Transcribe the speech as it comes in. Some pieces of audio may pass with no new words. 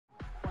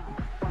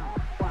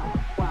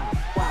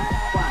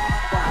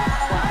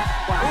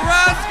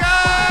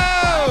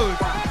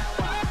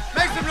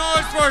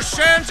for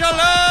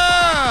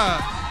Shangela!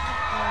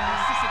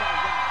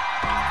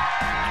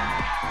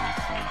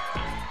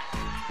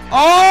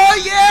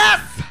 Oh,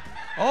 yes!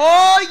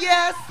 Oh,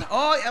 yes!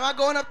 Oh, am I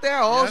going up there?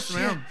 Oh, yes, shit.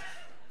 Ma'am.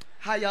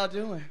 How y'all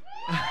doing?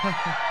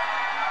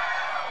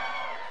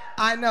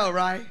 I know,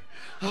 right?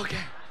 Okay.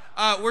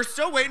 We're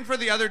still waiting for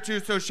the other two,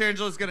 so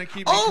Shangela's gonna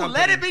keep me company.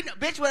 Let it be.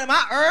 Bitch, what, am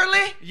I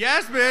early?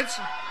 Yes, bitch.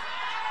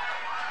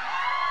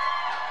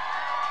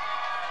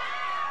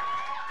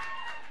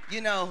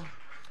 You know,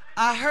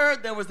 I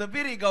heard there was a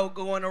video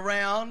going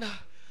around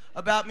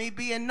about me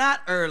being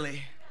not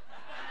early.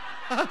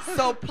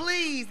 So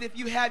please, if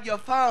you have your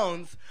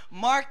phones,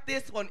 mark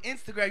this on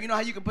Instagram. You know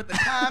how you can put the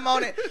time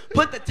on it?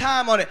 Put the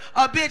time on it.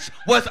 A bitch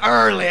was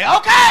early,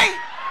 okay?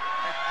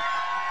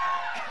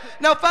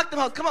 No, fuck them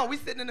hoes. Come on, we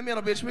sitting in the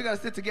middle, bitch. We gotta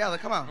sit together.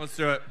 Come on. Let's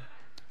do it.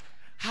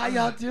 How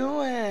y'all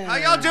doing? How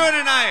y'all doing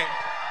tonight?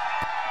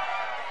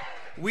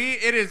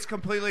 It is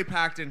completely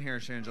packed in here,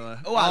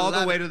 Shangela. Oh, all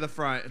the way to the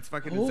front. It's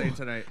fucking insane Ooh.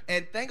 tonight.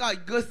 And thank God,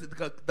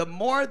 the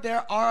more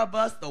there are of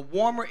us, the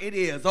warmer it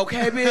is,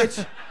 okay,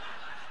 bitch?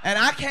 And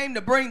I came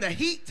to bring the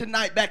heat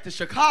tonight back to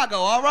Chicago,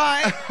 all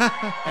right?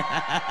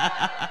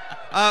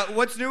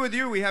 What's new with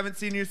you? We haven't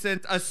seen you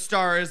since A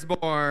Star Is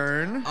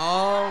Born.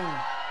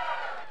 Oh.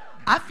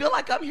 I feel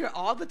like I'm here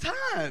all the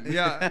time.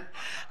 Yeah.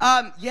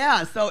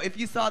 Yeah, so if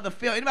you saw the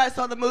film, anybody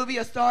saw the movie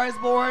A Star Is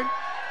Born?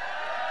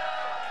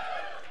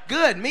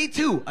 Good, me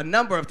too, a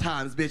number of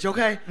times, bitch,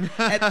 okay?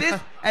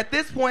 At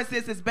this point,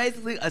 sis, it's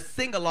basically a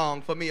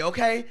sing-along for me,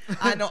 okay?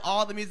 I know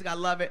all the music, I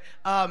love it.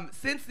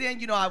 Since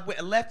then, you know, I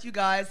left you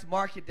guys,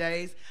 mark your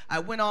days. I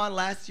went on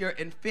last year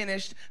and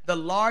finished the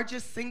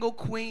largest single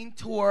queen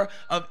tour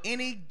of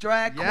any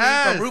drag queen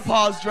from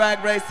RuPaul's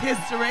Drag Race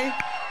history.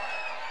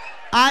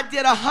 I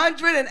did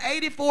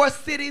 184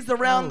 cities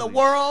around the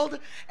world,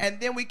 and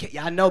then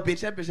yeah, I know,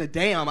 bitch, that bitch said,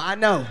 damn, I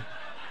know.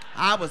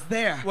 I was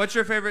there. What's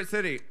your favorite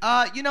city?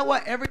 You know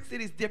what? Every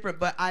city's different,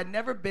 but I'd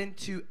never been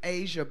to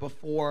Asia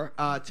before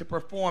to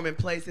perform in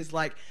places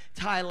like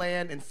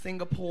Thailand and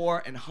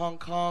Singapore and Hong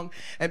Kong.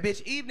 And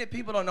bitch, even if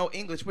people don't know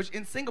English, which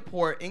in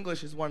Singapore,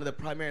 English is one of the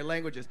primary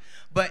languages,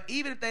 but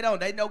even if they don't,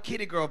 they know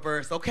Kitty Girl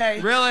verse,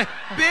 okay? Really?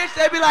 Bitch,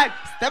 they be like,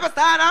 step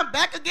aside, I'm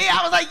back again.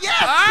 I was like,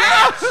 yes,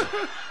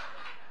 bitch!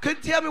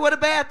 Couldn't tell me what a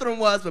bathroom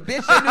was, but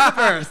bitch, they knew the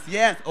verse.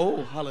 Yes.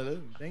 Oh, hallelujah.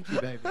 Thank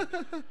you, baby.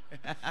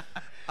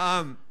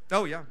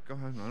 Oh, yeah. Go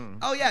ahead. I don't know.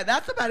 Oh, yeah,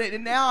 that's about it.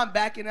 And now I'm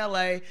back in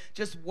L.A.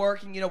 just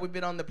working. You know, we've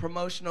been on the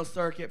promotional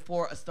circuit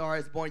for A Star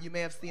Is Born. You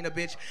may have seen a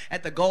bitch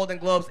at the Golden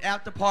Globes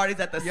after parties,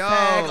 at the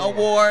SAG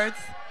Awards.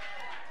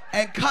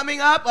 And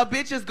coming up, a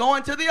bitch is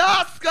going to the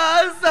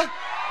Oscars.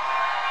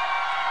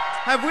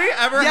 Have we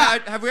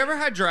ever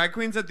had drag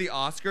queens at the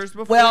Oscars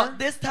before? Well,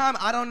 this time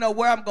I don't know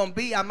where I'm gonna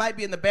be. I might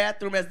be in the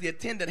bathroom as the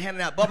attendant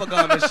handing out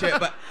bubblegum and shit,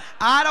 but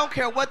I don't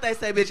care what they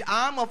say, bitch.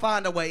 I'm gonna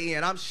find a way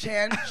in. I'm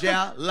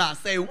Shangela.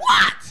 Say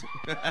what?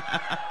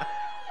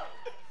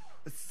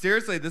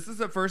 Seriously, this is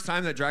the first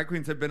time that drag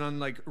queens have been on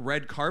like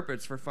red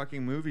carpets for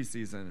fucking movie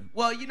season.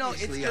 Well, you know,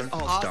 it's just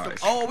All awesome. Stars.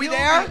 Oh, are we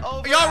there?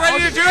 Y'all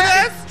ready to do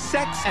this?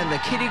 Sex and the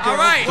Kitty Girl. All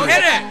right,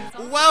 hit it.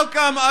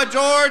 Welcome,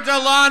 Adore,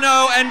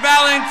 Delano, and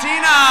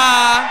Valentina.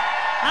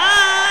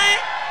 Hi.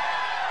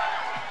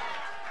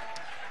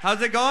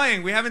 How's it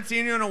going? We haven't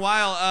seen you in a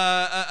while.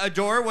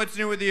 Adore, what's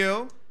new with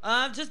you?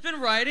 I've just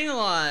been writing a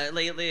lot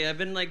lately. I've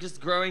been like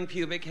just growing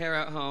pubic hair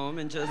at home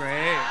and just.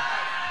 Great.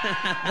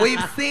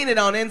 We've seen it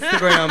on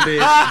Instagram,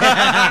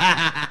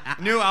 bitch.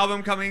 New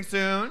album coming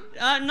soon?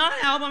 Not an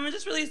album. I'm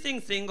just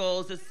releasing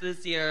singles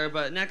this year,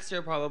 but next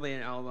year probably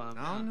an album.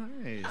 Oh,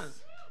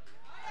 nice.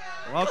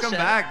 Welcome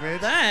back,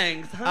 bitch.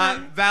 Thanks.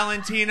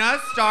 Valentina,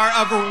 star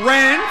of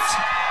Rent.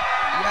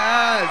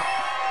 Yes.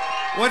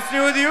 What's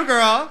new with you,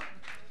 girl?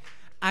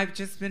 I've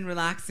just been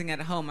relaxing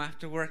at home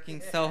after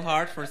working so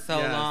hard for so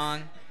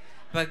long.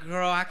 But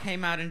girl, I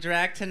came out in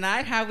drag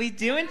tonight. How we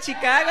doing,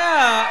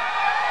 Chicago?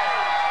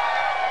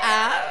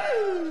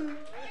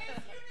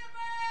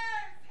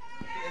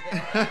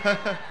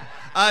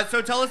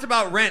 So tell us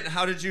about Rent.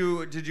 How did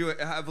you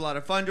have a lot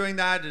of fun doing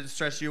that? Did it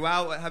stress you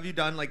out? What, have you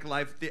done like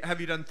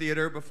have you done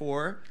theater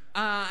before?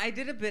 I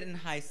did a bit in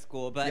high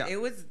school, but it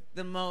was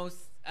the most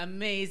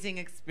amazing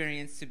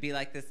experience to be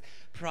like this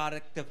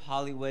product of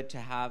Hollywood, to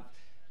have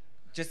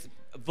just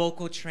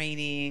vocal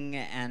training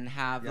and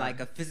have like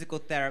a physical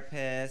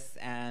therapist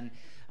and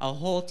a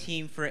whole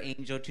team for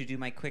Angel to do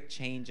my quick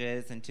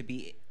changes, and to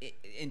be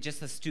in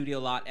just a studio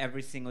lot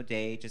every single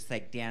day, just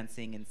like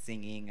dancing and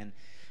singing, and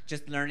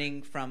just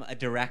learning from a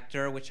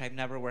director, which I've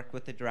never worked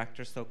with a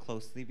director so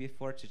closely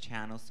before, to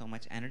channel so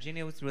much energy. And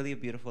it was really a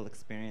beautiful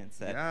experience.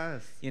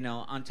 That, you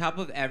know, on top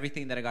of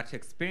everything that I got to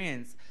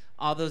experience,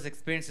 all those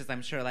experiences,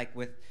 I'm sure, like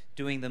with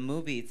doing the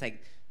movie, it's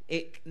like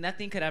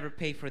nothing could ever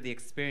pay for the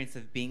experience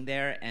of being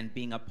there and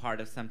being a part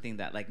of something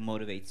that like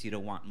motivates you to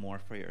want more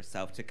for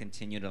yourself, to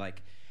continue to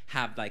like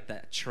have like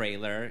that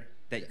trailer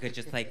that you could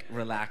just like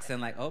relax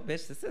and like, oh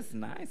bitch, this is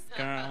nice,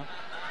 girl.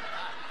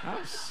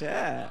 Oh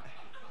shit.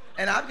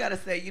 And I've got to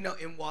say, you know,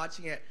 in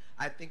watching it,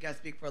 I think I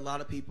speak for a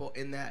lot of people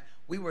in that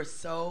we were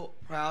so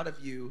proud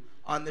of you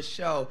on the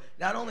show.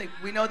 Not only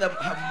we know the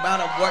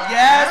amount of work,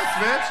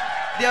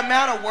 the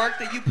amount of work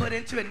that you put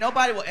into it.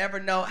 Nobody will ever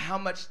know how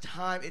much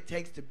time it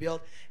takes to build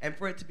and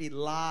for it to be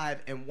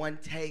live in one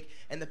take.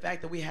 And the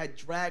fact that we had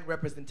drag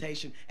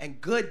representation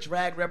and good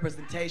drag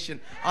representation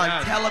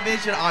on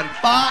television, on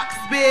Fox,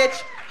 bitch.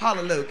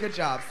 Hallelujah. Good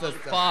job, sister.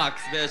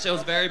 Fox, bitch. It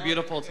was very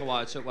beautiful to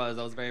watch. It was.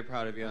 I was very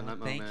proud of you in that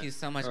moment. Thank you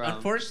so much. For,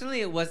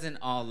 Unfortunately, it wasn't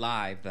all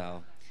live,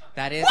 though.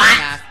 That is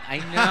I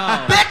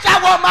know. Bitch,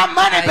 I want my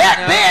money back,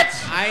 bitch!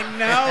 I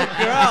know,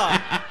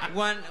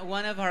 girl.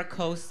 One of our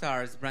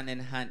co-stars, Brendan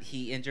Hunt,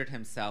 he injured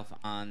himself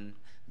on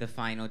the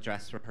final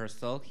dress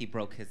rehearsal. He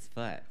broke his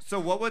foot. So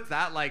what was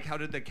that like? How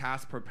did the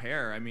cast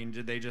prepare? I mean,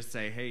 did they just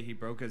say, hey, he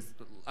broke his...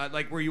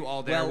 like, were you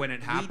all there when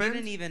it happened? We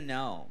didn't even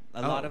know.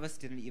 A lot of us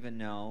didn't even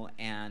know.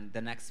 And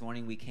the next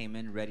morning, we came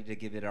in ready to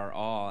give it our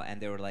all. And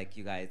they were like,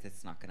 you guys,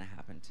 it's not going to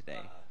happen today.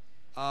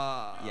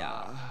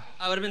 Yeah.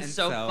 I would have been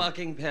so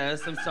fucking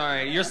pissed. I'm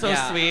sorry. You're so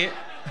sweet.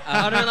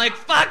 I would have been like,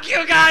 fuck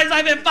you guys.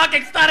 I've been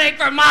fucking studying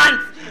for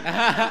months.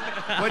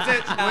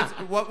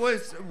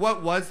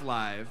 What was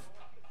live?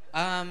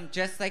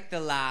 Just like the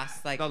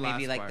last, like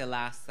maybe like part. the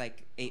last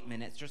like 8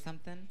 minutes or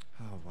something.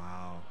 Oh,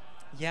 wow.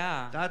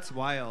 Yeah. That's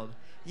wild.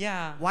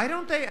 Yeah. Why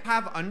don't they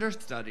have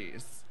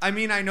understudies? I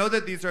mean, I know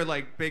that these are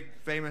like big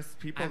famous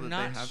people I'm that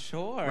not they have.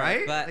 sure,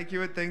 Right? but like you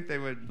would think they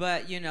would.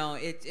 But you know,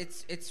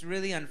 it's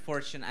really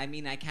unfortunate. I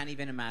mean, I can't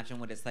even imagine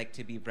what it's like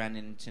to be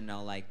Brendan, to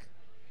know like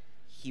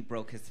he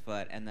broke his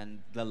foot and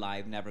then the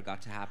live never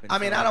got to happen. I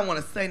mean, so, I don't want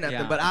to say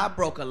nothing, yeah. but I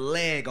broke a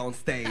leg on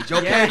stage,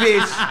 okay,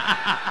 bitch?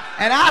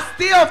 And I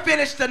still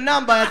finished the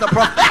number as a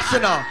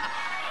professional.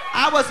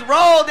 I was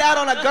rolled out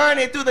on a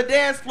gurney through the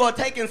dance floor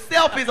taking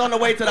selfies on the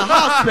way to the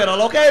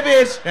hospital, okay,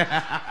 bitch?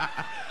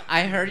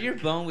 I heard your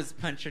bone was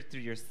punctured through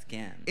your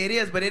skin. It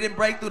is, but it didn't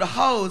break through the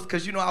hose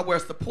because, you know, I wear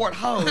support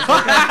hose, okay?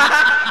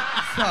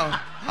 So,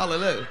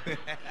 hallelujah.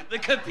 The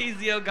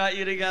Capizio got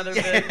you together,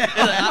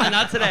 bitch.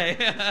 Not today.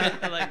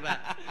 I like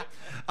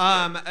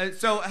that.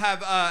 So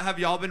have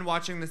y'all been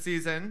watching the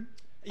season?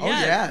 Oh,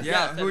 yes. Yeah.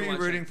 Yes, Who are I've you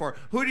been rooting for?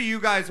 Who do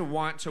you guys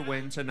want to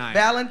win tonight?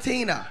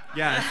 Valentina.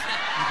 Yes.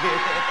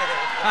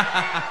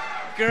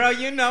 Girl,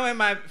 you know in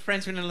my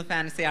French vanilla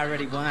fantasy I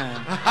already won.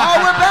 Oh,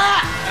 we're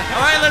back!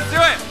 All right, let's do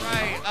it. All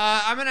right,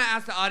 I'm gonna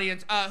ask the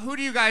audience, who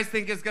do you guys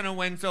think is gonna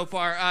win so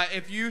far?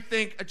 If you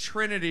think a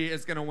Trinity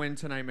is gonna win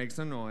tonight, make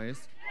some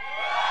noise.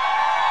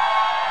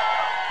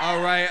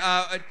 All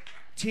right,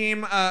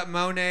 Team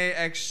Monet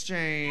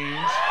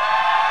Exchange.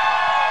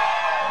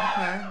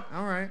 Okay,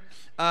 all right.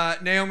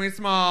 Naomi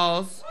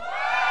Smalls.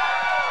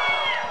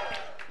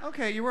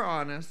 Okay, you were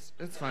honest.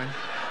 It's fine.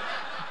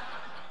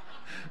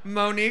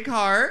 Monique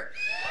Hart.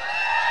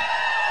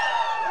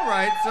 All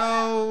right,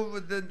 so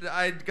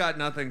I got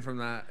nothing from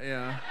that.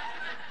 Yeah.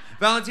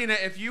 Valentina,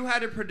 if you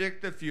had to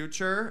predict the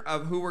future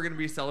of who we're going to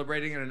be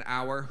celebrating in an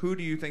hour, who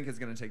do you think is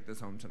going to take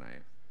this home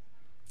tonight?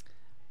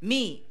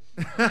 Me.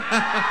 No,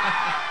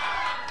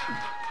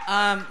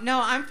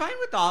 I'm fine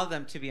with all of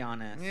them, to be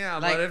honest. Yeah,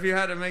 like, but if you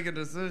had to make a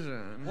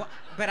decision. Well,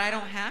 but I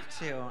don't have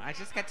to. I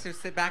just get to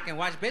sit back and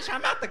watch. Bitch,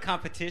 I'm not the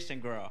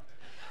competition, girl.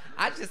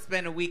 I just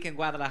spent a week in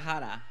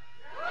Guadalajara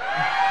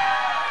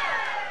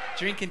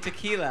drinking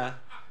tequila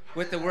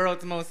with the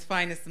world's most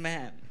finest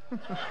men.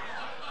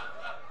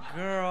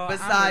 Girl,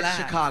 Besides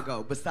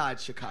Chicago,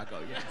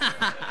 yes.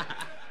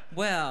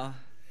 Well,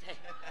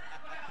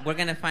 we're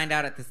gonna find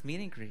out at this meet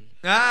and greet.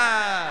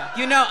 Ah!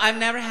 You know, I've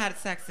never had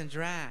sex and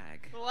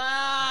drag.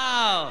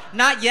 Wow.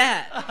 Not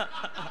yet.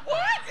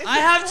 What? I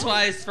have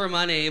twice for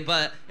money,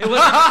 but it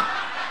wasn't.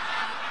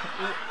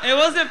 It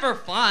wasn't for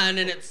fun,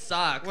 and it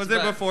sucked. Was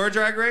it before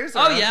Drag Race?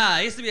 Oh yeah,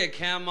 I used to be a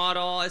cam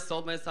model. I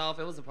sold myself.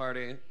 It was a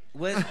party.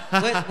 Was it the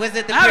I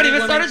haven't Pretty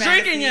even Woman started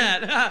fantasy? drinking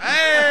yet.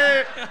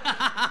 Hey!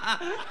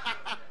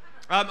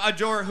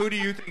 Adore, who do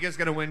you think is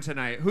going to win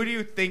tonight? Who do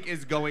you think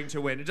is going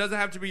to win? It doesn't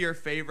have to be your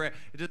favorite.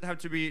 It doesn't have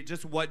to be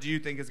just what do you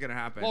think is going to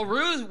happen. Well,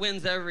 Rue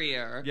wins every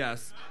year.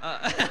 Yes.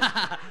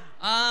 I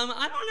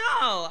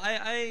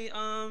don't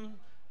know.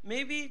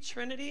 Maybe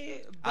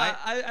Trinity, but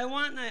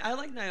I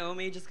like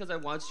Naomi just because I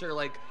watched her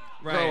like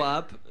grow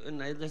up,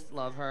 and I just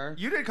love her.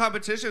 You did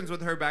competitions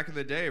with her back in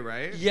the day,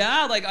 right?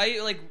 Yeah,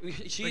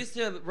 she used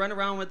to run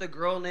around with a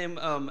girl named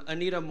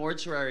Anita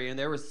Mortuary, and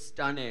they were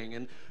stunning.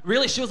 And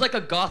really, she was like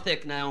a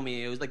gothic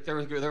Naomi. It was like they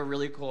were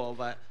really cool,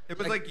 but it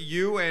was like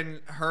you and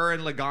her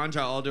and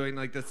Laganja all doing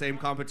like the same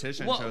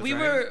competition well, shows, we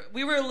right?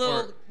 we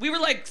were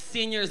like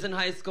seniors in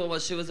high school while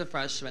she was a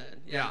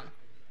freshman. Yeah.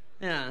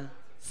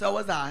 So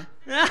was I.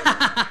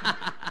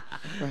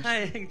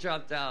 I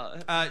dropped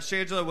out.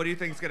 Shangela, what do you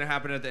think is going to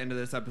happen at the end of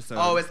this episode?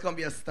 Oh, it's going to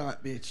be a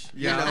stunt, bitch.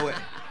 Yeah. You know it.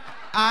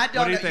 I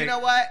don't do you know. think? You know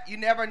what? You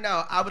never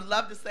know. I would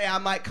love to say I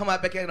might come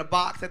up back in a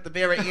box at the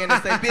very end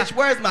and say, bitch,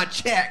 where's my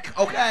check?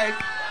 Okay?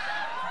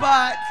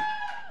 But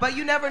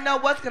you never know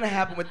what's going to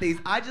happen with these.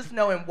 I just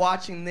know in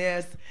watching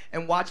this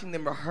and watching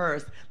them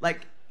rehearse,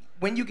 like,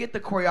 when you get the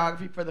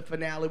choreography for the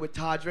finale with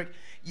Todrick,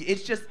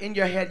 it's just in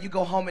your head. You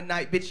go home at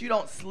night, bitch. You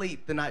don't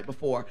sleep the night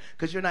before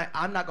because you're not.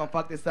 I'm not gonna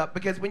fuck this up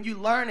because when you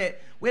learn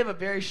it, we have a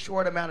very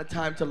short amount of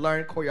time to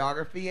learn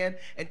choreography in,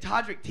 and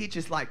Todrick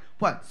teaches like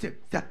 1, 6,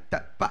 7,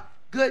 5.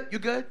 Good, you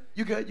good,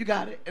 you good, you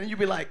got it, and then you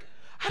be like,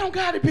 I don't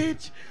got it,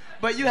 bitch.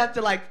 But you have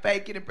to like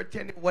fake it and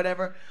pretend it,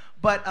 whatever.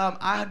 But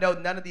I know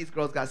none of these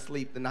girls got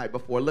sleep the night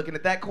before. Looking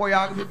at that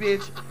choreography,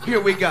 bitch. Here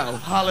we go.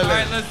 Hallelujah. All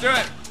right, let's do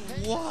it.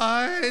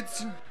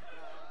 What?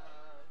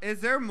 Is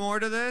there more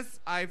to this?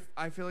 I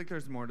feel like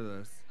there's more to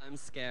this. I'm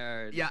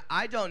scared. Yeah,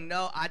 I don't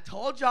know. I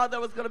told y'all there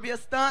was gonna be a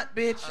stunt,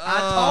 bitch.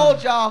 I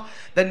told y'all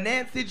the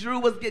Nancy Drew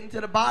was getting to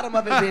the bottom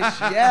of it,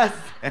 bitch. Yes.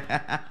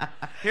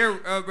 Here,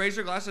 raise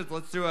your glasses.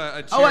 Let's do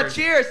a cheers. Oh, a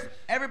cheers.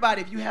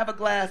 Everybody, if you have a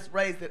glass,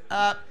 raise it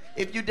up.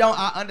 If you don't,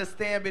 I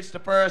understand, bitch. The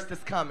first is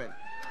coming.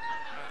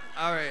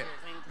 All right.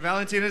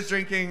 Valentina's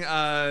drinking tea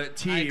Eye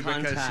because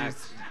contact.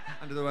 she's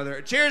under the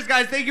weather. Cheers,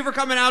 guys. Thank you for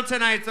coming out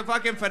tonight. It's the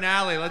fucking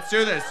finale. Let's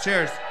do this.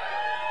 Cheers.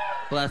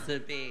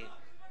 Blessed be.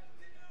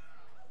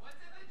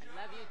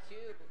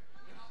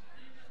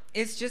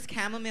 It's just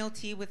chamomile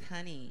tea with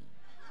honey.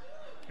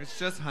 It's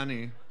just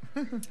honey.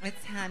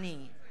 It's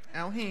honey.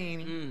 Oh,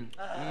 honey.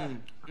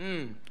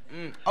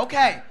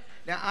 Okay.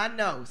 Now, I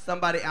know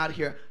somebody out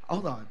here.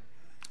 Hold on.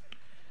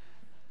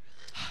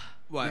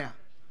 What? Now,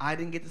 I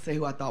didn't get to say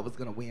who I thought was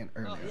going to win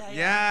earlier.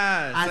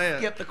 Yeah, I say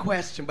skipped the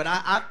question, but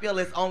I feel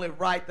it's only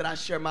right that I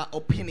share my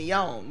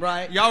opinion,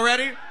 right? it. Y'all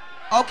ready?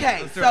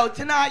 Okay, Let's do so it.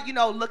 tonight, you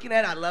know, looking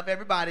at it, I love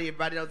everybody.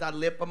 Everybody knows I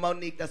live for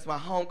Monique. That's my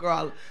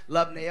homegirl. I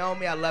love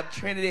Naomi. I love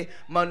Trinity.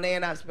 Monet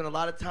and I spent a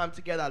lot of time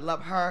together. I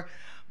love her.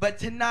 But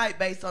tonight,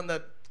 based on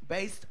the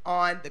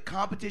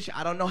competition,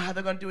 I don't know how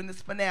they're going to do in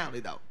this finale,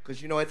 though,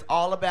 because, you know, it's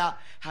all about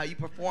how you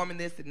perform in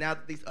this, and now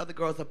that these other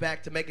girls are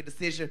back to make a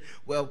decision,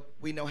 well,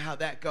 we know how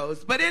that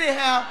goes. But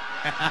anyhow.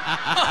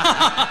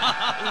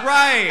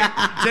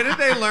 Right. Didn't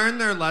they learn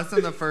their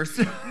lesson the first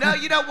time? No,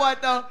 you know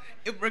what, though?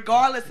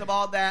 Regardless of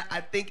all that,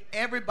 I think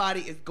everybody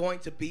is going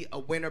to be a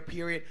winner,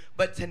 period.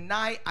 But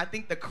tonight, I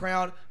think the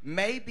crown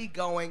may be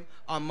going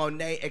on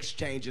Monet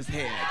Exchange's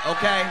head,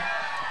 okay?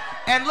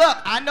 And look,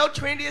 I know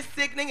Trinity is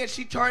sickening and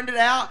she turned it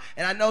out,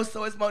 and I know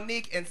so is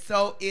Monique and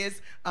so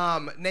is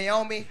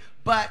Naomi,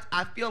 but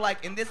I feel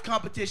like in this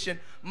competition,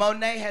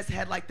 Monet has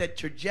had like that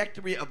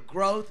trajectory of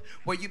growth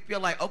where you feel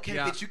like, okay,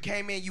 bitch, you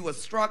came in, you were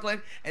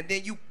struggling, and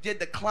then you did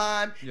the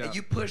climb, and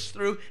you pushed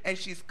through, and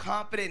she's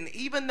confident. And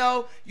even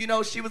though, you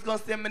know, she was gonna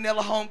send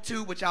Manila home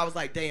too, which I was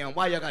like, damn,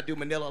 why y'all gotta do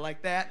Manila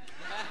like that?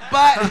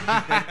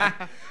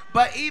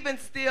 But even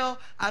still,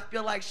 I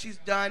feel like she's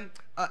done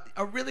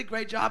a really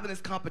great job in this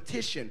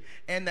competition,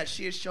 and that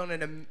she has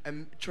shown a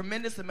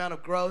tremendous amount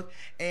of growth,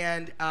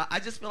 and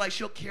I just feel like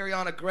she'll carry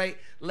on a great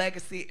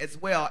legacy as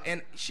well.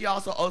 And she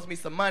also owes me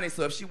some money,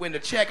 so if she wins the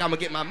check, I'm gonna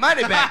get my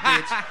money back,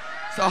 bitch.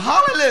 So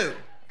hallelujah.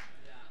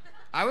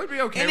 I would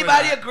be okay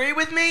Anybody with that. agree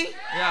with me?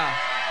 Yeah.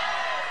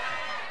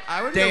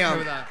 I would be okay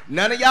with that.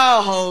 None of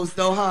y'all hoes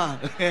though, huh?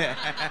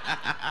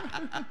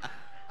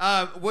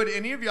 Would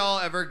any of y'all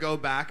ever go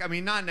back? I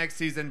mean, not next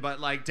season, but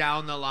like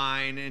down the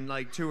line in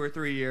like 2 or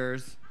 3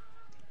 years.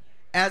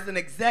 As an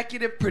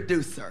executive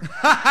producer.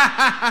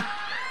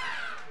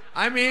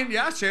 I mean,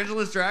 yeah,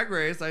 Shangela's Drag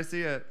Race. I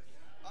see it.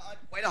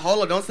 Wait a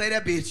hold on, don't say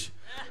that, bitch.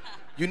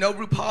 You know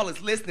RuPaul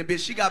is listening,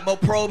 bitch. She got more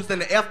probes than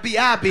the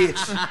FBI, bitch.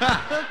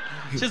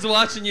 She's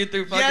watching you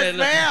through fucking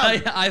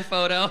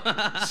iPhoto.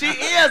 She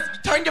is.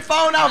 Turn your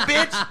phone off,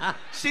 bitch.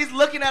 She's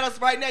looking at us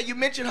right now. You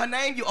mentioned her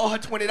name, you owe her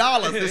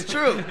 $20. It's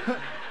true.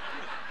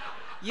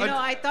 You know,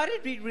 I thought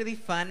it'd be really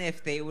fun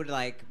if they would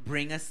like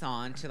bring us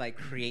on to like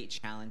create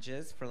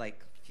challenges for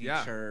like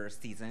future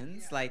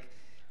seasons, like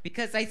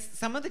because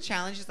some of the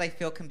challenges I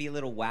feel can be a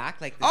little whack.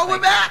 Like this, we're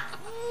back.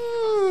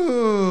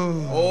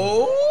 Ooh.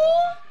 Oh.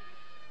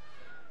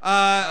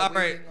 All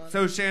right.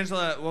 So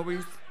Shangela, what were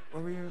you?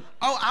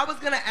 Oh, I was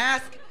gonna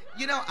ask.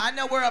 You know, I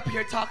know we're up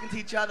here talking to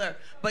each other,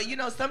 but you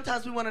know,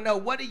 sometimes we want to know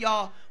what do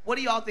y'all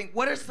think?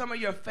 What are some of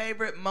your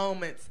favorite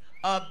moments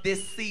of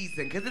this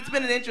season? Because it's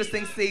been an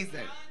interesting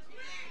season.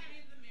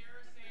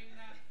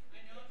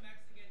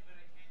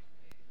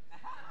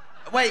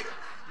 Wait,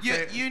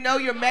 you know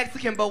you're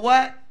Mexican, but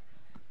what?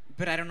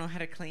 But I don't know how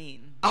to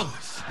clean. Oh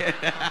shit.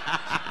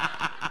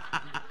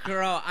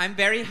 Girl, I'm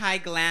very high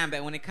glam,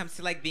 but when it comes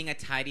to like being a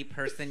tidy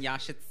person, y'all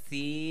should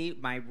see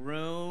my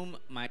room.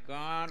 My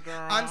God,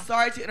 girl. I'm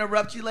sorry to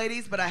interrupt you,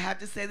 ladies, but I have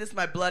to say this: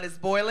 my blood is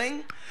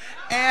boiling,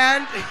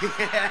 and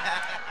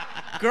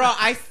girl,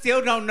 I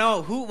still don't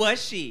know who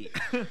was she.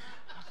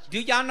 Do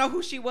y'all know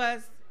who she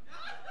was?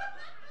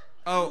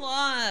 Oh, Who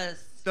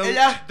was? The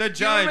Do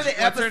judge. you remember the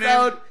What's her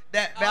episode name?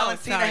 that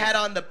Valentina sorry. had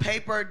on the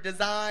paper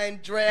design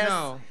dress?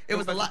 No. It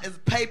was a lot. It's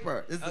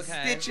paper. It's the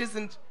Okay. stitches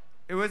and.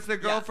 It was the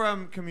girl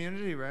from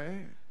Community,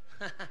 right?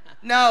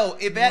 No,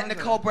 Yvette Who was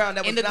Nicole Brown.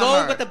 That was In the not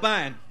gold her. with the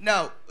bun.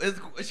 No,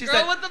 she Girl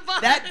said with the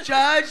bun. that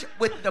judge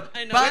with the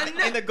I know. bun.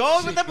 In the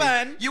gold with the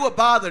bun. You were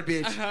bothered,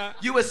 bitch. Uh-huh.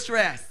 You were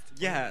stressed.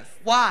 Yes.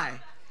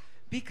 Why?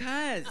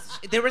 Because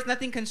there was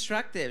nothing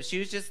constructive. She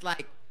was just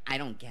like, I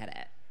don't get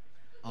it.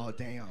 Oh,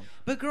 damn.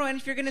 But girl, and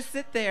if you're gonna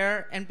sit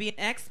there and be an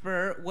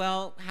expert,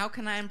 well, how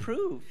can I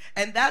improve?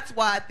 And that's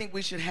why I think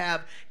we should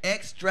have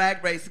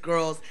ex-Drag Race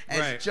girls as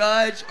Right.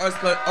 judge or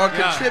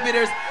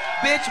contributors.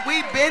 Bitch,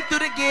 we've been through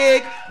the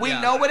gig. We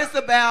know what it's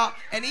about.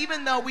 And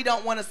even though we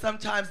don't want to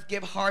sometimes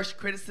give harsh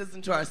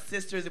criticism to our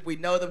sisters if we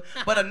know them,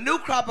 but a new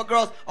crop of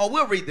girls, oh,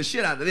 we'll read the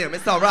shit out of them.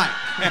 It's all right.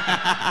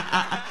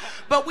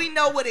 But we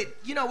know what it,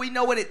 we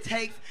know what it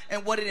takes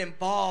and what it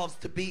involves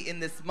to be in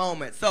this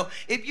moment. So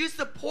if you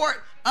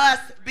support us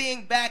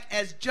being back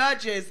as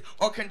judges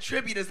or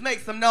contributors, make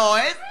some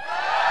noise.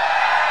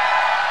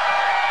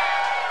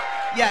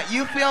 Yeah,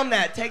 you film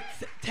that.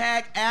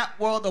 Tag at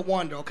World of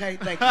Wonder, okay?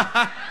 Thank you.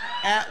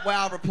 At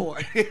Wow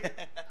Report.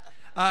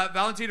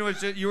 Valentina,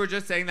 you were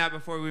just saying that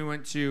before we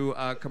went to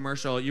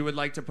commercial. You would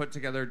like to put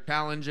together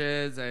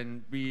challenges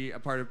and be a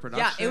part of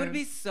production. Yeah, it would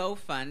be so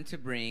fun to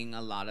bring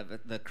a lot of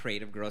the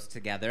creative girls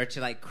together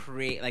to like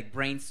create, like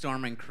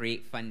brainstorm and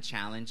create fun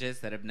challenges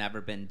that have never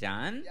been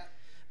done. Yeah.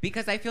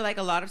 Because I feel like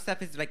a lot of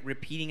stuff is like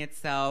repeating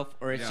itself,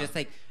 or it's just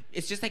like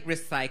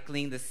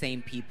recycling the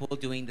same people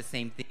doing the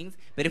same things.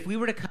 But if we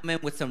were to come in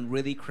with some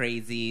really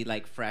crazy,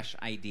 like fresh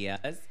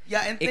ideas,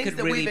 and it things could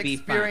that really we've be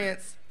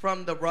experienced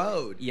from the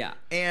road. Yeah.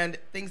 And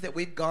things that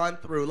we've gone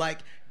through, like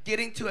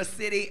getting to a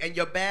city and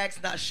your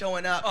bag's not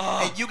showing up,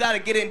 and you got to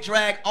get in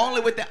drag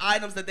only with the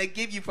items that they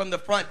give you from the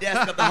front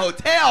desk of the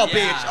hotel,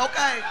 bitch.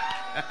 Okay.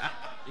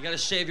 You gotta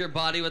shave your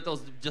body with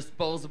those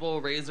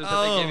disposable razors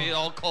that they give you,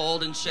 all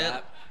cold and shit.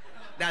 Yep.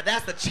 Now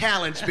that's the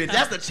challenge, bitch.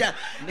 That's the challenge.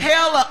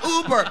 Hail a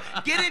Uber.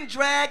 Get in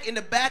drag in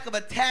the back of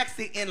a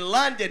taxi in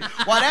London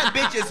while that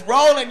bitch is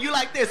rolling. You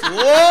like this.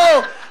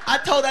 Whoa. I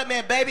told that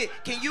man, baby,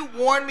 can you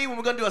warn me when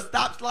we're going to do a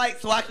stop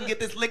light so I can get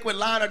this liquid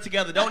liner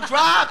together? Don't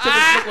drive till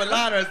this liquid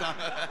liner is on.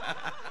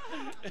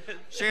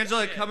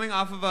 Shangela, coming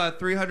off of a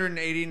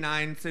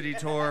 389 city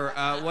tour,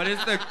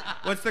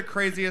 what's the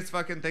craziest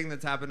fucking thing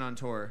that's happened on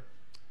tour?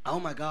 Oh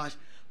my gosh.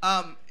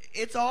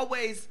 It's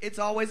always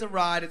a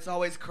ride. It's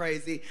always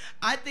crazy.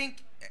 I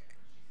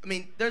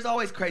mean, there's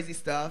always crazy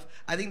stuff.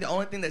 I think the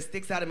only thing that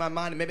sticks out in my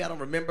mind, and maybe I don't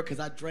remember because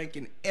I drank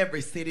in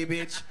every city,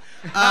 bitch,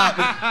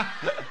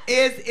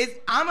 is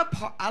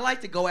I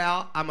like to go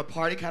out. I'm a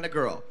party kind of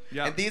girl.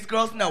 Yep. And these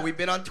girls know we've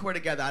been on tour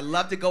together. I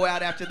love to go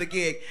out after the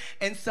gig.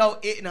 And so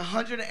in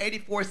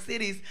 184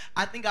 cities,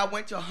 I think I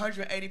went to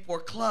 184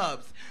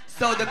 clubs.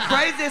 So the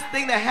craziest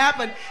thing that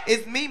happened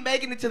is me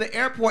making it to the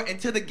airport and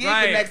to the gig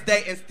the next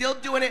day and still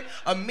doing it,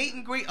 a meet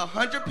and greet,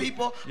 100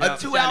 people, a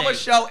 2-hour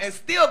show, and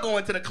still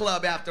going to the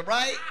club after,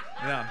 right?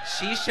 Yeah.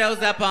 She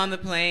shows up on the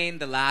plane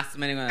the last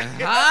minute going,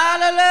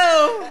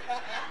 hallelujah.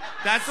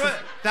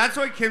 That's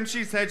what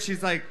Kimchi said.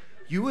 She's like,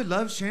 you would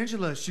love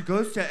Shangela. She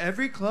goes to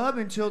every club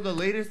until the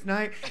latest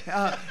night,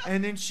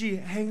 and then she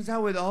hangs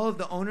out with all of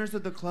the owners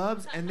of the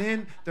clubs, and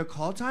then the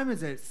call time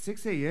is at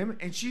 6 a.m.,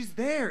 and she's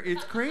there.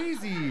 It's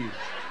crazy.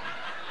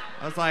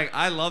 I was like,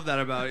 I love that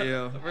about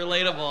you.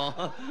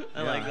 Relatable.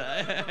 I like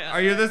that.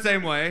 Are you the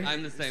same way?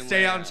 I'm the same way.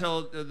 Stay out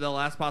until the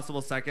last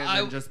possible second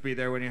and just be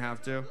there when you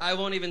have to? I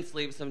won't even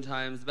sleep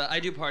sometimes, but I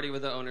do party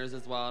with the owners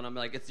as well, and I'm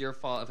like, it's your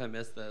fault if I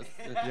miss this.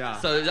 Yeah.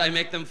 So I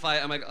make them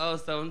fight. I'm like, oh,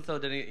 so-and-so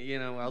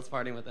didn't, I was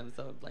partying with him,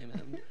 so blame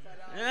him.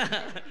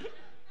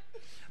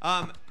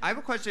 I have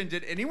a question.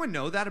 Did anyone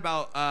know that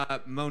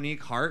about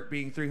Monique Hart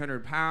being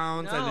 300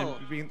 pounds? No.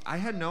 And then I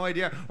had no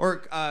idea.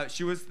 Or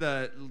she was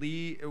the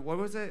lead, what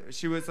was it?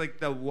 She was like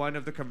the one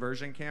of the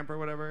conversion camp or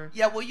whatever?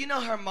 Yeah, well,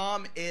 her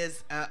mom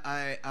is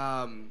a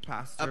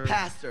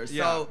pastor.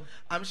 So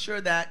I'm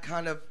sure that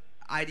kind of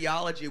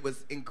ideology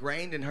was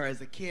ingrained in her as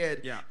a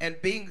kid. Yeah. And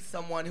being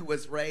someone who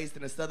was raised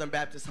in a Southern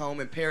Baptist home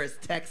in Paris,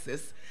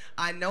 Texas,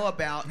 I know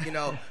about,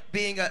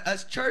 being a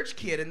church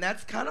kid. And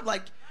that's kind of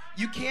like,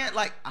 you can't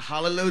like,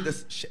 hallelujah,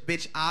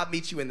 bitch, I'll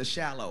meet you in the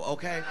shallow,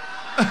 okay?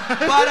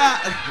 But,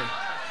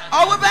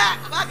 oh, we're back.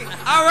 Fuck it.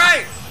 All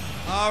right.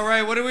 All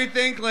right, what do we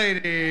think,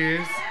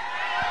 ladies?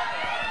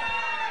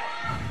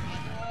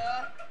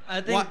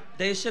 I think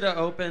they should have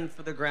opened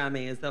for the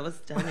Grammys. That was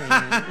stunning.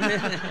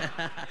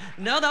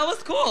 No, that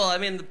was cool. I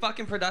mean, the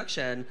fucking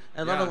production.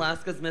 I love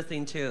Alaska's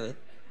Missing Tooth.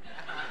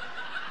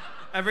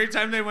 Every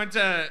time they went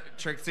to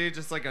Trixie,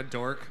 just like a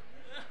dork.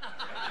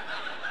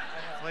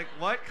 Like,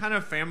 what kind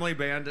of family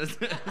band is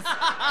this?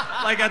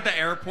 Like at the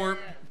airport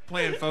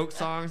playing folk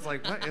songs?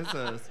 Like, what is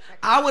this?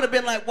 I would have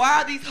been like,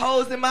 why are these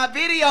hoes in my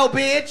video,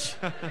 bitch?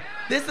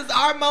 This is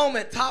our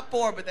moment. Top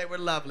 4, but they were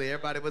lovely.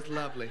 Everybody was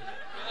lovely.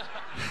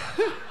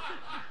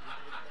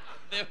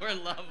 They were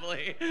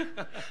lovely.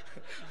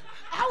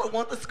 I would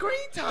want the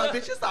screen time,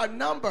 bitch. It's our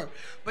number.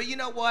 But you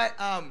know what?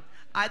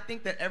 I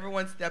think that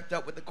everyone stepped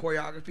up with the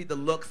choreography. The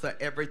looks are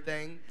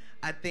everything.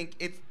 I think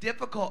it's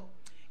difficult.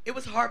 It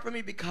was hard for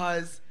me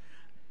because,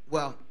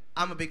 well,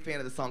 I'm a big fan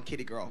of the song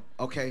Kitty Girl,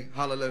 okay?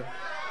 Hallelujah.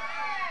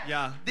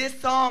 Yeah. This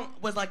song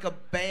was like a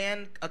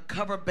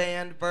cover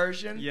band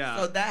version. Yeah.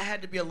 So that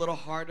had to be a little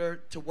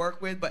harder to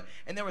work with.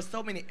 And there were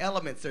so many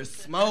elements. There's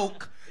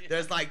smoke.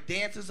 There's like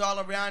dancers all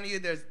around you.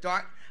 There's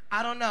dark.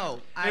 I don't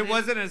know. It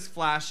wasn't as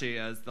flashy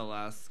as the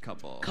last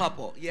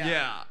couple. Yeah.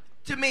 Yeah.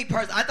 To me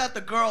personally, I thought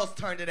the girls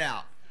turned it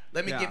out.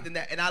 Let me give them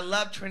that. And I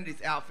love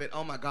Trinity's outfit.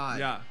 Oh my God.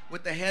 Yeah.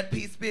 With the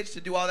headpiece, bitch,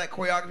 to do all that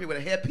choreography with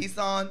a headpiece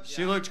on.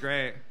 She looked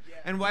great.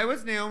 And why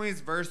was Naomi's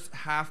verse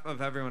half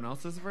of everyone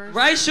else's verse?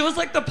 Right, she was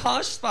like the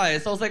Posh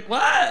Spice. I was like,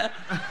 what?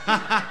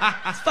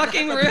 It's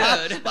fucking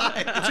rude.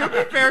 To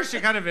be fair, she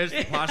kind of is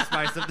the Posh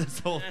Spice of this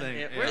whole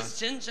thing. Yeah. Where's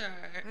Ginger?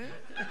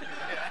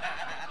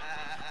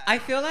 I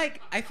feel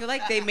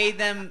like they made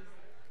them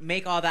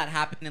make all that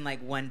happen in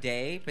like one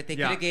day, but they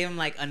could have gave them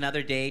like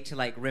another day to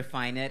like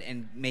refine it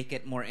and make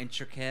it more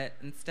intricate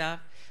and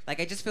stuff. Like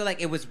I just feel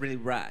like it was really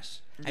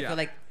rushed. I feel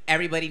like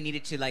everybody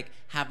needed to like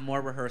have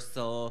more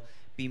rehearsal,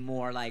 be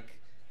more like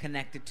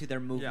connected to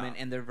their movement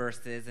and their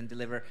verses and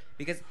deliver,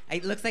 because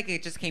it looks like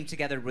it just came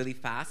together really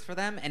fast for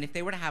them. And if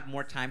they were to have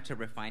more time to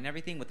refine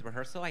everything with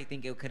rehearsal, I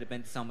think it could have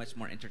been so much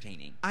more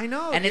entertaining. I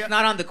know. And it's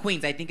not on the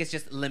queens. I think it's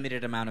just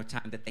limited amount of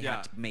time that they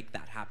had to make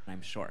that happen,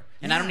 I'm sure.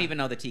 And I don't even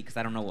know the tea because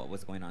I don't know what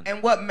was going on.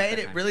 And what made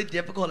it really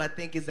difficult, I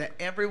think, is that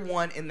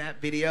everyone in that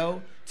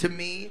video, to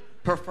me,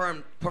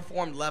 performed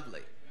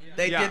lovely.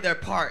 They did their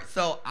part.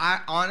 So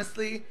I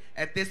honestly,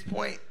 at this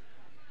point,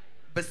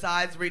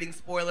 besides reading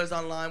spoilers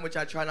online, which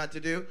I try not to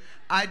do,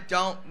 I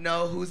don't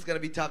know who's going to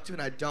be top 2,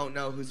 and I don't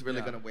know who's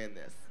really going to win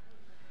this.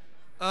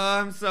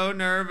 I'm so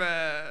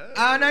nervous.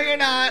 Oh, no, you're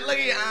not. Look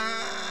at you.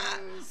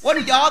 What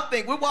do y'all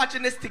think? We're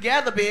watching this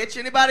together, bitch.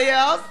 Anybody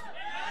else?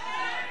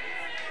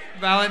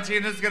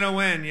 Valentina's going to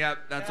win. Yep,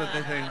 that's what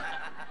they think.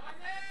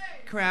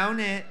 Crown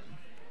it.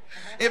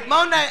 If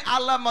Monet, I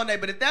love Monet,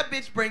 but if that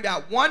bitch bring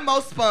out one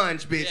more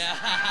sponge, bitch.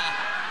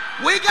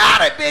 We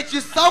got it, bitch. You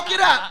soak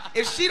it up.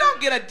 If she don't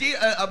get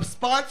a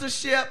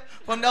sponsorship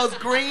from those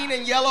green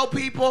and yellow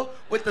people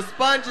with the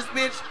sponges,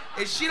 bitch,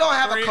 if she don't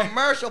have a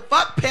commercial,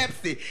 fuck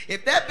Pepsi.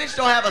 If that bitch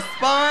don't have a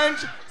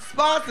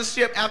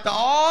sponsorship after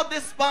all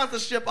this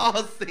sponsorship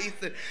all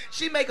season,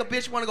 she make a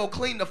bitch want to go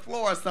clean the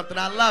floor or something.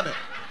 I love it.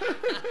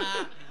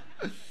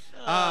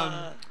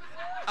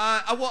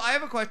 Well, I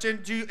have a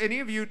question. Do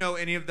any of you know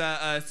any of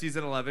the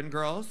season 11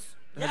 girls?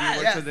 Yes. Have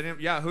you worked with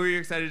any? Yeah, who are you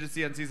excited to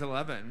see on season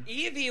 11?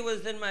 Evie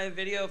was in my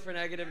video for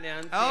Negative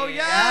Nancy. Oh,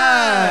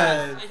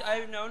 yes!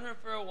 I've known her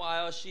for a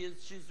while. She's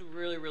a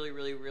really, really,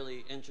 really,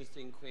 really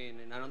interesting queen,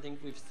 and I don't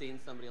think we've seen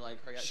somebody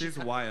like her yet. She's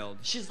wild.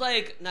 She's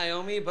like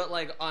Naomi, but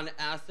like on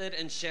acid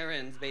and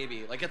Sharon's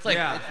baby. Like it's like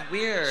it's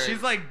weird.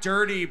 She's like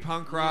dirty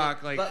punk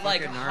rock, like but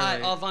like hot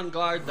gnarly.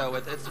 avant-garde though.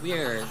 It's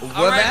weird.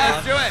 All right,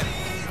 let's do it.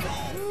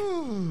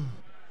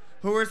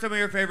 Who are some of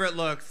your favorite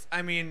looks?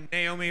 I mean,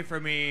 Naomi for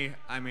me,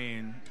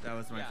 that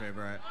was my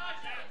favorite.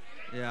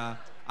 Yeah.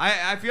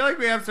 I feel like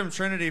we have some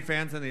Trinity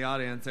fans in the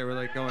audience. They were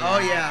like going, oh,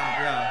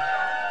 yeah.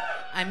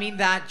 I mean,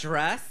 that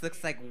dress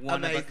looks like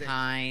one of a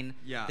kind.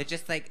 Yeah. That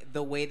just like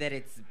the way that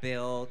it's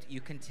built, you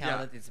can tell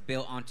that it's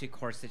built onto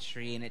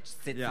corsetry and it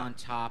sits on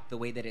top, the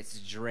way that it's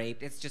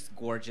draped. It's just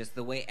gorgeous.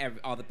 The way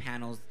all the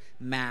panels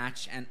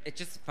match, and it's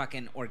just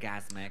fucking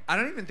orgasmic. I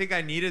don't even think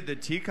I needed the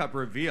teacup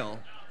reveal.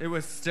 It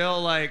was still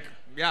like,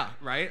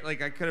 right?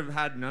 Like I could have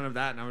had none of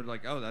that, and I was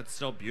like, oh, that's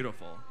still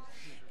beautiful.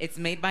 It's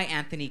made by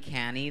Anthony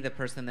Canny, the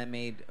person that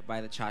made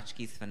by the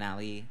Tchotchkes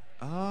finale.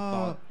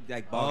 Oh,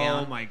 ball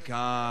gown. Oh my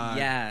God.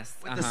 Yes.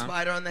 With the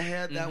spider on the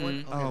head, that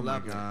one. Okay, oh my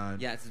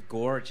God. Yeah, it's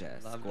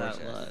gorgeous. Love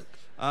gorgeous.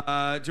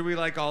 that look. Do we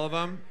like all of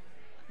them?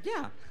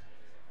 Yeah.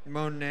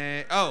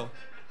 Monet. Oh,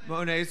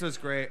 Monet's was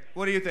great.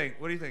 What do you think?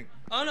 What do you think?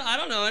 Oh no, I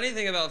don't know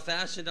anything about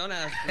fashion. Don't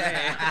ask me.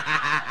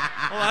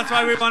 Well, that's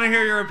why we want to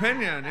hear your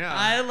opinion. Yeah.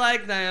 I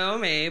like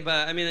Naomi,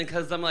 but I mean,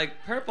 because I'm like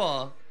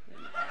purple.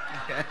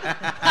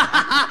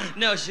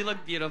 No, she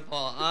looked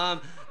beautiful.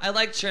 I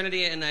like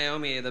Trinity and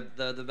Naomi the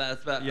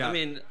best, but I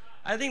mean,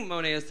 I think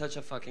Monet is such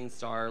a fucking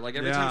star. Like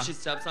every time she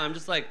steps on, I'm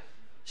just like,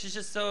 she's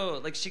just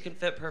so like she can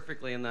fit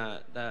perfectly in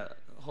that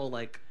whole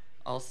like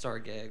all-star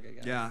gig, I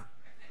guess. Yeah.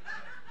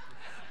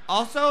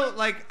 Also,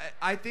 like,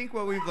 I think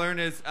what we've learned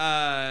is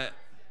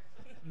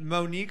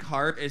Monique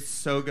Hart is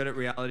so good at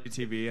reality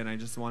TV, and I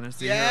just want to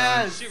see her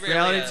on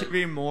reality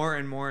TV more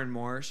and more and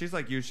more. She's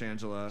like you,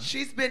 Shangela.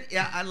 She's been,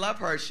 I love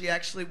her. She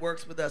actually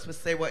works with us with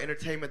Say What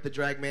Entertainment, the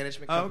drag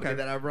management company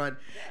that I run.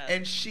 Yeah.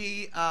 And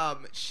she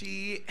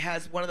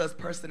has one of those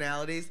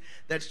personalities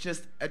that's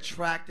just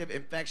attractive,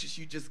 infectious.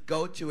 You just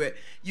go to it.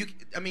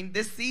 I mean,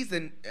 this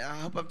season, I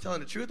hope I'm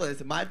telling the truth on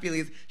this, in my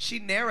feelings, she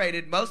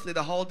narrated mostly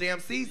the whole damn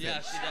season.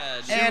 Yeah, she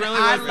did. And really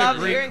I was love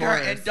the Greek hearing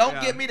chorus. her. And don't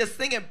get me to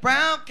singing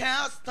Brown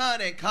Cow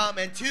Stunning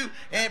coming to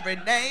every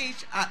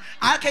nation.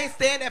 I can't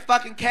stand that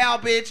fucking cow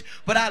bitch,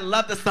 but I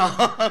love the song.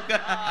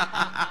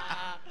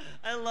 I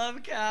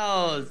love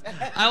cows.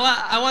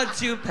 I want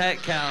 2 pet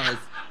cows.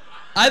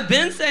 I've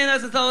been saying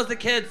that since I was a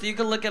kid, so you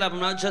can look it up.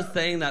 I'm not just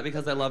saying that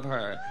because I love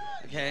her.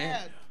 Okay?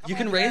 Yes. You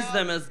can raise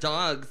them as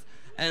dogs.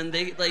 and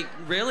they like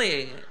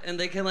really, and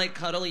they can like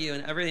cuddle you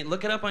and everything.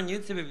 Look it up on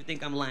YouTube if you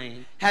think I'm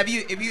lying.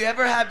 If you have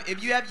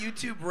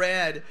YouTube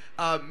Red,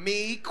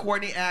 me,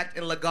 Courtney Act,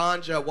 and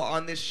Laganja were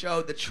on this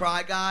show, the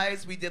Try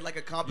Guys. We did like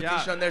a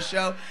competition on their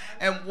show,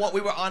 and what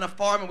we were on a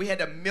farm and we had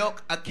to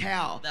milk a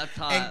cow. That's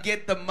hot. And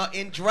get the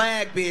in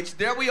drag, bitch.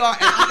 There we are. And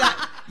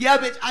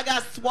I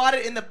got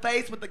swatted in the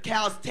face with the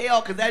cow's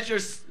tail because as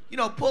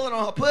you're pulling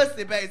on her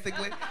pussy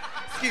basically.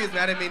 Excuse me,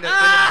 I didn't mean to,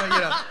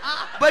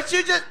 But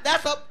you just,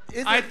 that's a...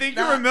 I think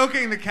you were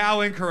milking the cow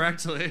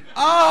incorrectly.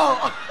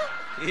 Oh!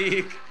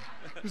 You're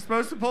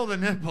supposed to pull the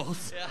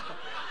nipples. Yeah.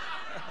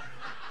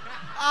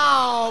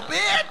 Oh,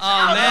 bitch!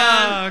 Oh,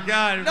 man. Oh,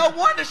 God. No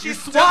wonder she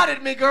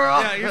swatted me,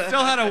 girl. Yeah, you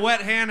still had a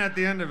wet hand at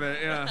the end of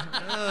it, yeah.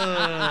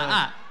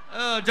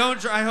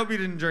 I hope you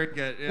didn't drink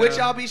it. Yeah. Which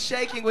I'll be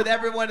shaking with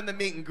everyone in the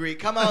meet and greet.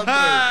 Come on through.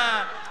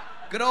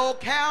 Good old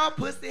cow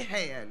pussy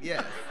hand.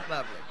 Yes,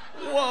 lovely.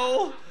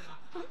 Whoa.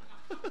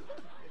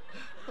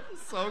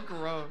 So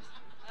gross.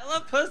 I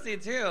love pussy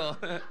too.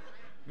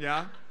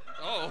 Yeah?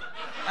 Oh.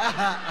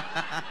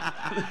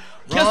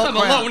 Guess I'm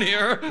alone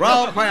here.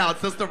 Wrong crowd,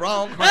 sister.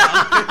 Wrong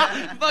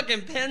crowd.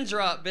 Fucking pin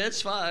drop,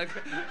 bitch. Fuck.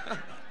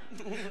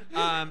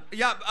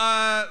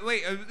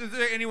 Wait, is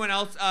there anyone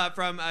else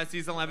from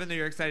season 11 that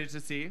you're excited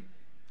to see?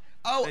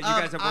 Oh, that you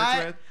guys have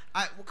worked with?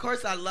 Of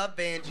course, I love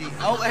Vanjie.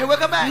 Oh, hey,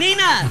 welcome back.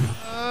 Nina!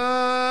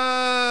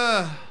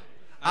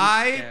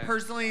 I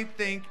personally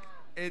think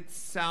it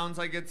sounds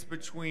like it's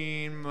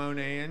between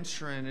Monet and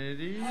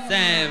Trinity.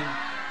 Same.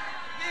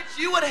 Bitch,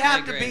 you would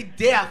have to be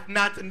deaf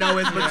not to know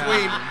it's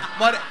between.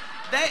 But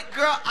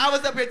girl, I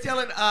was up here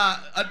telling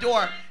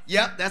Adore,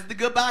 yep, that's the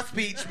goodbye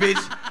speech,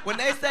 bitch. When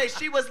they say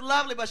she was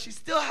lovely, but she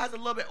still has a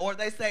little bit, or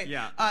they say,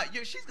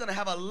 she's gonna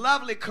have a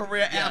lovely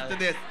career after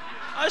this.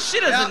 Oh, she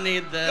doesn't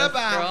need this.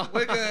 Goodbye. Girl.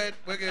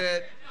 We're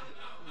good.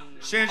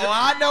 Shangela. Oh,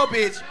 I know,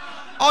 bitch.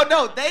 Oh,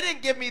 no, they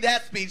didn't give me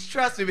that speech.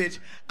 Trust me, bitch.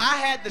 I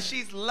had the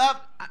she's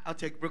loved. I'll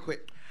take it real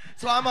quick.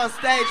 So I'm on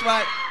stage,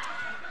 right?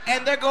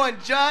 And they're going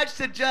judge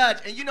to judge.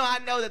 And I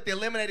know that the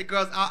eliminated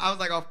girls, I was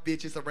like, oh,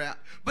 bitch, it's a wrap.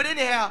 But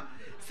anyhow,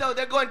 so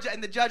they're going,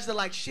 and the judges are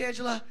like,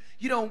 Shangela,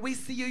 when we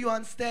see you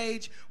on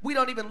stage, we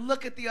don't even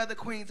look at the other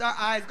queens. Our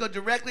eyes go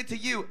directly to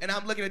you. And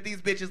I'm looking at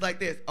these bitches like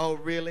this. Oh,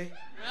 really?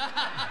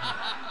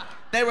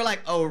 They were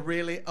like, oh,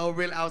 really? Oh,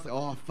 really? I was like,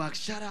 oh, fuck,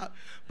 shut up.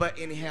 But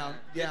anyhow,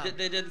 yeah.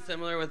 They did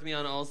similar with me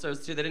on All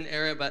Stars, too. They didn't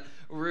air it, but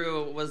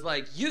Ru was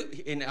like,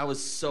 and I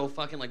was so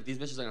fucking like, these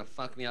bitches are going to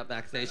fuck me up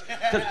backstage.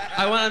 Because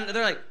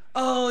they're like,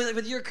 oh,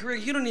 with your career,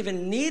 you don't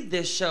even need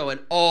this show. And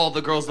all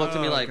the girls looked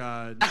at me like,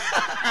 God.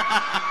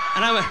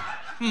 And I went,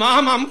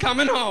 Mom, I'm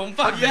coming home.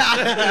 Fuck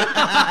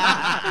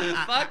yeah.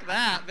 Fuck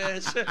that,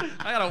 bitch.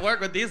 I got to work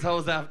with these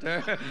hoes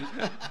after.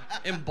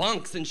 In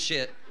bunks and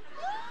shit.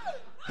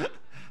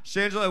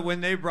 Shangela,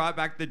 when they brought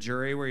back the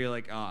jury, were you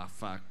like, oh,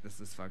 fuck,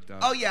 this is fucked up?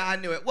 Oh, yeah, I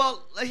knew it.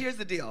 Well, here's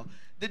the deal.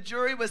 The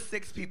jury was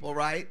 6 people,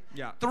 right?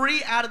 Yeah.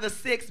 3 out of the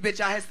 6,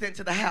 bitch, I had sent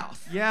to the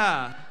house.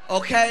 Yeah.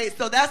 Okay,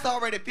 so that's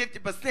already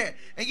 50%.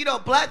 And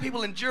black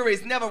people in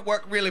juries never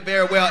work really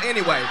very well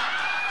anyway.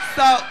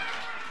 So,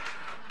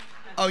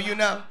 you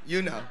know.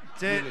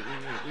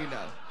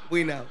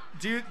 We know.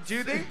 Do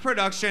you think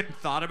production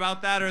thought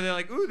about that? Or they're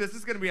like, ooh, this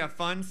is going to be a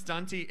fun,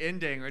 stunty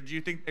ending? Or do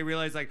you think they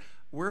realized, like,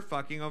 we're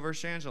fucking over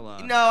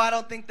Shangela? No, I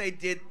don't think they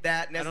did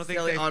that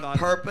necessarily on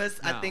purpose.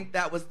 No. I think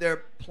that was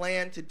their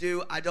plan to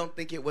do. I don't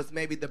think it was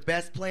maybe the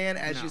best plan.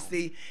 As you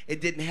see,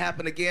 it didn't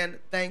happen again,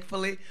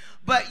 thankfully.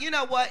 But you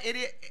know what?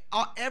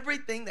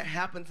 Everything that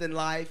happens in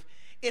life,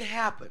 it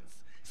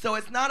happens. So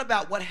it's not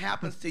about what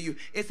happens to you.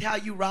 It's how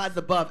you rise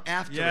above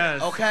after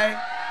it, okay?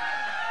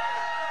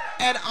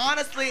 And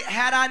honestly,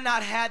 had I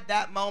not had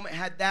that moment,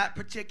 had that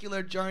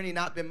particular journey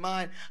not been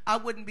mine, I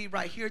wouldn't be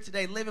right here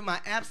today living my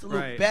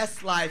absolute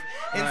best life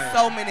in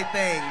so many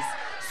things.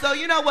 So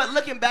you know what?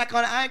 Looking back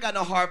on it, I ain't got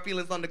no hard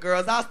feelings on the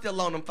girls. I'll still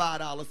loan them $5,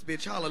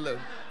 bitch. Hallelujah.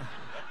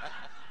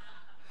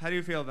 How do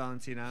you feel,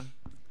 Valentina?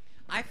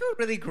 I feel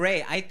really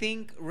great. I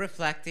think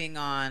reflecting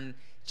on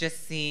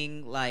just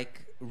seeing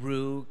like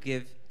Ru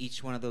give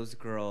each one of those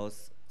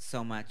girls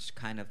so much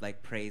kind of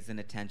like praise and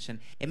attention,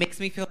 it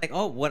makes me feel like,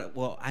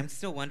 well, I'm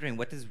still wondering,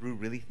 what does Ru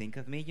really think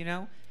of me,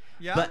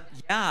 Yeah. But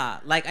yeah,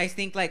 like I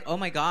think like, oh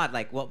my God,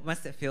 like what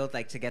must it feel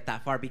like to get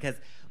that far? Because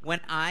when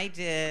I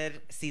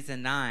did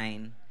season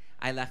 9,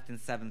 I left in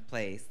 7th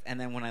place, and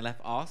then when I left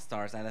All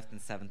Stars, I left in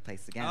 7th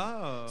place again.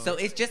 Oh. So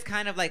it's just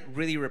kind of like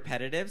really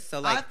repetitive.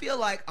 So like, I feel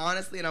like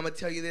honestly, and I'm gonna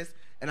tell you this,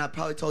 and I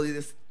probably told you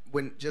this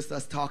when just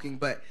us talking,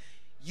 but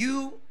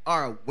you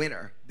are a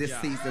winner this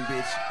season,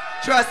 bitch.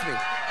 Trust me.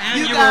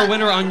 And you were a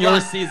winner on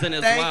your season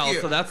as well,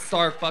 so that's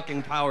star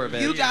fucking power, bitch.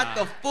 You got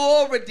the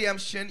full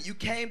redemption. You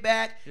came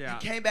back. You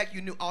came back.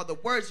 You knew all the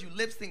words. You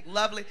lip synced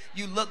lovely.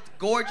 You looked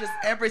gorgeous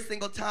every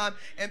single time.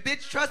 And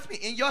bitch, trust me,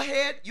 in your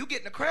head, you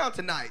getting a crown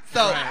tonight.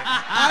 So.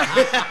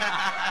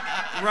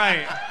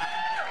 Right.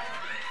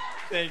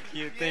 Thank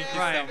you so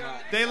Right.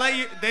 much.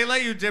 They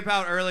let you dip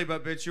out early,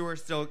 but bitch, you were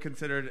still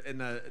considered in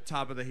the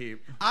top of the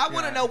heap. I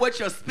want to know what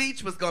your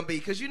speech was going to be,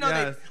 because you know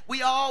Yes.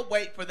 we all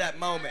wait for that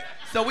moment.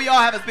 So we all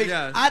have a speech.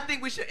 Yes. I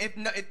think we should, if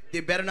no, they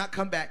better not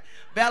come back.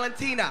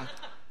 Valentina.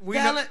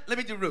 Let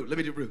me do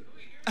rude.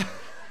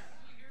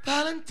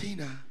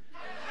 Valentina.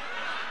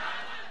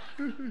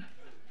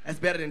 That's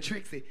better than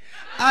Trixie.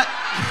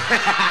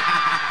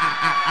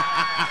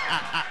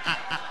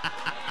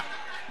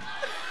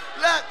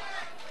 Look,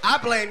 I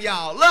blame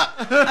y'all. Look,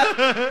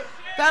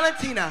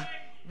 Valentina,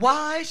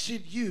 why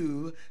should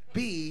you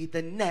be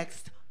the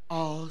next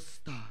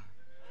all-star?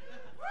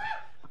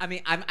 I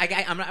mean, I'm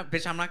not,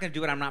 bitch. I'm not gonna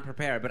do it. I'm not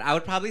prepared. But I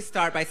would probably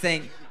start by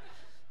saying,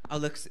 I'll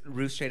look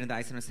Ruth straight in the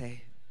eyes and I'll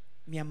say,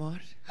 "Mi amor."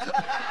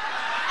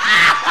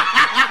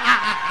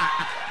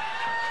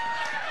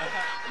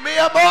 Mi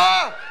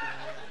amor.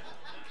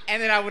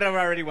 And then I would have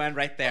already went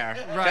right there,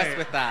 Right. just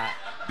with that.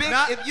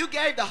 Bitch, if you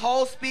gave the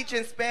whole speech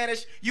in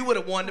Spanish, you would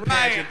have won the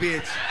pageant,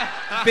 bitch.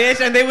 Bitch,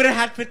 and they would have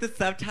had to put the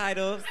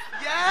subtitles.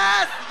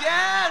 Yes.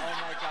 Oh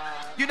my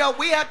God. You know,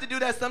 we have to do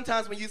that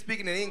sometimes when you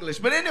speaking in English.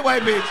 But anyway,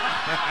 bitch.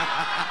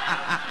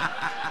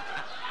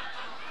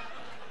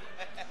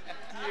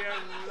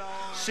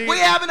 We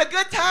having a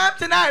good time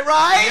tonight,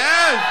 right?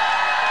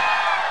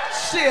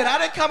 Yes. Shit, I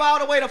didn't come all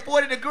the way to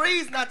 40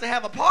 degrees not to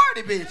have a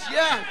party, bitch.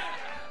 Yeah.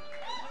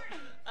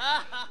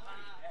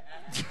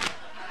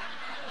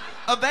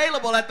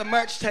 Available at the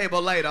merch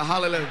table later.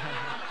 Hallelujah.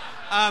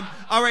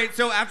 All right,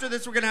 so after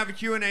this, we're going to have a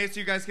Q&A, so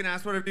you guys can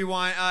ask whatever you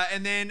want.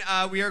 And then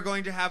we are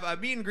going to have a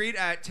meet and greet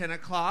at 10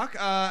 o'clock.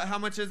 How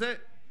much is it?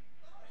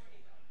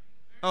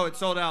 Oh, it's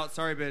sold out.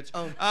 Sorry, bitch.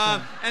 Oh,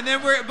 and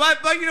then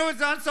but you know, it's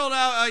not sold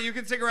out. You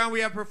can stick around.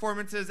 We have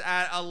performances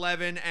at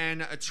 11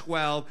 and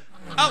 12.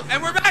 Oh,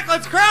 and we're back.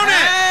 Let's crown it.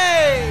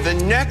 Hey! The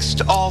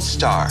next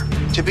All-Star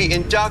to be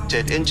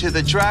inducted into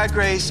the Drag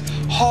Race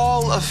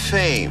Hall of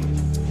Fame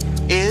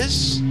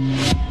is,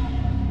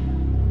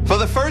 for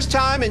the first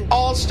time in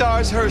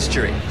All-Stars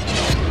history,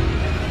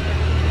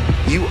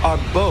 you are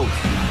both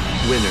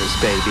winners,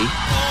 baby.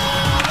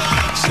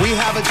 We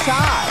have a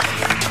tie.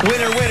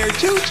 Winner, winner,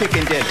 2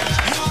 chicken dinners.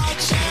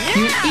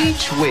 You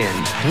each win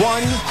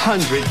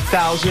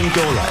 $100,000.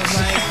 Oh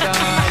my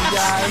God,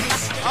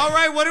 guys. All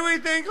right, what do we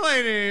think,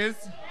 ladies?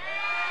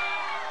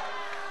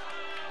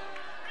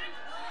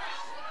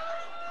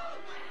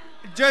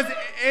 Does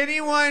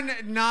anyone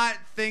not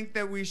think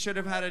that we should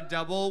have had a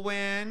double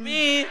win?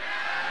 Me.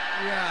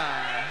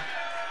 Yeah.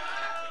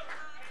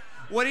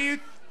 What do you...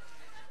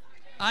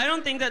 I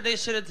don't think that they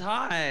should have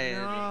tied.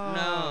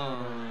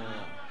 No.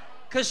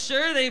 Cause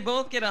sure they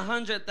both get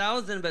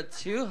 100,000, but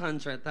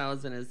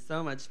 200,000 is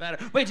so much better.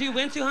 Wait, do you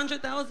win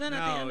 200,000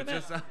 at the end of it?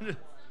 just...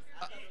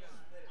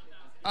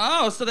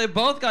 Oh, so they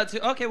both got two.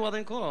 Okay, well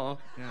then cool.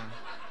 Yeah.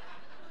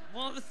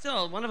 Well, but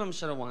still, one of them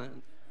should have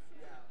won.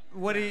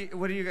 What do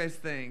you guys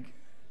think?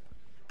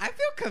 I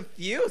feel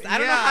confused. I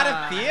don't know how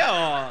to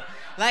feel.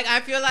 Like, I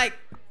feel like...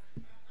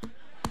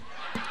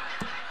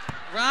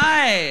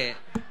 Right.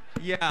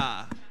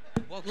 Yeah.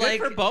 Well, good Like,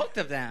 for both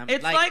of them.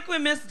 It's like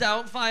when Miss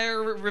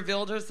Doubtfire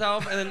revealed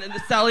herself, and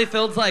Sally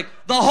Field's like,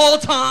 the whole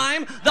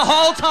time?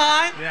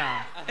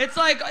 Yeah. It's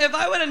like, if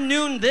I would have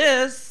known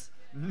this.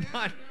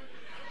 Not...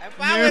 If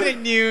I would have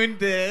known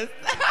this.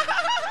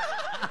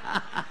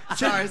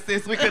 Sorry,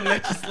 sis, we couldn't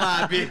let you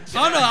slide, bitch.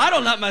 Oh, no, I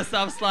don't let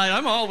myself slide.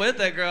 I'm all with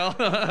it, girl.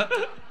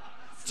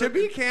 To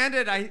be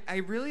candid, I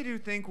really do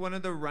think one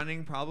of the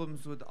running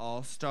problems with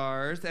All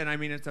Stars, and I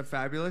mean it's a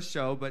fabulous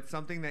show, but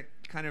something that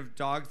kind of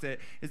dogs it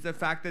is the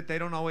fact that they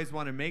don't always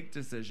want to make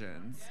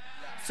decisions.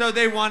 So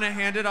they want to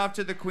hand it off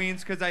to the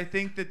queens, because I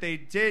think that they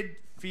did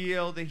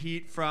feel the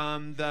heat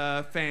from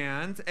the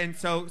fans, and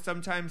so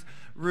sometimes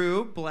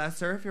Rue, bless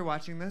her if you're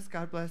watching this,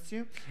 God bless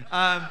you.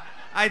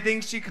 I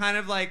think she kind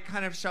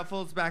of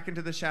shuffles back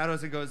into the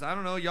shadows and goes, I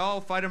don't know, y'all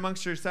fight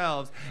amongst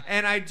yourselves.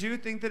 And I do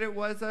think that it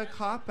was a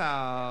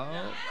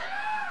cop-out.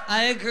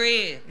 I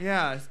agree.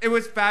 Yes, it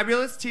was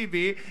fabulous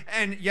TV,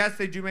 and yes,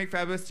 they do make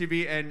fabulous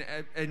TV,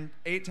 and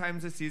 8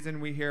 times a season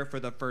we hear for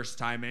the first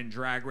time in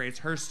Drag Race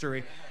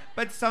history.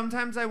 But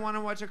sometimes I want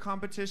to watch a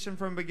competition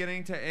from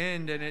beginning to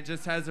end, and it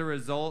just has a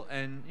result,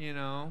 and you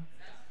know.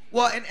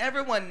 Well, and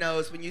everyone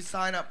knows when you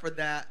sign up for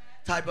that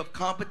type of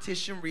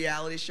competition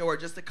reality show or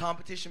just a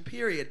competition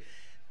period,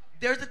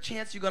 there's a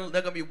chance they're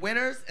gonna be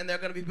winners and there are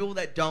gonna be people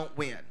that don't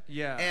win.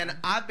 Yeah. And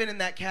I've been in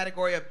that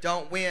category of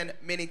don't win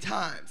many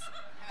times.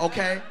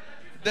 Okay?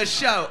 The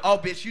show, oh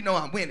bitch, you know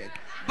I'm winning.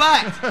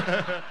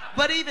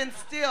 But even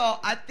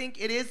still, I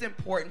think it is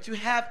important to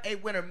have a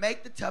winner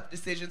make the tough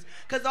decisions,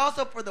 because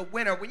also for the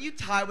winner, when you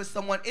tie with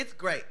someone, it's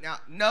great. Now,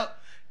 no,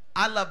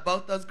 I love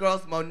both those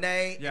girls,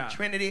 Monet and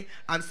Trinity.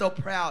 I'm so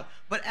proud.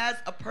 But as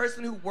a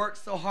person who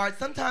works so hard,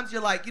 sometimes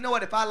you're like, you know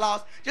what, if I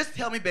lost, just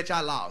tell me, bitch, I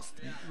lost.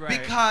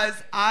 Right.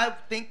 Because I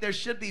think there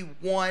should be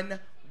one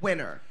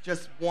winner.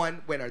 Just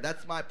one winner.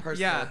 That's my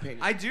personal opinion.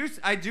 I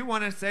do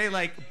want to say,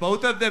 like,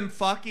 both of them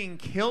fucking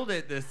killed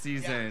it this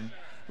season.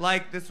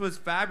 like this was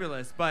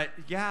fabulous. But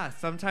yeah,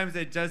 sometimes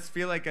it does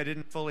feel like I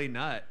didn't fully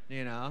nut,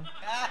 you know?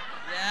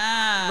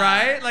 Yeah.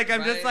 Right? Like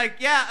I'm just like,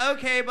 yeah,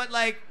 okay, but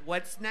like,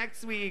 what's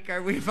next week?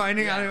 Are we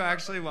finding out who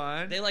actually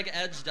won? They like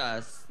edged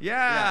us.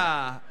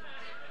 Yeah.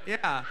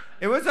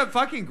 It was a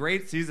fucking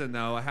great season,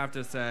 though, I have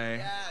to say.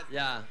 Yes.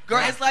 Yeah.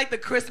 Girl, it's like the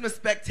Christmas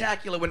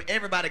spectacular when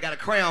everybody got a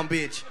crown,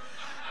 bitch.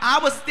 I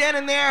was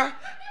standing there,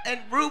 and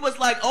Ru was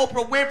like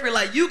Oprah Winfrey,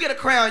 like, you get a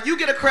crown, you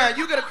get a crown,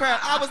 you get a crown.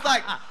 I was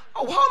like,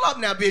 oh, hold up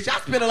now, bitch. I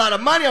spent a lot of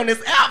money on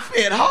this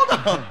outfit. Hold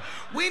on.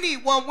 We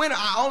need one winner.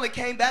 I only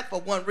came back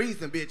for one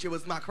reason, bitch. It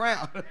was my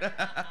crown.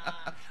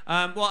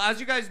 Well, as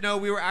you guys know,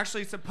 we were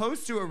actually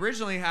supposed to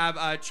originally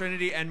have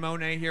Trinity and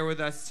Monet here with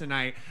us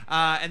tonight,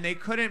 and they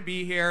couldn't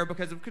be here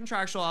because of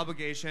contractual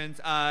obligations.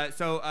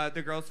 So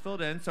the girls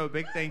filled in, so a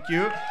big thank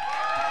you.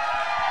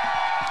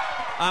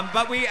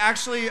 But we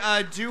actually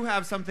do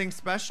have something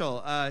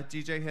special.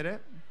 DJ, hit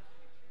it.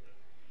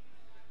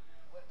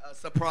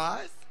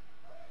 Surprise?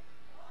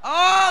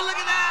 Oh, look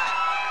at that!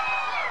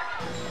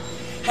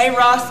 Hey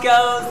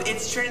Roscoe's,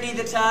 it's Trinity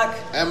the Tuck.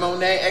 And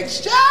Monet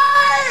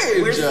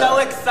Exchange! We're so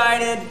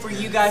excited for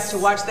you guys to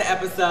watch the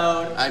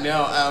episode. I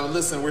know.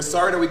 Listen, we're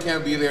sorry that we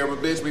can't be there, but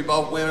bitch, we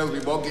both winners. We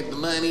both get the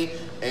money.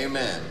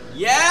 Amen.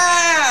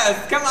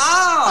 Yes! Come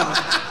on!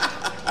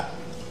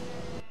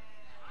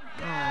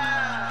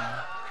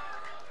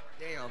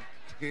 Damn.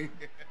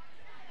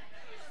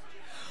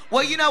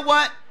 Well, you know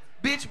what?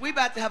 Bitch, we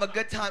about to have a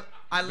good time.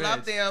 I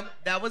love them.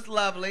 That was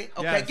lovely.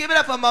 Okay, yes. Give it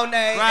up for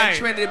Monet and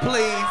Trinity,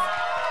 please.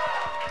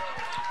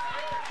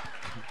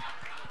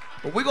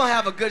 But we're gonna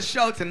have a good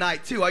show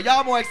tonight too. Are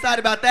y'all more excited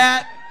about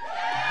that?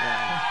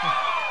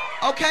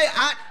 Yeah. Okay,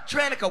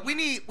 Tranica, we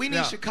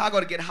need Chicago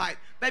to get hyped.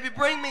 Baby,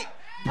 bring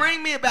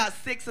me about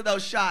 6 of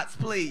those shots,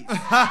 please.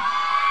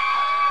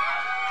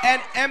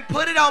 And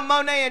put it on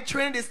Monet and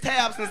Trinity's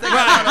tab since they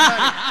got a lot of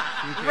money.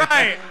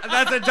 Right,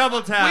 that's a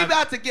double tap. We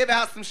about to give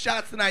out some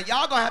shots tonight.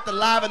 Y'all gonna have to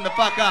liven the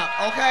fuck up,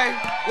 okay?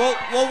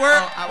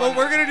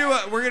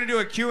 We're gonna do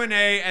a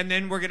Q&A, and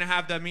then we're gonna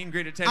have the meet and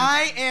greet at 10.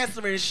 I ain't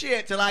answering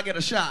shit till I get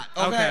a shot.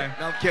 Okay.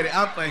 No, I'm kidding.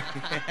 I'm playing.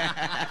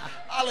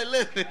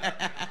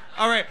 Hallelujah.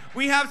 All right,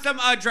 we have some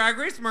Drag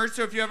Race merch.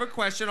 So if you have a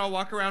question, I'll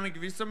walk around and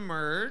give you some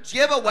merch.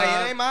 Giveaway.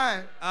 It ain't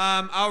mine.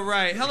 All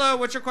right. Hello.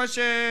 What's your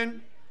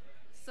question?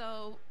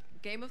 So,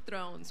 Game of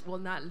Thrones will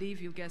not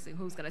leave you guessing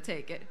who's gonna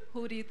take it.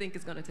 Who do you think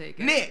is gonna take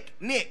it?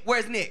 Nick,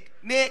 where's Nick?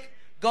 Nick,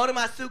 go to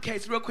my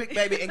suitcase real quick,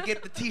 baby, and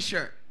get the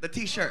t-shirt. The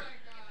t-shirt.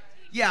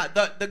 Yeah,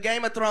 the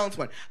Game of Thrones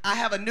one. I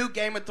have a new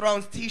Game of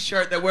Thrones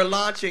t-shirt that we're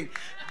launching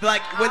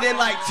within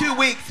 2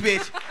 weeks,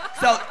 bitch.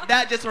 So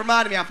that just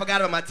reminded me, I forgot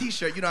about my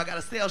t-shirt. You know, I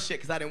gotta sell shit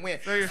because I didn't win.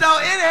 So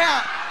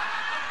anyhow,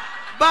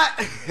 but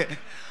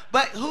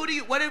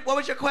what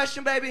was your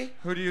question, baby?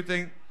 Who do you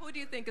think? Who do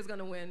you think is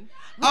gonna win?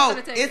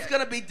 Who's It's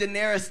gonna be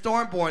Daenerys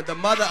Stormborn, the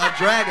mother of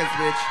dragons,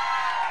 bitch.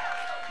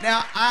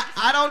 Now,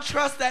 I don't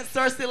trust that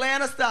Cersei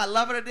Lannister. I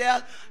love her to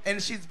death,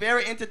 and she's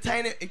very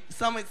entertaining.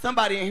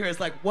 Somebody in here is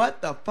like,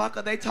 what the fuck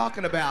are they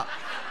talking about?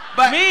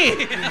 But me!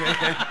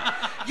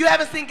 You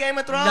haven't seen Game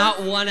of Thrones?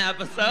 Not one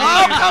episode.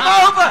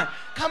 Oh,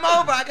 come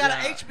over. I got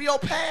an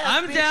HBO pass.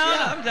 I'm bitch. down.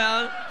 Yeah. I'm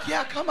down.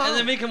 Yeah, come on. And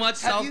then we can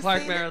watch Have South you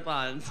Park seen it?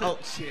 marathons. Oh,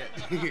 shit.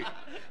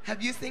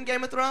 Have you seen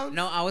Game of Thrones?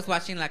 No, I was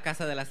watching La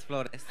Casa de las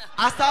Flores.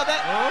 I saw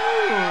that.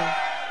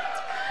 Oh.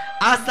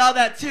 I saw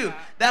that too.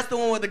 That's the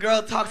one where the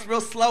girl talks real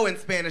slow in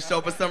Spanish,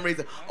 though, for some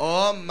reason.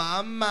 Oh,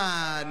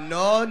 mama,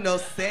 no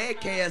sé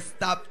qué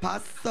está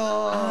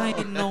pasó.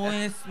 Ay, no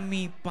es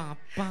mi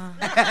papá.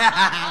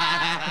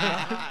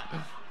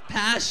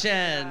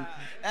 Passion.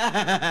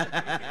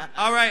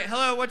 All right.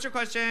 Hello. What's your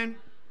question?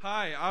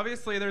 Hi.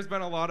 Obviously, there's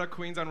been a lot of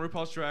queens on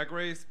RuPaul's Drag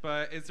Race,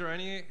 but is there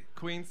any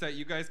queens that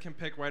you guys can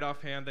pick right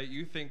offhand that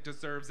you think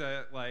deserves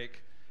it,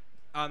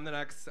 on the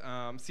next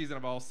season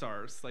of All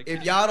Stars?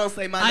 If y'all don't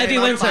say my Ivy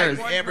name, I'm Winters.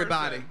 fighting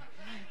everybody.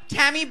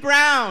 Tammy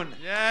Brown.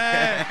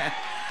 Yeah.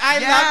 I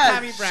love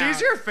Tammy Brown.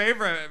 She's your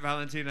favorite,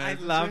 Valentina. I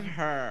love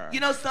her. You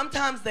know,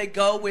 sometimes they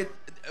go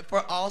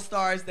for All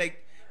Stars,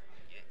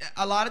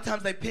 a lot of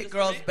times they pick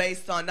girls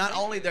based on not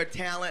only their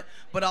talent,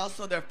 but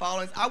also their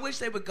followings. I wish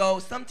they would go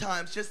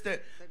sometimes just to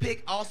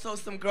pick also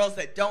some girls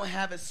that don't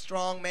have as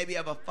strong maybe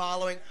of a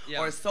following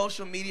or a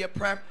social media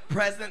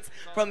presence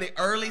from the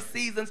early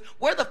seasons.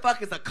 Where the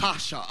fuck is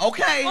Akasha?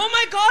 Okay. Oh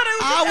my God!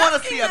 I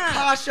want to see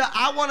Akasha.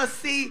 I want to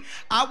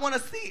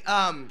see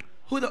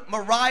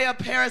Mariah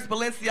Paris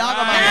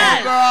Balenciaga,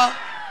 my girl.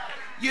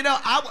 You know,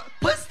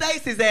 put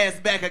Stacey's ass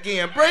back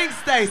again. Bring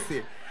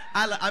Stacey.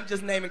 I'm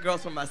just naming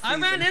girls from my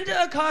season. I ran into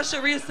Akasha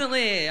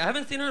recently. I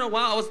haven't seen her in a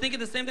while. I was thinking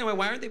the same thing.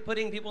 Why aren't they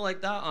putting people like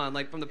that on,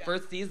 from the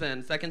first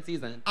season, second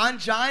season?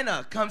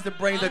 Angina comes to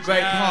bring the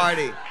great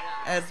party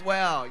as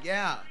well.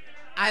 Yeah.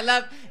 I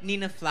love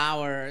Nina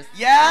Flowers.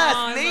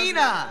 Yes,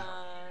 Nina.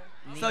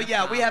 So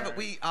yeah,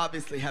 we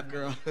obviously have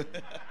girls.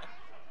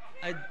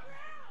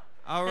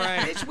 All right.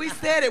 Bitch, we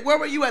said it. Where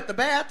were you at the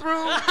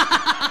bathroom?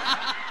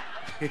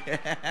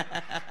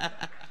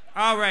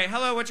 All right.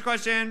 Hello. What's your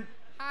question?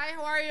 Hi,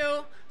 how are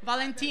you?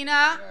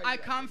 Valentina. I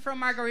come from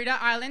Margarita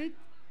Island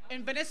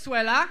in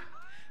Venezuela.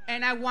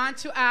 And I want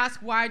to ask,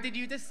 why did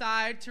you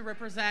decide to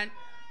represent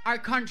our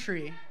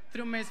country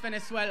through Miss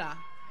Venezuela?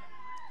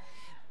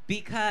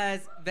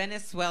 Because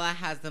Venezuela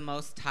has the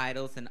most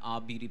titles in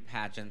all beauty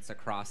pageants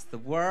across the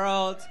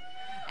world.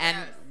 And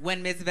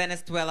when Miss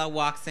Venezuela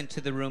walks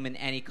into the room in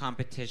any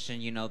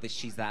competition, you know that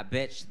she's that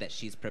bitch, that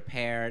she's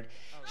prepared.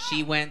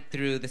 She went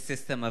through the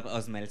system of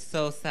Osmel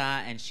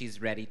Sosa, and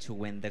she's ready to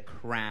win the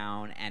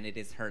crown. And it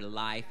is her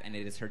life, and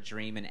it is her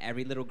dream. And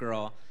every little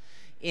girl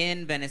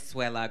in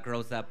Venezuela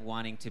grows up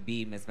wanting to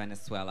be Miss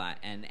Venezuela.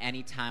 And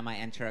anytime I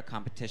enter a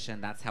competition,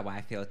 that's how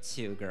I feel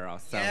too, girl.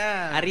 So,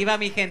 arriba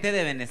mi gente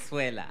de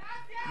Venezuela.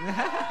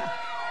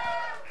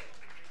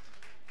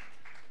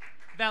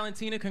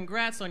 Valentina,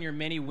 congrats on your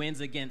many wins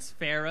against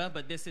Farrah,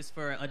 but this is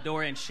for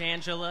Adora and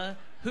Shangela.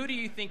 Who do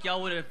you think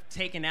y'all would have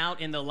taken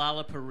out in the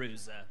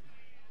Lollapalooza?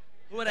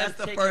 That's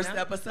the first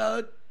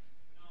episode?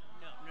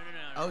 No.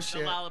 Oh,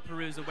 shit. The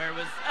Lollapalooza, where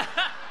was...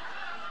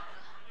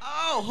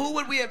 Oh, who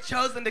would we have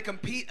chosen to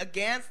compete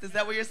against? Is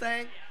that what you're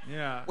saying?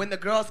 Yeah. When the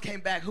girls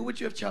came back, who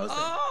would you have chosen?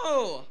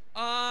 Oh!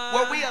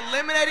 Were we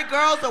eliminated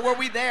girls or were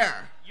we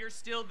there? You're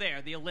still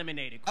there, the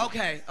eliminated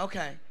queen.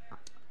 Okay.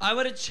 I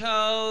would have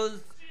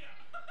chose...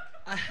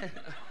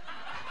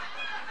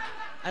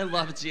 I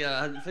love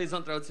Gia. Please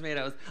don't throw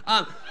tomatoes.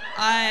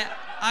 I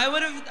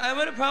would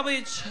have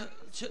probably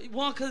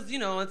well, cause you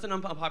know it's an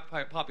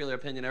unpopular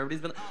opinion. Everybody's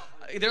been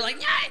they're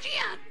like, yeah,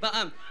 Gia.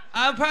 But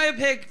I'll probably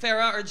pick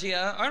Farrah or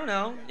Gia. I don't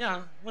know.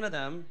 Yeah, one of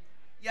them.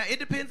 Yeah, it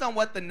depends on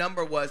what the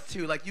number was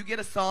too. Like you get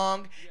a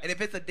song, and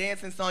if it's a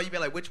dancing song, you be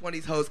like, which one of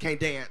these hoes can't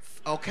dance?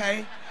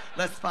 Okay,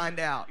 let's find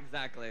out.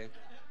 Exactly.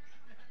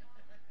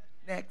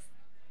 Next.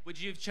 Would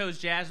you have chose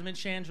Jasmine,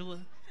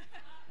 Shangela?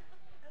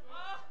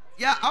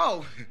 Yeah.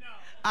 Oh.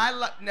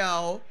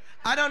 No.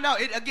 I don't know.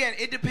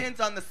 It depends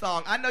on the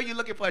song. I know you're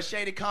looking for a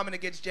shady comment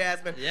against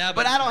Jasmine. Yeah,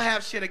 but I don't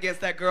have shit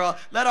against that girl.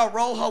 Let her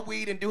roll her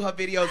weed and do her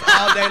videos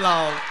all day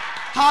long.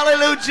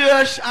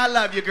 Hallelujah. I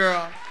love you,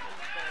 girl.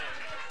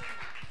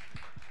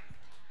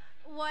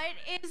 What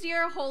is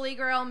your holy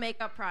grail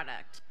makeup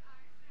product?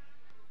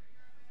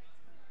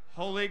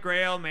 Holy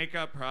grail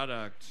makeup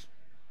product.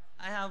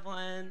 I have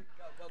one.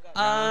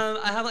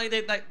 Go. I have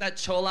like that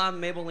Chola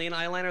Maybelline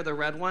eyeliner, the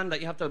red one that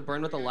you have to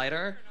burn with a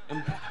lighter.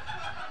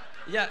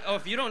 Yeah. Oh,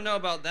 if you don't know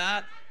about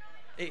that,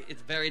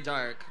 it's very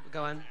dark.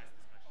 Go on.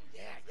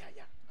 Yeah.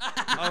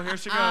 Oh, here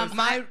she goes.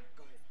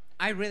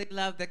 I really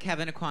love the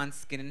Kevin Aquan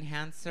Skin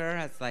Enhancer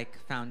as like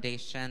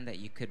foundation that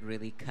you could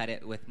really cut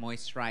it with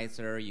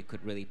moisturizer. You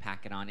could really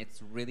pack it on.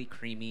 It's really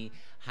creamy,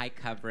 high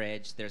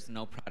coverage. There's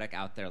no product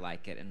out there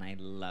like it, and I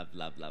love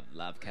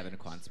Kevin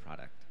Aquan's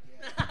product.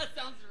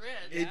 Sounds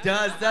rich. It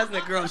does, doesn't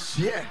it, girl?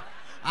 Shit.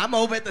 I'm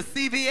over at the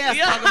CVS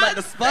talking about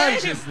the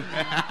sponges.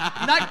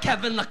 Not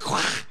Kevin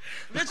LaCroix.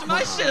 Bitch, my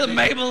shit is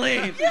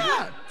Maybelline.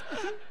 Yeah.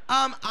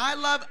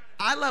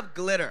 I love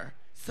glitter.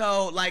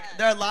 So, like,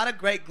 there are a lot of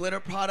great glitter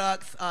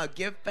products,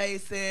 gift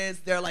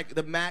faces. They're like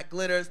the matte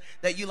glitters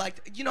that you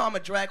like. You know, I'm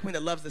a drag queen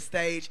that loves the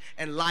stage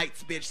and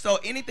lights, bitch. So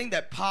anything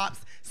that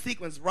pops,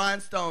 sequins,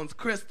 rhinestones,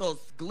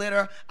 crystals,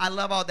 glitter, I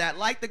love all that.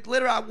 Like the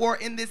glitter I wore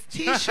in this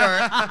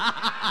T-shirt.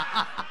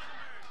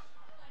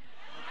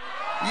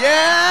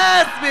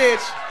 Yes,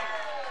 bitch.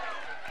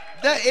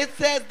 It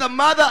says the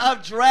mother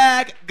of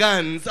drag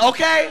guns,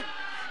 okay?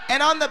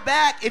 And on the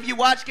back, if you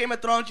watch Game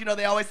of Thrones, you know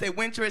they always say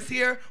winter is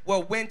here.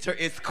 Well, winter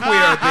is queer,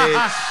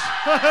 bitch.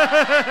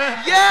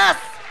 Yes!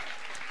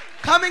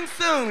 Coming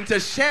soon to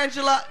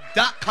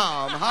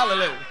Shangela.com.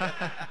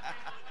 Hallelujah.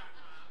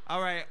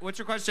 All right, what's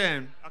your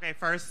question? Okay,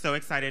 first, so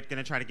excited.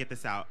 Gonna try to get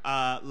this out.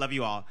 Love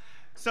you all.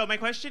 So my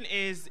question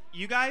is,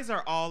 you guys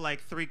are all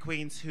like three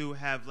queens who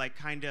have like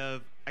kind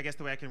of, I guess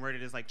the way I can word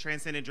it is like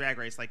transcended Drag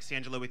Race, like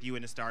Shangela with you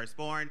in A Star Is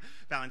Born,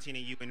 Valentina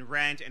you in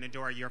Rent, and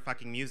Adora your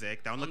fucking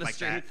music. Don't look like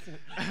that.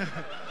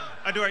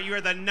 Adora, you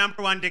are the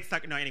 #1 dick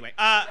sucker. No, anyway.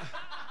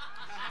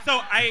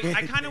 So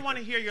I kind of want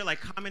to hear your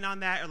like comment on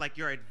that, or like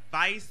your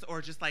advice,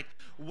 or just like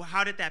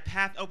how did that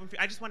path open for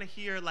you? I just want to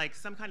hear like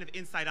some kind of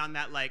insight on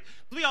that. Like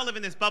we all live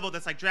in this bubble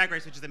that's like Drag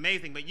Race, which is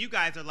amazing, but you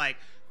guys are like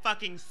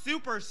fucking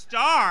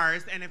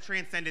superstars and have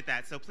transcended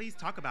that. So please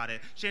talk about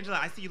it. Shangela,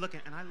 I see you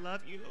looking, and I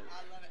love you.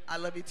 I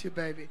love you too,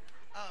 baby.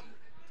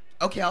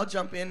 Okay, I'll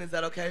jump in. Is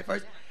that okay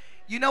first?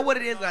 You know what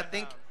it is? I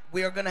think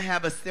we are going to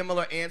have a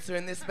similar answer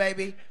in this,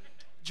 baby.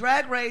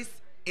 Drag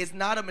Race is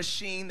not a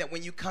machine that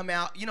when you come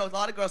out, you know, a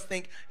lot of girls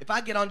think, if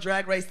I get on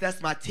Drag Race,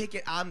 that's my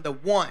ticket, I'm the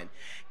one.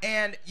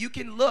 And you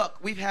can look,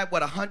 we've had,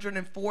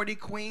 140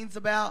 queens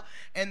about,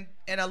 and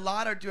a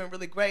lot are doing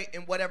really great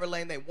in whatever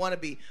lane they want to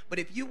be. But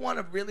if you want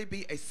to really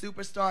be a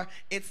superstar,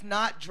 it's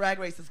not Drag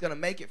Race that's going to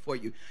make it for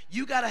you.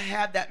 You got to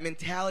have that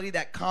mentality,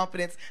 that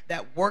confidence,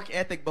 that work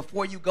ethic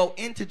before you go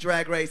into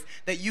Drag Race,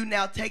 that you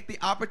now take the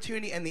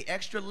opportunity and the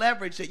extra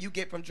leverage that you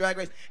get from Drag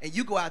Race, and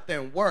you go out there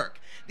and work.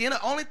 The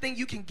only thing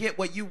you can get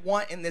what you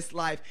want in this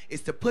life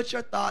is to put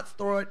your thoughts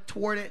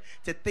toward it,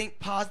 to think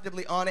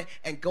positively on it,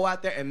 and go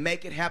out there and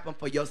make it happen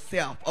for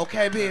yourself.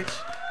 Okay, bitch?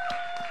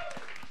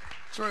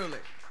 Truly.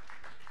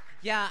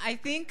 Yeah, I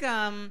think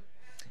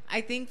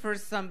for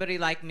somebody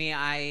like me,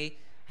 I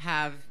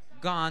have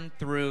gone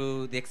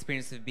through the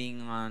experience of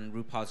being on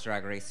RuPaul's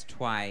Drag Race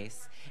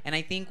twice. And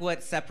I think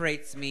what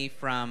separates me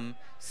from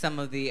some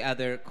of the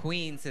other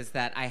queens is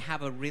that I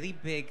have a really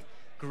big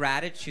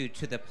gratitude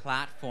to the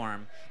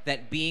platform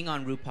that being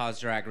on RuPaul's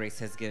Drag Race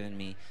has given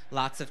me.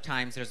 Lots of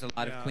times there's a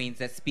lot of queens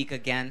that speak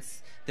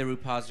against the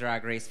RuPaul's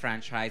Drag Race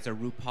franchise or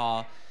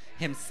RuPaul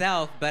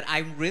himself, but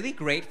I'm really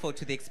grateful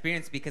to the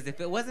experience, because if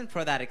it wasn't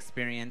for that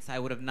experience, I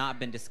would have not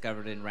been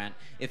discovered in Rent.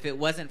 If it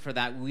wasn't for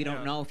that, we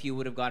don't know if you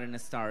would have gotten A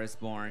Star Is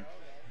Born.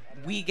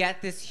 We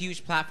get this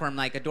huge platform,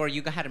 like, Adore,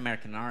 you had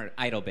American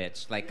Idol,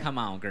 bitch. Like, come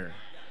on, girl.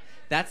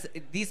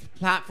 These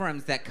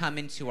platforms that come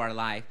into our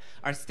life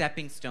are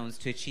stepping stones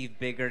to achieve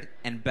bigger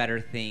and better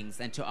things,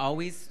 and to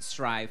always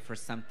strive for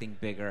something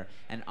bigger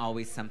and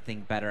always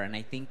something better. And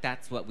I think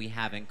that's what we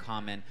have in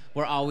common.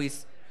 We're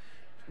always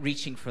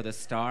reaching for the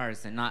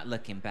stars and not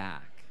looking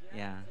back.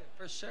 Yeah.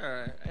 For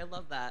sure. I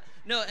love that.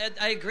 No,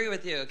 I agree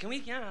with you. Can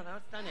we? Yeah, that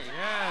was stunning.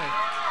 Yeah.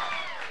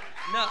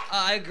 No,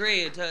 I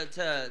agree.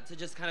 To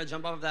just kind of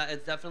jump off of that,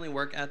 it's definitely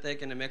work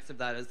ethic and a mix of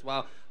that as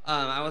well.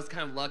 I was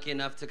kind of lucky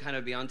enough to kind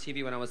of be on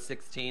TV when I was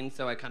 16,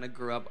 so I kind of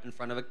grew up in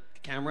front of a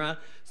camera.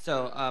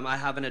 So I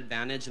have an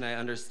advantage, and I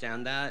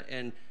understand that,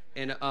 and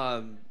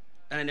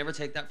I never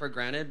take that for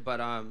granted.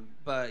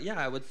 But yeah,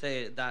 I would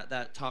say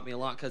that taught me a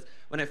lot, because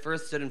when I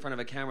first stood in front of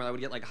a camera, I would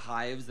get like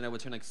hives, and I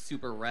would turn like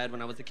super red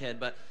when I was a kid.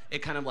 But it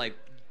kind of like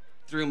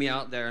threw me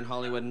out there in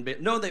Hollywood. And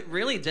no, they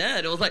really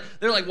did. It was like,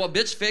 they're like, well,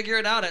 bitch, figure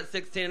it out at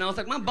 16. And I was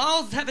like, my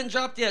balls haven't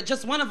dropped yet.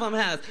 Just one of them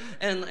has.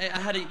 And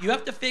you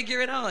have to figure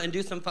it out and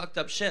do some fucked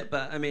up shit.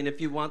 But I mean, if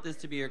you want this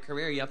to be your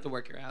career, you have to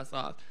work your ass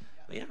off.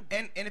 But yeah.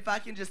 And if I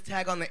can just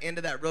tag on the end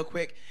of that real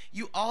quick,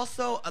 you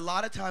also, a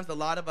lot of times, a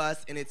lot of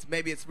us, and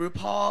maybe it's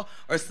RuPaul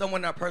or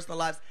someone in our personal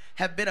lives,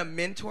 have been a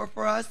mentor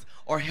for us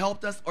or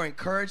helped us or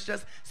encouraged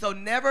us. So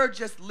never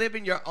just live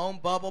in your own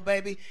bubble,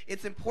 baby.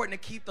 It's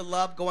important to keep the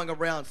love going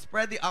around.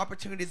 Spread the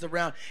opportunities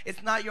around.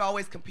 It's not you're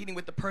always competing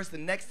with the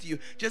person next to you.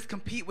 Just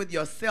compete with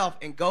yourself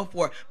and go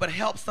for it, but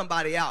help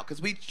somebody out,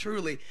 because we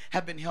truly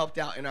have been helped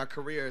out in our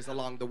careers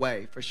along the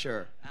way, for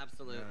sure.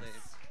 Absolutely.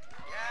 Yes.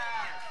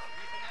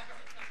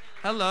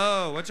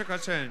 Hello, what's your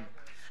question?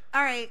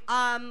 All right,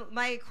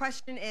 my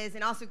question is,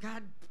 and also,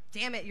 God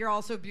damn it, you're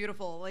all so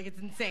beautiful. Like, it's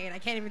insane. I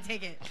can't even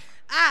take it.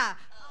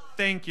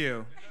 Thank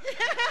you.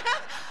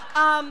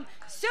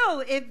 So,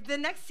 if the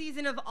next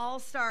season of All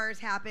Stars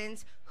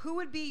happens, who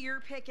would be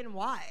your pick and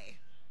why?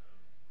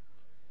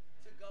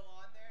 To go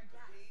on there and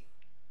compete?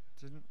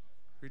 Didn't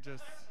we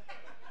just...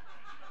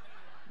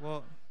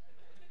 Well...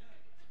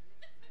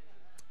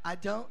 I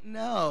don't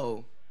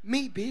know.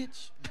 Me,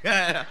 bitch.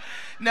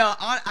 No,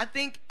 I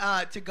think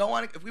to go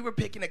on, if we were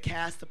picking a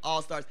cast of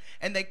All-Stars,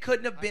 and they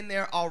couldn't have been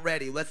there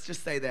already, let's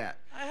just say that.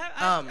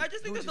 I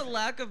just think there's a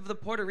lack of the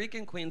Puerto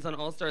Rican queens on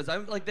All-Stars.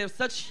 Like, they have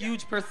such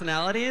huge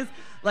personalities,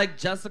 like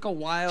Jessica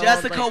Wilde.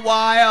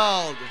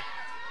 Wilde.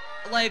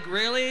 Like,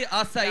 really?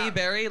 Acai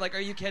Berry? Like, are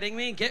you kidding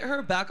me? Get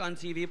her back on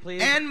TV,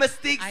 please. And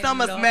Mystique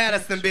Summers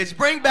Madison, bitch.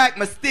 Bring back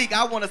Mystique.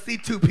 I want to see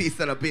two-piece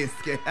and a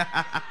biscuit.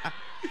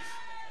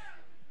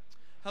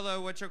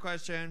 Hello, what's your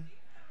question?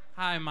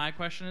 Hi, my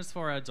question is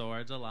for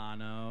Adore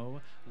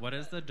Delano. What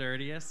is the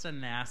dirtiest and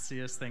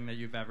nastiest thing that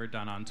you've ever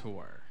done on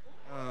tour?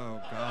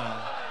 Oh,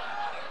 God.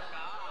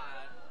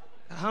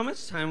 How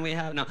much time we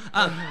have now?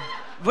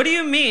 What do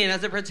you mean,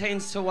 as it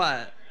pertains to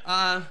what?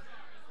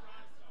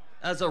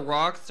 As a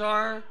rock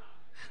star?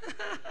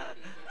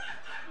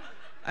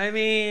 I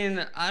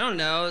mean, I don't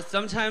know.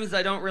 Sometimes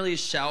I don't really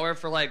shower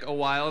for like a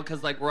while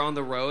because like we're on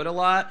the road a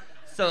lot.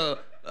 So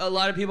a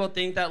lot of people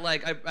think that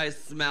like I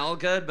smell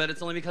good, but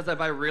it's only because I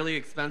buy really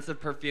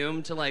expensive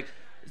perfume to like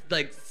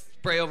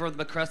spray over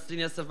the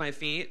crustiness of my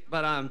feet.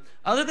 But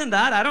other than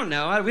that, I don't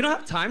know. We don't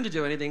have time to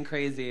do anything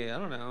crazy. I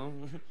don't know.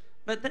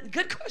 But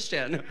good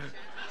question.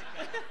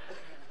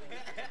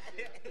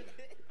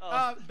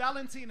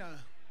 Valentina.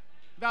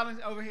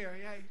 Over here.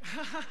 Yay.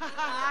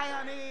 Hi,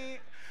 honey.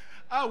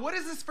 What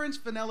is this French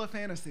vanilla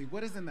fantasy?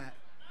 What is in that?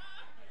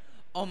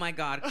 Oh my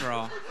God,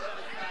 girl.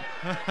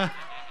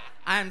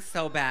 I'm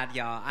so bad,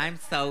 y'all. I'm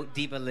so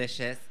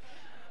divalicious.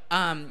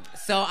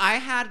 So I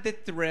had the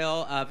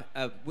thrill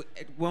of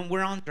when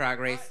we're on Drag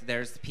Race,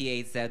 there's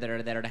PAs there that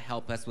are there to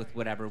help us with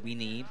whatever we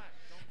need.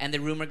 And the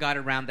rumor got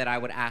around that I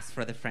would ask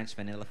for the French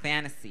vanilla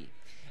fantasy.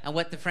 And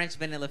what the French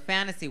vanilla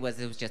fantasy was,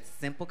 it was just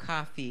simple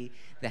coffee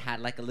that had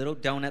like a little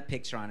donut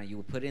picture on it. You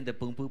would put it in the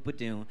boom boom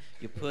ba-doom.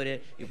 You put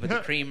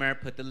the creamer,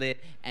 put the lid,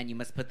 and you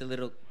must put the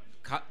little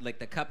like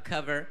the cup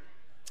cover.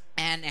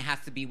 And it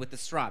has to be with the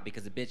straw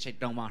because the bitch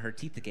don't want her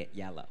teeth to get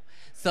yellow.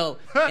 So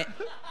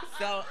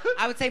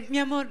I would say, mi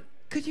amor,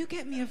 could you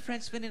get me a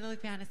French vanilla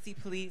fantasy,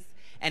 please?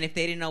 And if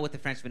they didn't know what the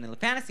French vanilla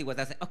fantasy was,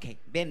 I said, okay,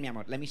 ven, mi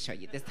amor, let me show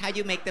you. This is how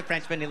you make the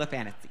French vanilla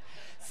fantasy.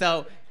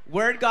 So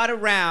word got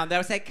around that I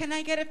was like, can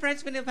I get a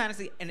French vanilla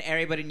fantasy? And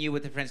everybody knew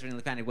what the French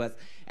vanilla fantasy was.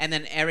 And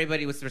then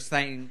everybody was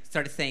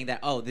started saying that,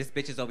 oh, this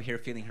bitch is over here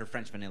feeling her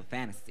French vanilla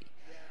fantasy.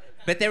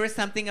 But there was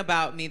something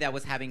about me that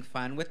was having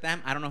fun with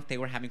them. I don't know if they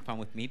were having fun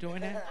with me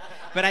doing it,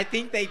 but I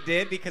think they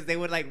did because they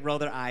would like roll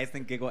their eyes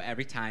and giggle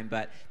every time.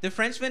 But the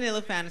French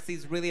Vanilla Fantasy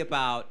is really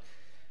about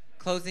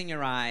closing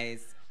your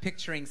eyes,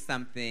 picturing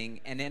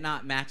something, and it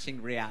not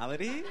matching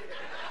reality.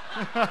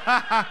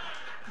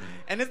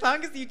 And as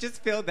long as you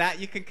just feel that,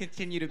 you can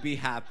continue to be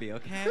happy,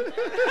 okay?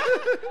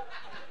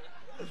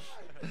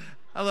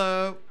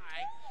 Hello.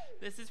 Hi.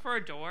 This is for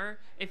Adore.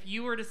 If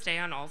you were to stay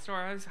on All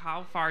Stars,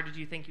 how far did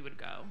you think you would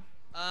go?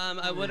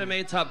 I would have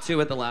made top 2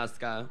 with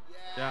Alaska.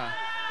 Yeah.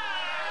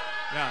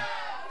 Yeah.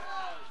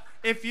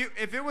 If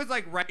it was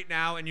like right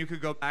now and you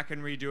could go back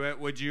and redo it,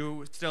 would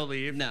you still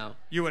leave? No.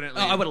 You wouldn't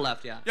leave? Oh, I would have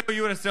left, yeah. Yeah,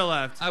 you would have still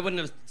left. I wouldn't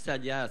have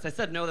said yes. I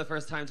said no the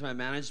first time to my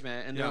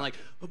management, and they're Yeah. like,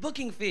 a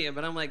booking fee.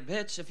 But I'm like,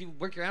 bitch, if you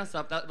work your ass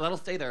up, that'll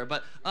stay there.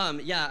 But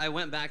yeah, I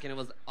went back, and it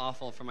was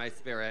awful for my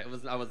spirit.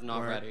 I was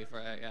not Right. ready for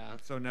it, yeah.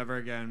 So never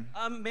again.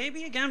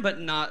 Maybe again, but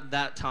not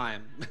that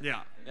time.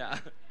 Yeah. Yeah.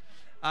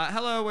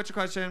 Hello, what's your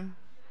question?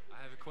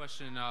 I have a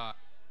question.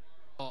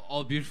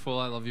 All beautiful,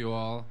 I love you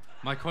all.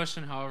 My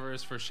question, however,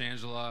 is for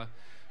Shangela.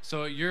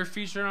 So you're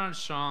featured on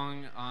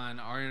Song on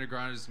Ariana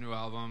Grande's new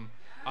album.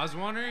 I was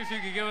wondering if you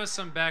could give us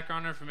some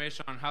background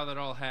information on how that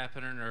all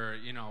happened, or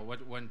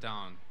what went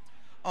down.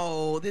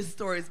 Oh, this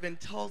story's been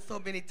told so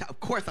many times.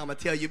 Of course I'm gonna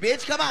tell you,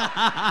 bitch. Come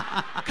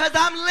on. Because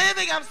I'm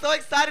living. I'm so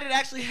excited it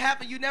actually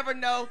happened. You never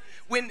know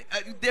when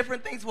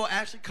different things will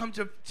actually come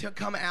to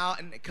come out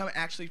and come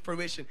actually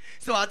fruition.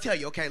 So I'll tell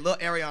you, okay, little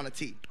Ariana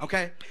T,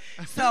 okay?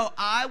 So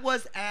I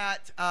was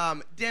at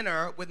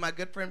dinner with my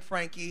good friend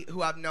Frankie,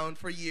 who I've known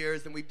for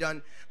years, and we've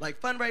done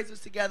like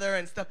fundraisers together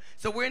and stuff.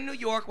 So we're in New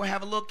York. We'll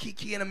have a little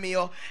kiki and a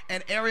meal,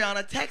 and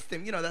Ariana texts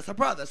him. That's her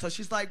brother. So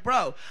she's like,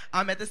 bro,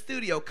 I'm at the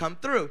studio. Come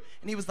through.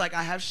 And he was like,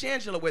 I have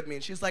Shangela with me.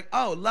 And she's like,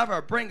 oh, love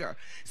her, bring her.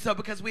 So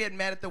because we had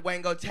met at the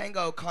Wango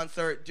Tango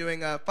concert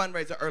doing a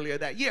fundraiser earlier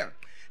that year.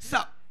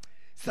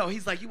 So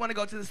he's like, you want to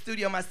go to the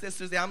studio? My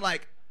sister's there. I'm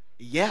like,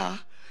 yeah.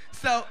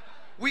 So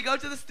we go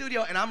to the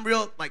studio, and I'm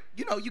real, like,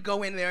 you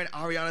go in there, and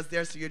Ariana's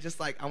there, so you're just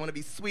like, I want to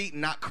be sweet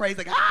and not crazy.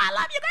 Like, I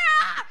love you,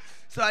 girl.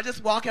 So I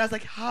just walk in. I was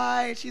like,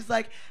 hi. And she's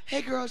like,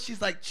 hey, girl.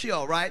 She's like,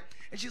 chill, right?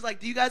 And she's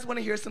like, do you guys want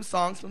to hear some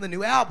songs from the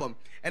new album?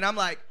 And I'm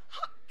like,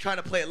 huh, trying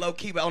to play it low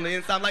key, but on the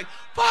inside, I'm like,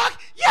 fuck,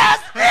 yes,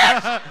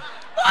 bitch.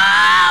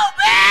 Wow,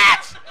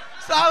 bitch.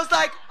 So I was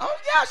like, oh,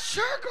 yeah,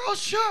 sure, girl,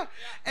 sure.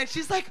 And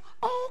she's like,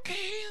 oh,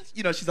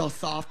 okay. She's all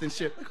soft and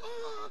shit. Like,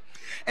 oh.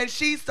 And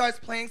she starts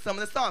playing some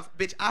of the songs.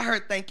 Bitch, I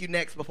heard Thank You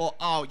Next before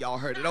all y'all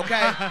heard it,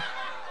 okay?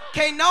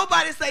 Can't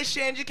nobody say,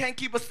 Shan, you can't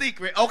keep a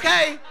secret,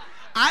 okay?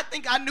 I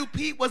think I knew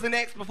Pete was an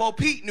ex before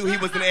Pete knew he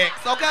was an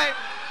ex, okay?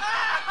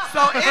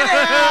 So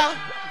anyhow,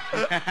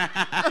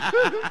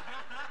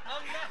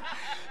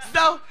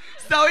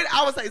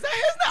 I was like, is that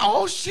his name?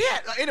 Oh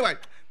shit. Anyway,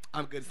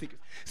 I'm good at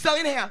secrets. So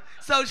anyhow,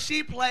 so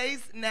she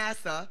plays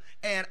NASA,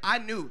 and I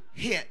knew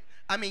hit.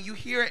 I mean, you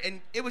hear it,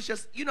 and it was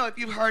just, if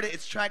you've heard it,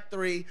 it's track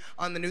 3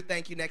 on the new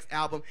Thank You Next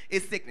album.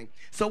 It's sickening.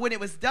 So when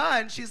it was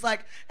done, she's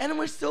like, and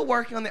we're still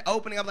working on the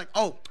opening. I'm like,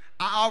 oh,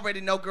 I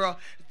already know, girl.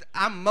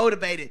 I'm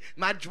motivated.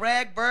 My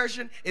drag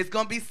version is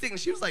going to be sickening.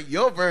 She was like,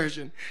 your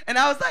version. And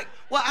I was like,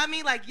 well, I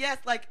mean, like, yes,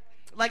 like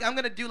I'm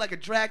going to do like a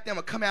drag thing. I'm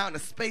going to come out in a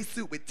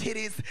spacesuit with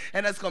titties,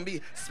 and it's going to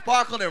be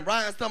sparkled and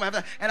rhinestone.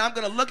 And I'm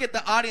going to look at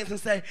the audience and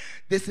say,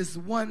 this is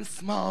one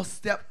small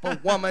step for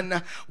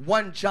woman,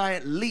 one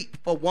giant leap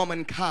for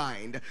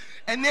womankind.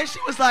 And then she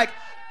was like,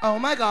 oh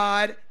my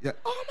God. Yeah,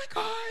 oh my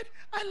God,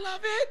 I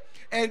love it.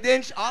 And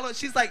then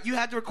she's like, you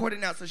have to record it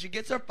now. So she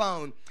gets her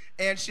phone,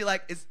 and she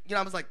like,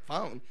 I was like,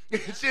 phone?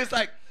 She was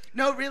like,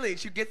 no, really.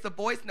 She gets the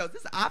voice notes.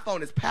 This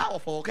iPhone is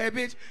powerful, okay,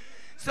 bitch?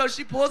 So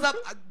she pulls up,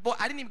 boy,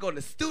 I didn't even go to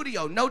the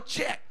studio, no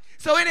check.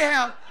 So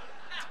anyhow,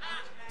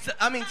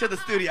 to the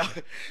studio.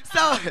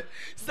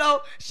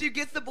 So she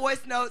gets the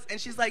voice notes, and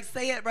she's like,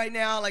 say it right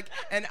now. Like,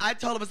 and I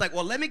told her, I was like,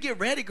 well, let me get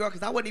ready, girl,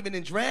 because I wasn't even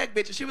in drag,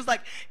 bitch. And she was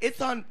like,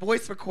 it's on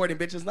voice recording,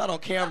 bitch. It's not on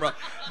camera.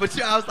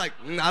 But I was like,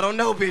 I don't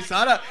know, bitch.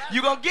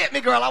 You gonna get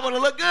me, girl. I want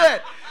to look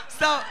good.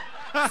 So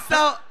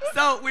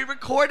we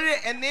recorded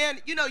it, and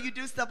then, you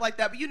do stuff like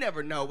that, but you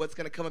never know what's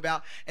going to come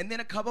about. And then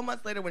a couple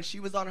months later, when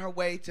she was on her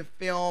way to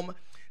film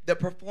the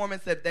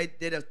performance that they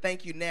did of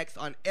Thank You Next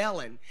on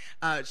Ellen,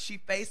 she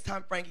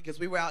FaceTimed Frankie because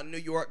we were out in New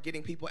York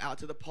getting people out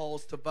to the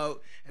polls to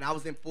vote, and I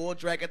was in full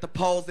drag at the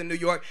polls in New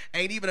York.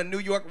 Ain't even a New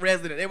York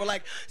resident. They were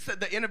like,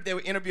 they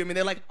were interviewing me.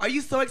 They're like, are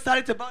you so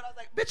excited to vote? I was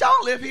like, bitch, I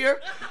don't live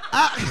here.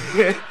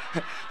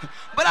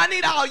 But I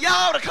need all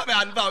y'all to come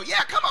out and vote.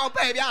 Yeah, come on,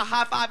 baby. I'll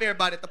high five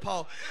everybody at the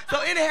poll. So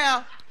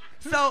anyhow,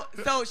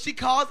 so she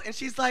calls, and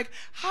she's like,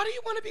 how do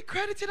you want to be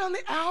credited on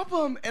the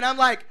album? And I'm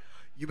like,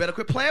 you better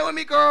quit playing with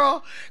me,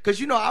 girl. Because,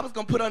 I was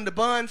going to put on the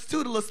buns,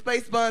 too, the little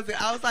space buns. And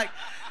I was like,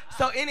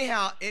 so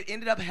anyhow, it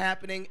ended up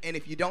happening. And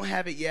if you don't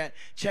have it yet,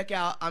 check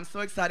out. I'm so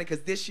excited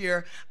because this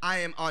year I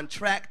am on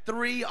track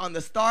 3 on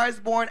the Stars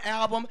Born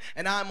album.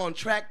 And I'm on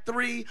track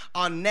 3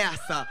 on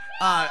NASA,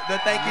 the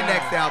Thank You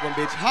Next album,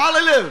 bitch.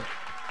 Hallelujah.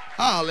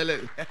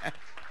 Hallelujah.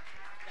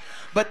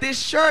 But this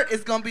shirt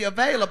is going to be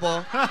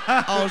available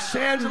on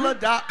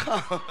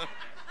Shangela.com.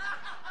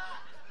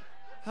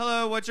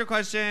 Hello, what's your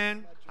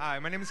question? Hi,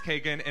 my name is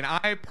Kagan, and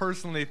I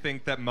personally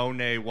think that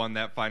Monet won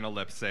that final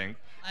lip sync.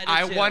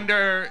 I do too.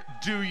 wonder,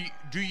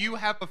 do you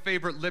have a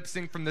favorite lip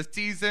sync from the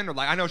season? Or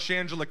like, I know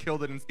Shangela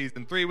killed it in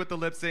season 3 with the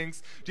lip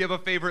syncs. Do you have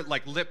a favorite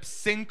like lip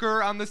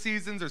syncer on the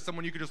seasons, or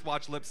someone you could just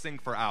watch lip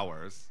sync for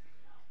hours?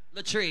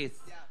 Latrice.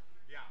 Yeah.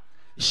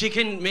 She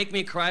can make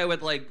me cry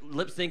with like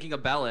lip syncing a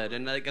ballad,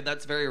 and like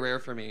that's very rare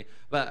for me.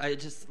 But I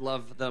just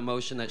love the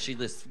emotion that she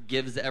just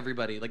gives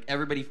everybody. Like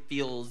everybody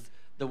feels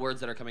the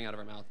words that are coming out of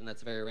her mouth, and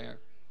that's very rare.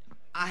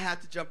 I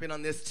have to jump in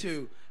on this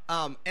too.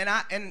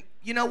 And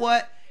you know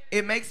what?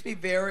 It makes me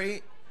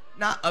very,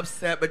 not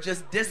upset, but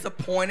just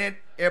disappointed.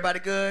 Everybody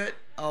good?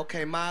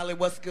 Okay, Miley,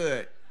 what's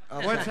good?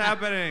 Okay. What's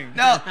happening?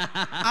 No,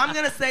 I'm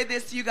gonna say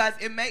this to you guys.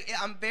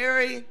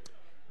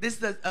 This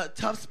is a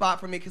tough spot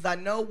for me because I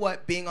know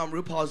what being on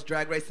RuPaul's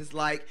Drag Race is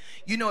like.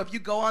 You know, if you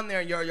go on there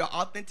and you're your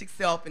authentic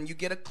self and you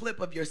get a clip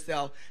of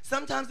yourself,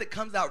 sometimes it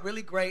comes out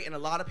really great and a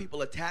lot of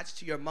people attach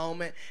to your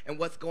moment and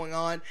what's going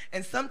on,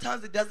 and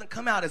sometimes it doesn't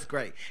come out as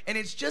great. And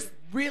it's just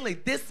really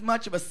this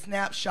much of a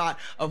snapshot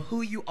of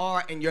who you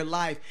are in your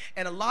life.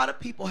 And a lot of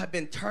people have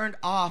been turned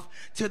off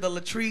to the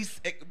Latrice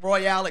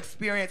Royale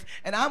experience,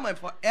 and I'm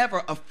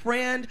forever a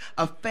friend,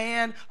 a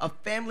fan, a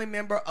family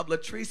member of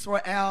Latrice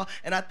Royale,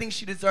 and I think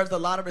she deserves a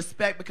lot of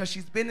respect because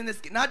she's been in this,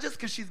 not just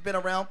because she's been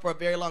around for a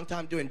very long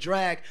time doing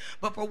drag,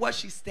 but for what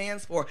she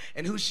stands for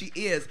and who she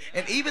is.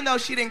 And even though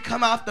she didn't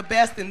come off the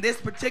best in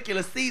this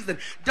particular season,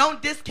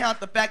 don't discount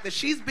the fact that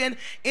she's been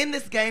in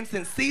this game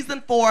since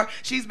season 4.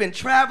 She's been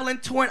traveling,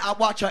 touring. I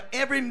watch her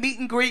every meet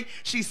and greet.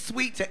 She's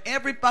sweet to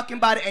every fucking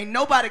body. Ain't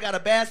nobody got a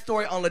bad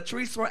story on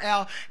Latrice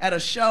Royale at a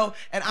show.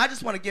 And I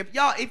just want to give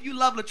y'all, if you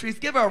love Latrice,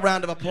 give her a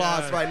round of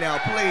applause right now,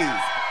 please.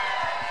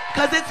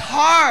 Because it's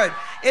hard.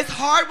 It's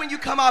hard when you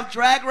come off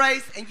Drag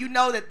Race and you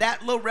know that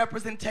that little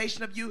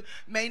representation of you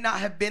may not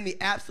have been the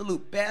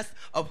absolute best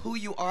of who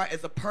you are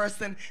as a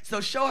person.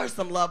 So show her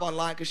some love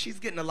online because she's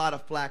getting a lot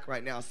of flack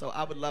right now. So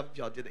I would love if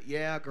y'all did it.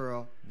 Yeah,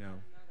 girl. No.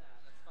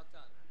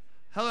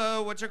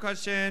 Hello, what's your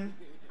question?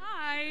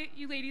 Hi,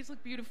 you ladies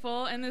look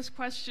beautiful, and this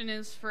question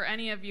is for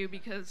any of you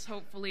because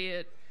hopefully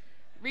it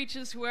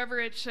reaches whoever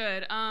it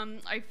should.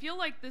 I feel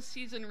like this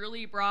season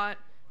really brought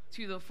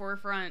to the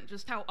forefront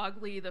just how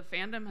ugly the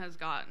fandom has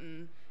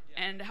gotten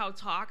and how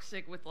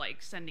toxic with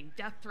like sending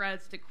death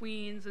threats to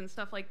queens and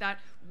stuff like that.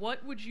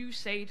 What would you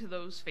say to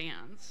those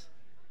fans?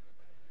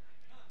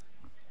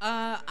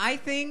 I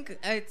think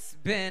it's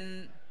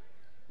been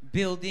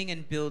building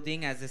and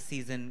building as the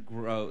season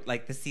grows,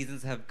 like the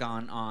seasons have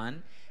gone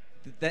on.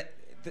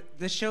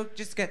 The show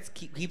just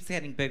keeps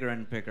getting bigger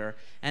and bigger,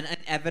 and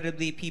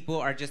inevitably people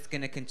are just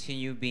going to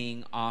continue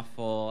being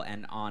awful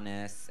and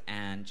honest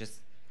and just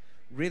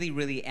really,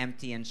 really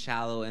empty and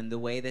shallow in the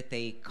way that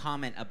they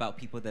comment about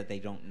people that they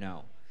don't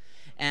know.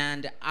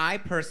 And I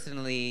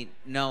personally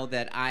know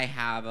that I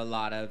have a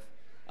lot of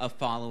a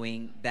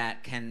following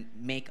that can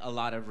make a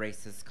lot of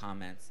racist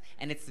comments.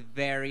 And it's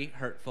very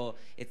hurtful.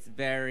 It's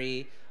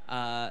very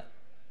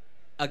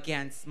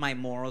against my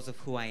morals of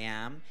who I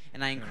am.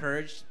 And I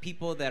encourage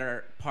people that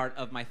are part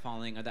of my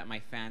following or that my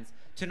fans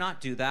to not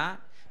do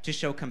that, to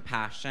show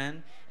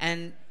compassion,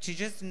 and to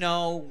just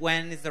know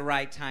when is the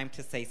right time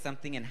to say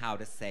something and how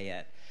to say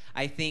it.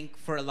 I think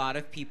for a lot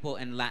of people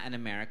in Latin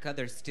America,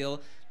 there's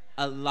still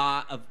a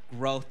lot of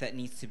growth that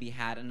needs to be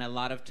had and a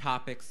lot of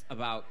topics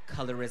about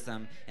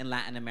colorism in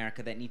Latin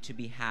America that need to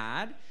be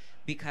had,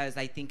 because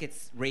I think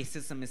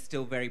racism is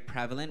still very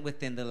prevalent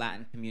within the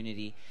Latin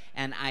community.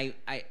 And I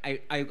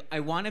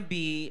want to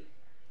be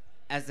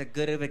as a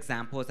good of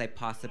example as I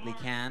possibly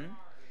can,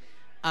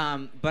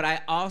 but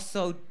I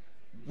also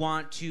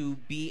want to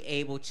be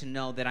able to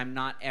know that I'm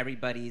not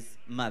everybody's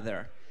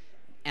mother,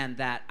 and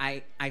that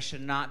I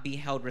should not be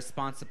held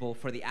responsible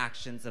for the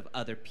actions of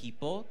other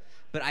people,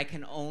 but I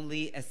can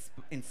only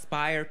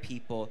inspire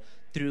people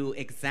through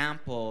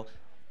example,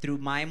 through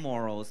my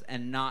morals,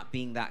 and not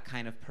being that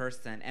kind of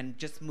person, and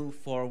just move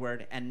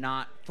forward and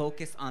not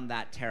focus on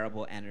that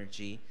terrible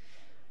energy.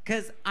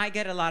 Because I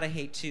get a lot of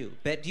hate too,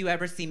 but do you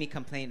ever see me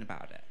complain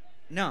about it?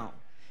 No.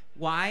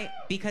 Why?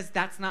 Because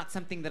that's not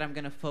something that I'm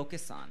going to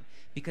focus on,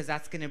 because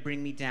that's going to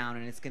bring me down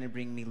and it's going to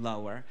bring me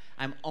lower.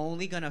 I'm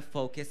only going to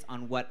focus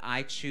on what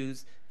I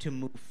choose to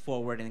move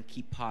forward and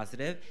keep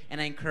positive.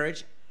 And I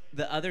encourage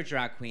the other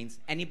drag queens,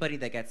 anybody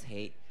that gets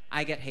hate,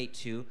 I get hate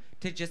too,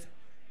 to just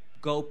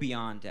go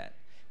beyond it.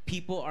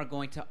 People are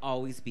going to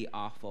always be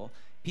awful.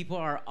 People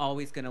are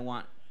always going to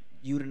want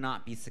you to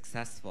not be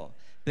successful.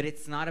 But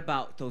it's not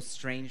about those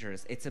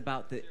strangers. It's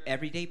about the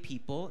everyday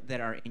people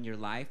that are in your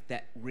life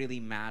that really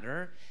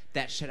matter,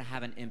 that should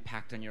have an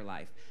impact on your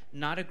life.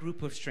 Not a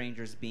group of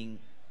strangers being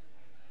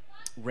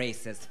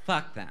racist.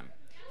 Fuck them.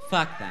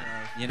 Fuck them.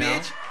 You know?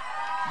 Bitch,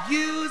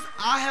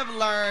 I have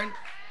learned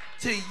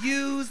to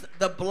use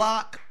the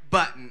block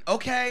button,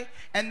 okay?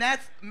 And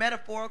that's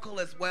metaphorical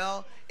as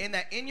well, in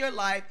that in your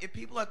life, if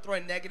people are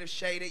throwing negative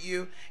shade at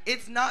you,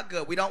 it's not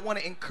good. We don't want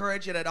to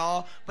encourage it at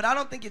all, but I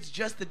don't think it's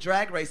just the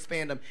Drag Race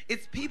fandom.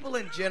 It's people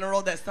in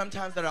general that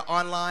sometimes that are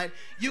online.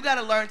 You got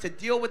to learn to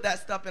deal with that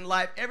stuff in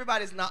life.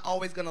 Everybody's not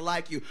always going to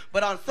like you,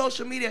 but on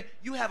social media,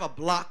 you have a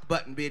block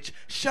button, bitch.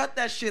 Shut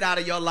that shit out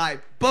of your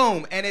life.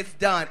 Boom, and it's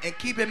done. And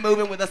keep it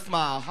moving with a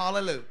smile.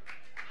 Hallelujah.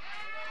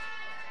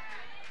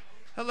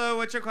 Hello,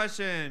 what's your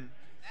question?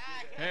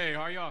 Hey,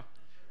 how are y'all?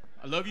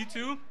 I love you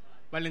too.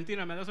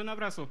 Valentina, ¿me das un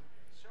abrazo?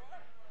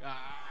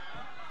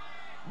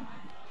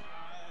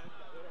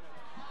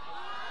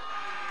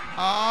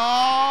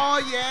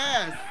 Oh,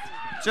 yes.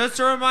 Just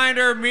a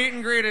reminder, meet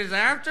and greet is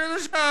after the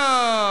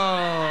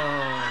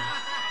show.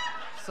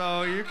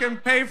 So you can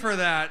pay for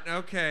that.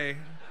 Okay.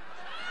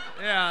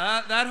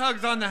 Yeah, that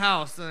hug's on the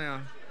house.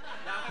 Yeah.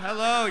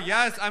 Hello,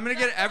 yes, I'm gonna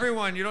get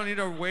everyone. You don't need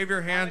to wave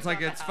your hands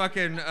like it's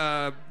fucking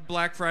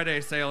Black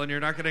Friday sale and you're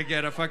not gonna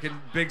get a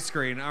fucking big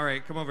screen. All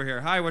right, come over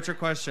here. Hi, what's your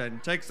question?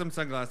 Take some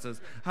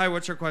sunglasses. Hi,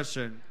 what's your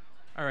question?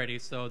 Alrighty,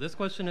 so this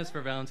question is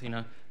for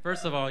Valentina.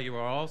 First of all, you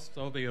are all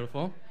so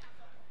beautiful.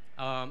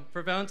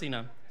 For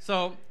Valentina,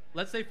 so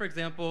let's say, for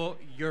example,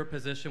 your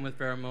position with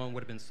Pheromone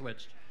would have been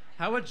switched.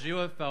 How would you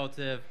have felt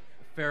if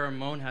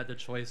Pheromone had the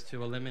choice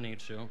to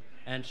eliminate you,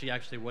 and she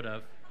actually would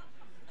have?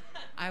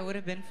 I would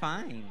have been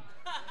fine.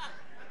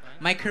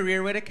 My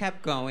career would have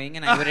kept going,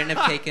 and I wouldn't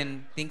have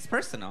taken things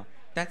personal.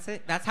 That's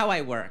it. That's how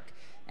I work.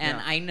 And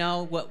Yeah. I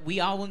know we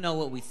all will know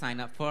what we sign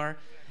up for,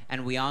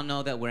 and we all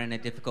know that we're in a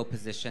difficult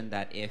position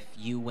that if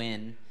you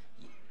win,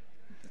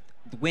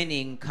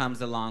 winning comes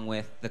along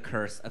with the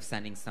curse of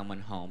sending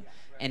someone home.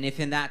 And if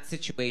in that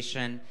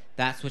situation,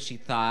 that's what she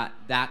thought,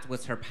 that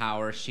was her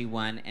power, she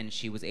won, and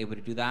she was able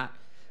to do that.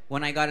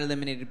 When I got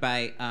eliminated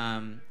by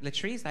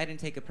Latrice, I didn't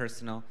take it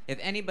personal. If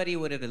anybody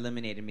would have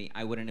eliminated me,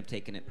 I wouldn't have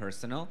taken it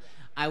personal.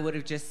 I would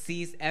have just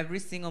seized every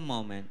single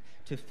moment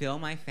to fill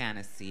my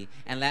fantasy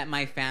and let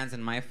my fans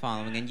and my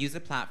following and use the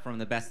platform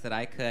the best that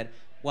I could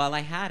while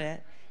I had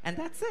it. And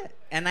that's it.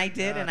 And I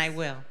did, and I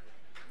will.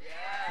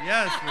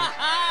 Yes.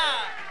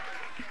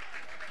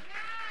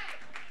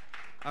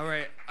 All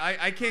right,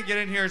 I can't get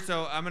in here,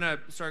 so I'm gonna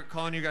start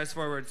calling you guys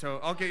forward. So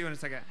I'll get you in a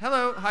second.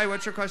 Hello, hi,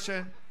 what's your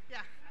question?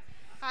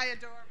 Hi,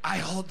 Adore. I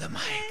hold the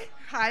mic.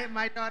 Hi,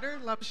 my daughter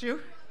loves you.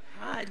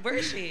 Hi, where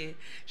is she?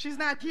 She's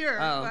not here,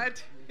 Oh.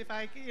 but if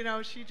I,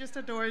 she just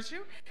adores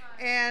you.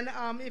 And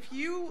if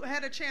you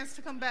had a chance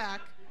to come back,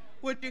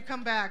 would you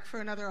come back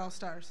for another All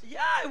Stars?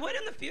 Yeah, I would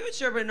in the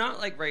future, but not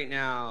like right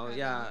now.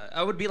 Yeah,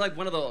 I would be like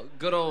one of the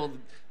good old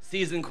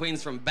season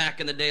queens from back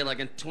in the day, like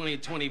in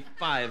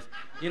 2025.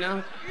 You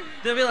know,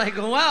 they'll be like,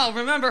 "Wow,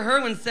 remember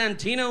her when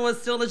Santino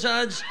was still the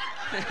judge?"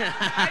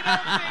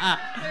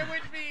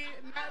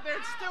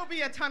 There'd still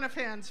be a ton of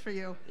fans for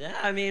you. Yeah,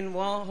 I mean,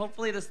 well,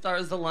 hopefully the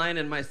stars align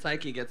and my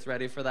psyche gets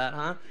ready for that,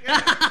 huh?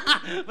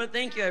 But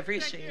thank you, I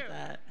appreciate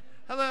that.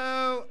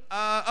 Hello.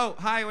 Oh,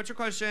 hi. What's your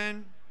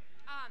question?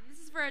 This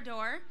is for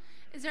Adore.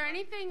 Is there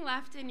anything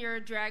left in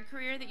your drag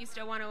career that you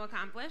still want to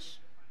accomplish?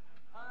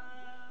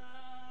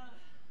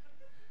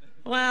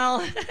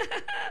 Well,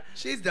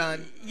 she's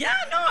done. Yeah,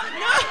 no,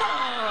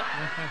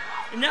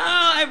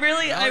 I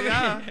really,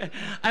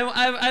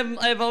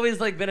 I've always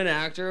like been an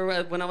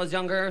actor when I was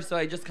younger, so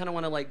I just kind of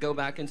want to like go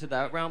back into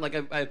that realm. Like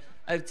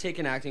I've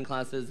taken acting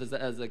classes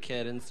as a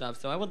kid and stuff,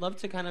 so I would love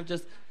to kind of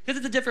just because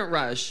it's a different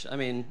rush. I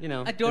mean,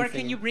 Adore,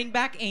 can you bring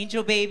back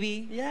Angel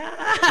Baby? Yeah,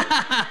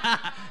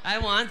 I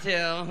want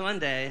to one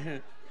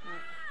day.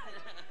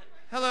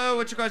 Hello,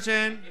 what's your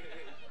question?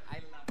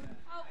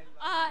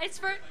 It's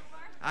for.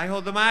 I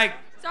hold the mic.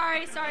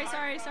 Sorry.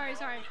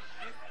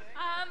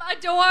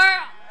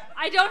 Adore,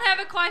 I don't have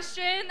a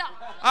question.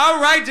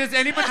 All right, does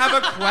anyone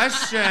have a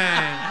question?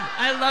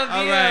 I love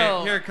All you.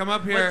 right, here, come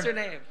up here. What's your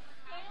name?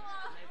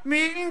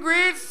 Meet and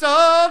greet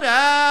sold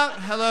out.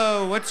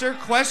 Hello, what's your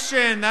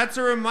question? That's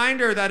a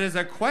reminder. That is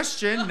a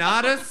question,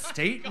 not a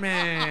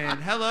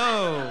statement.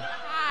 Hello.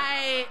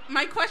 Hi,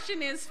 my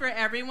question is for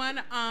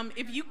everyone.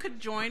 If you could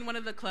join one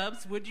of the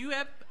clubs, would you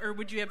have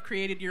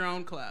created your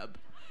own club?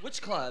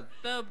 Which club?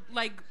 The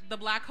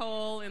Black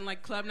Hole and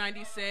like Club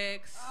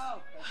 96.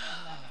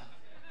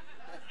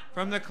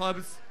 From the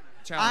club's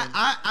challenge.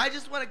 I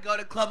just want to go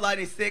to Club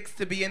 96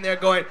 to be in there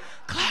going,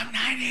 Club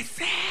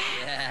 96!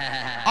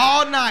 Yeah.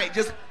 All night,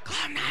 just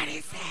Club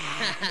 96!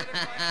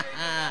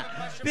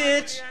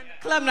 Bitch,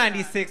 Club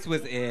 96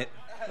 was it.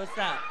 What's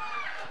that?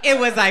 It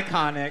was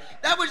iconic.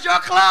 That was your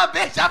club,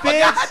 bitch! I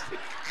forgot!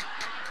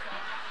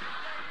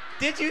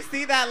 Did you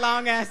see that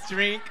long-ass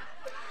drink?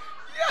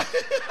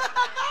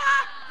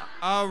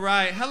 All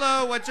right.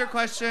 Hello, what's your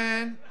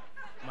question?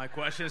 My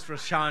question is for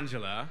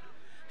Shangela.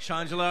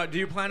 Shangela, do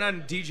you plan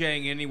on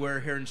DJing anywhere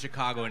here in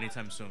Chicago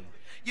anytime soon?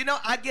 You know,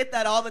 I get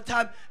that all the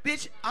time.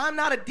 Bitch, I'm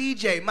not a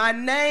DJ. My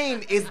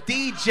name is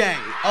DJ,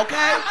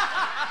 okay?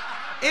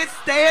 It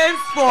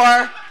stands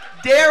for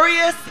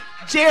Darius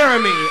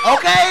Jeremy,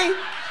 okay?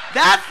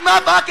 That's my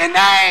fucking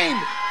name.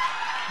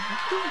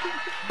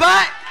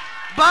 But,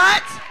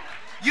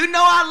 you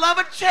know I love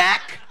a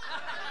check.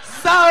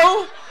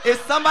 So,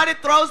 If somebody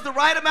throws the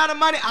right amount of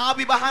money, I'll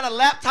be behind a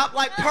laptop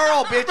like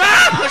Pearl, bitch,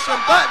 pushing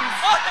buttons.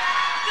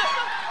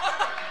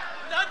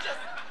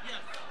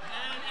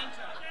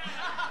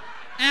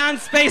 And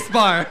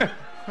spacebar.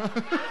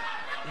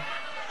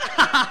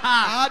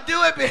 I'll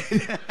do it,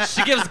 bitch.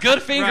 She gives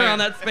good finger Right. on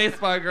that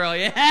spacebar, girl.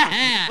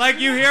 Yeah. Like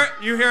you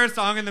hear a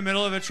song in the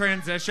middle of a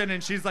transition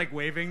and she's like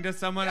waving to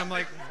someone. I'm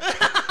like,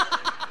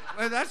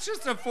 well, that's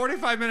just a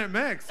 45-minute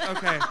mix.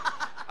 Okay.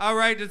 All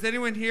right. Does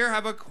anyone here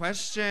have a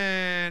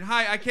question?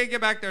 Hi, I can't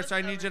get back there, so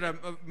I need you to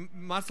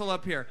muscle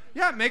up here.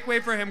 Yeah, make way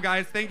for him,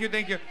 guys. Thank you.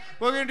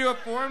 We're gonna do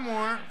four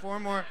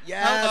more.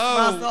 Yes,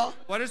 Hello. muscle.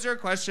 What is your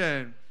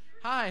question?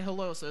 Hi,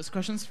 hello. So this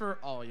question's for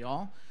all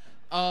y'all.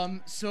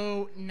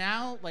 So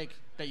now, like,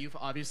 that you've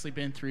obviously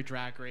been through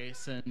Drag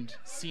Race and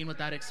seen what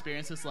that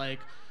experience is like,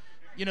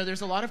 you know,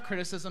 there's a lot of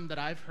criticism that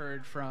I've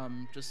heard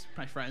from just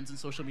my friends and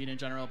social media in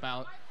general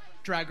about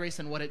Drag Race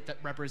and what it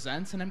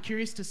represents, and I'm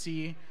curious to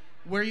see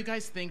where you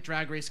guys think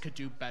Drag Race could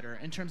do better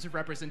in terms of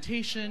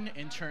representation,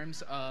 in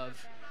terms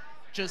of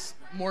just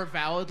more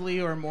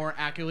validly or more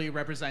accurately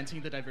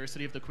representing the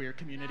diversity of the queer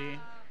community.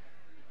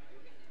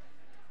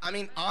 I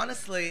mean,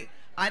 honestly,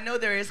 I know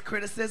there is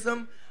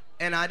criticism,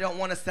 and I don't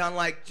want to sound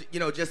like, you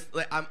know, just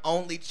like I'm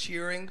only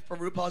cheering for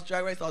RuPaul's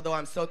Drag Race, although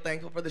I'm so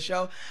thankful for the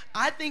show.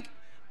 I think,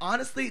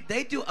 honestly,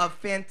 they do a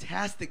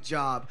fantastic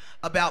job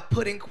about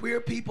putting queer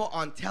people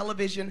on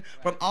television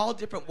from all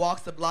different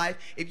walks of life.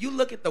 If you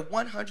look at the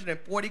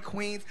 140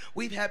 queens,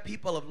 we've had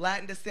people of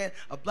Latin descent,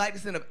 of Black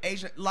descent, of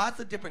Asian, lots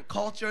of different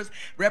cultures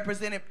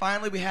represented.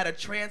 Finally, we had a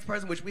trans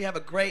person, which we have a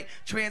great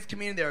trans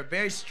community. They're a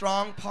very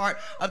strong part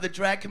of the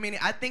drag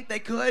community. I think they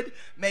could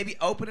maybe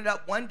open it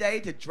up one day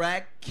to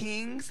drag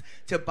kings,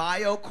 to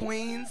bio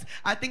queens.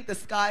 I think the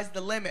sky's the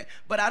limit.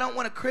 But I don't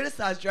want to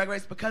criticize Drag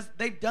Race because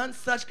they've done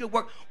such good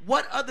work.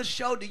 What other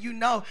show do you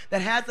know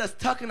that has us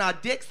tucking our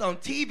dicks on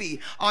TV,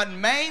 on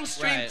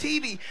mainstream Right.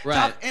 TV?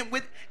 Right.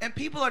 And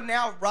people are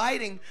now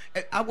writing.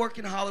 I work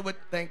in Hollywood,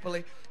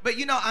 thankfully. But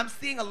you know, I'm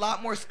seeing a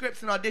lot more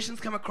scripts and auditions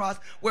come across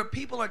where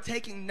people are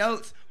taking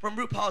notes from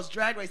RuPaul's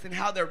Drag Race and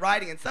how they're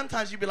writing. And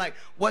sometimes you'd be like,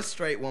 what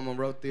straight woman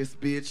wrote this,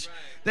 bitch?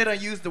 They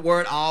don't use the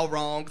word all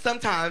wrong.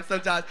 Sometimes.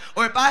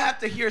 Or if I have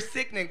to hear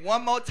sickening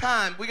one more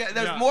time,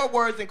 there's more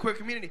words in queer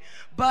community.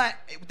 But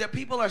the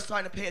people are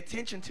starting to pay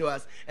attention to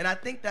us. And I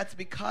think that's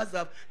because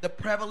of the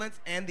prevalence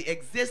and the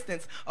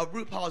existence of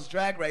RuPaul's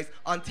Drag Race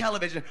on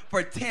television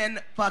for 10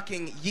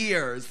 fucking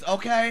years,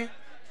 okay?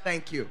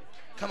 Thank you.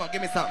 Come on,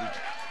 give me something.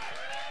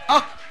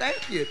 Oh,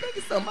 thank you. Thank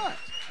you so much.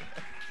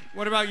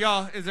 What about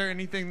y'all? Is there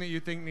anything that you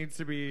think needs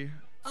to be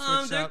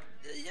switched up?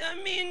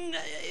 I mean,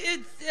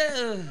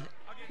 it's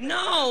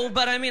no,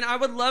 but I mean, I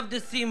would love to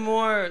see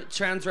more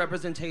trans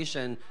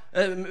representation.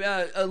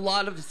 A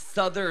lot of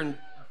Southern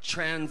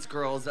trans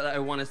girls that I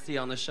want to see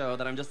on the show.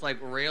 That I'm just like,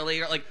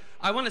 really? Like,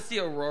 I want to see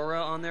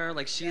Aurora on there.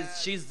 Like,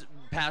 she's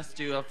passed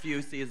due a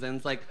few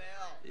seasons. Like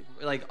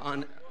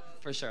on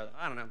for sure.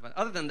 I don't know, but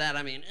other than that,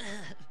 I mean.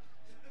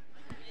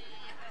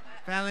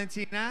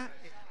 Valentina?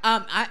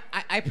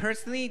 I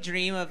personally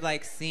dream of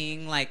like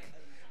seeing like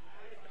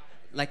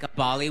a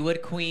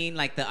Bollywood queen,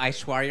 like the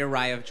Aishwarya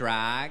Rai of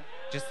drag,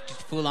 just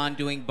full on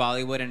doing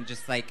Bollywood and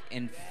just like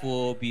in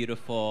full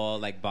beautiful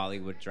like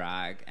Bollywood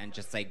drag and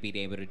just like being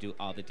able to do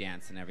all the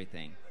dance and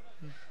everything.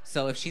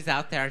 So if she's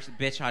out there,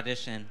 bitch,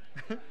 audition.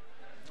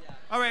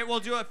 All right, we'll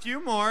do a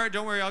few more.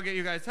 Don't worry, I'll get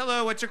you guys.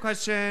 Hello, what's your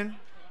question?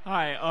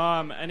 Hi,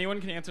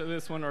 anyone can answer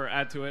this one or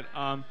add to it.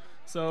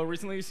 So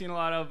recently you've seen a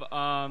lot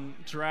of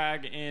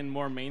drag in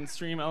more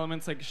mainstream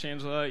elements, like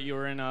Shangela, you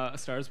were in A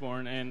Star Is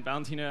Born, and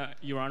Valentina,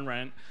 you were on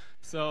Rent.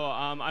 So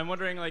I'm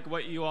wondering like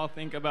what you all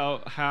think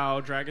about how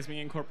drag is being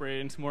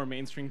incorporated into more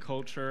mainstream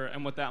culture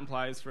and what that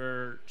implies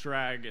for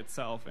drag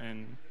itself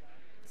and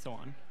so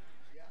on.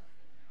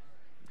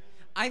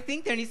 I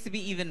think there needs to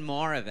be even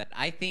more of it.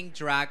 I think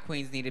drag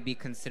queens need to be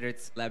considered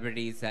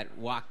celebrities that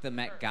walk the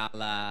Met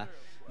Gala.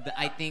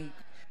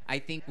 I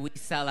think we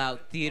sell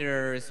out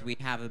theaters, we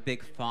have a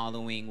big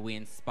following, we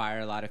inspire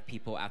a lot of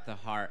people at the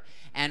heart,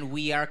 and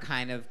we are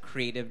kind of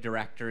creative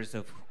directors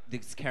of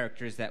these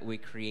characters that we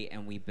create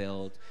and we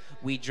build.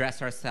 We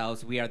dress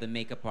ourselves, we are the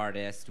makeup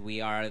artist,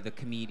 we are the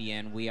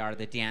comedian, we are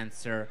the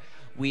dancer,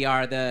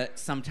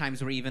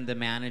 sometimes we're even the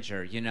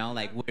manager, you know,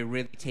 like we're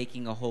really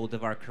taking a hold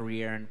of our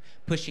career and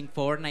pushing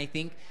forward, and I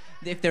think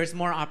if there's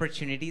more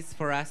opportunities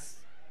for us,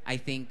 I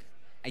think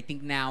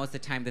now is the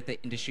time that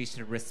the industry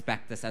should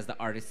respect us as the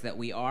artists that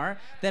we are.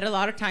 That a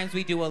lot of times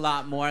we do a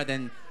lot more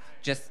than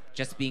just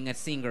being a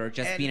singer or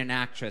just being an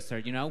actress, or,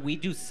 you know, we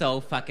do so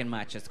fucking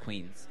much as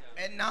queens.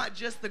 And not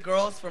just the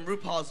girls from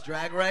RuPaul's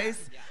Drag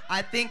Race.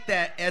 I think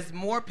that as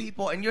more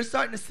people, and you're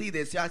starting to see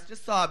this, I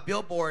just saw a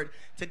billboard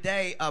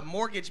today, a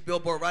mortgage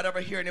billboard right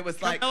over here, and it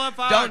was like,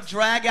 don't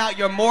drag out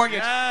your mortgage.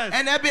 Yes.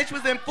 And that bitch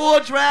was in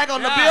full drag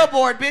on the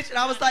billboard, bitch, and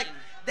I was like,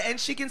 and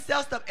she can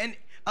sell stuff. And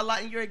a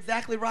lot, and you're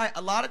exactly right.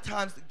 A lot of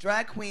times,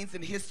 drag queens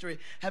in history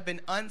have been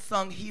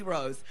unsung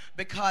heroes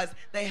because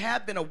they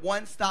have been a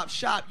one-stop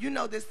shop. You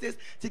know this is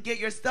to get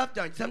your stuff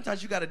done.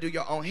 Sometimes you got to do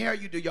your own hair,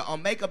 you do your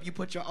own makeup, you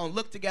put your own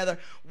look together,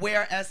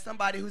 whereas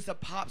somebody who's a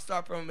pop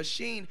star from a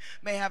machine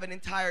may have an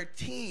entire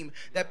team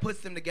that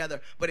puts them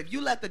together. But if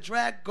you let the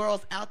drag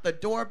girls out the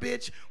door,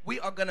 bitch, we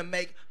are going to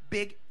make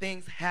big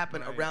things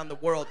happen around the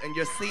world, and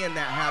you're seeing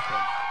that happen.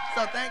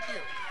 So thank you.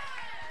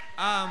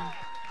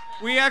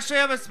 We actually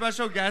have a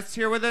special guest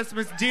here with us.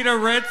 Miss Dita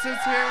Ritz is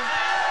here.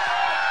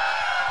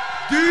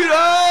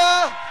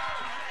 Dita!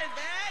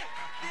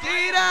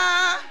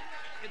 Dita!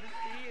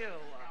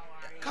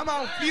 Come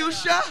on,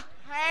 Fuchsia.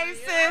 Hey,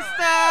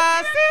 sister!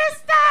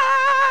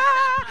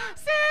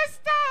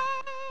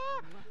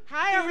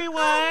 Hi,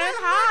 everyone.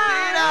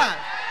 Hi.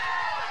 Dita!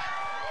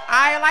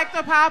 I like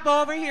to pop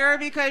over here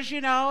because, you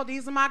know,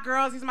 these are my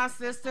girls, these are my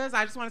sisters.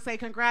 I just want to say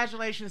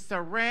congratulations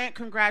to Rent,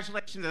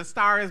 congratulations to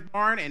Star is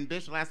Born, and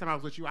bitch, last time I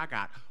was with you, I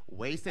got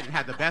wasted and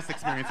had the best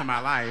experience of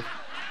my life.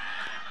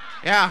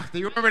 Yeah, do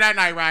you remember that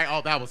night, right?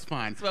 Oh, that was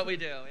fun. That's what we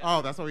do. Yeah.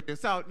 Oh, that's what we do.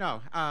 So,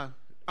 no,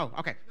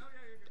 okay.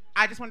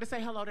 I just wanted to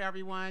say hello to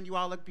everyone. You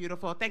all look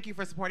beautiful. Thank you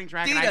for supporting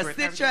Drag Race. Dita,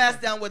 sit your ass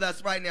down with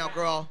us right now,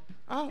 girl.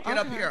 Oh, Get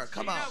up here.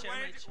 Come on.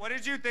 What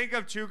did you think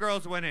of Two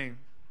Girls Winning?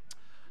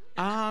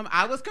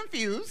 I was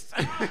confused.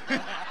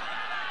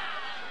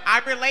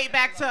 I relate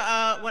back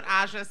to what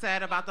Aja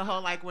said about the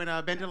whole, like, when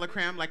Ben de la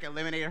Creme, like,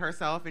 eliminated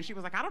herself, and she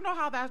was like, I don't know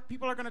how that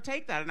people are going to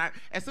take that. And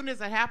as soon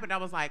as it happened, I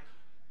was like,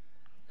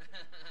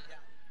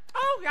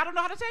 oh, I don't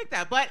know how to take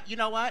that. But you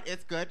know what?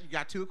 It's good. You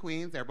got two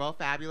queens. They're both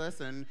fabulous.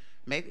 And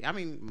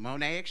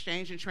Monet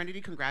Exchange and Trinity,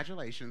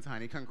 congratulations,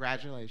 honey.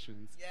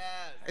 Congratulations. Yes.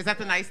 Is that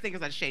the nice thing or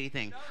is that a shady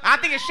thing? I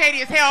think it's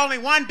shady as hell. Only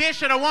one bitch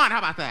should have won. How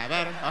about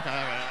that?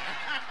 Okay.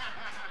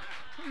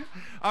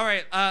 All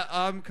right,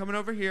 I'm coming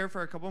over here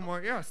for a couple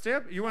more. Yeah, stay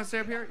up. You want to stay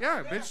up here?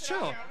 Yeah, bitch,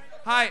 chill.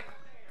 Hi,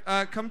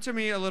 come to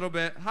me a little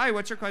bit. Hi,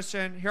 what's your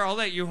question? Here, I'll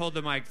let you hold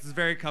the mic. This is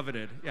very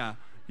coveted. Yeah,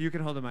 you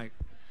can hold the mic.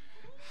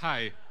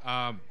 Hi,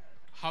 how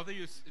do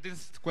you?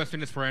 This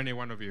question is for any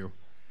one of you.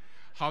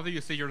 How do you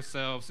see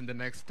yourselves in the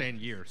next 10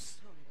 years?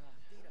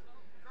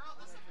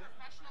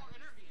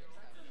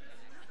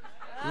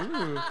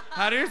 Ooh.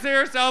 How do you see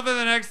yourself in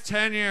the next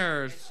 10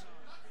 years?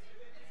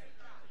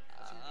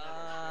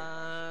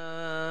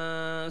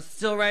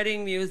 Still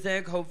writing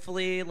music,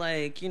 hopefully,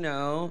 like, you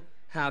know,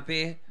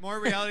 happy. More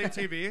reality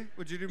TV?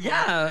 Would you do more?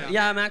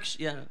 Yeah, I'm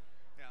actually, yeah.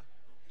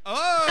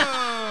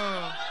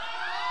 Oh!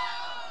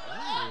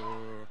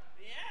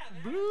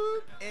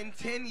 Boop. In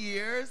 10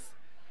 years,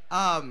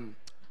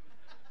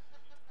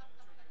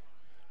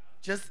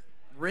 just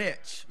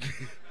rich.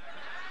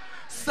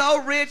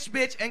 So rich,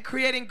 bitch, and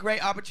creating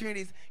great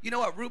opportunities. You know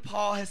what?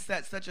 RuPaul has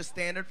set such a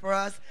standard for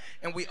us,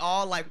 and we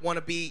all, like, want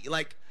to be,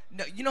 like,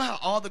 no, you know how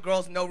all the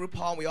girls know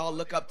RuPaul and we all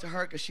look up to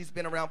her because she's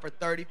been around for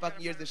 30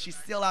 fucking years and she's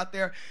still out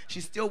there.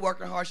 She's still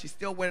working hard. She's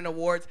still winning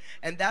awards.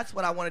 And that's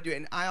what I want to do.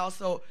 And I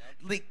also,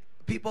 like,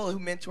 people who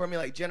mentor me,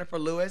 like Jennifer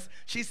Lewis,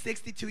 she's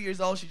 62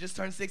 years old. She just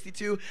turned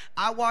 62.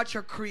 I watch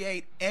her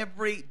create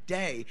every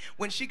day.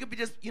 When she could be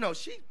just, you know,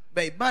 she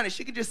made money.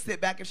 She could just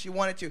sit back if she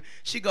wanted to.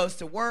 She goes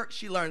to work.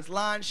 She learns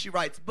lines. She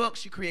writes books.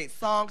 She creates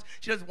songs.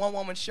 She does a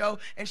one-woman show.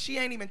 And she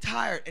ain't even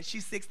tired. And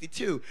she's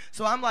 62.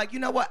 So I'm like, you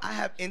know what? I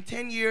have, in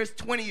 10 years,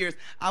 20 years,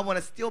 I want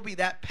to still be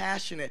that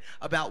passionate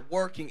about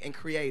working and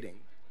creating.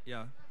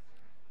 Yeah.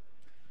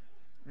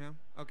 Yeah,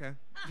 okay.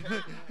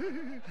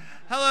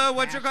 Hello,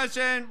 what's your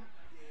question?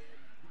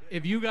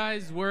 If you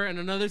guys were in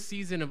another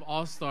season of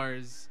All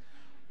Stars,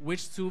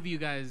 which two of you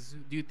guys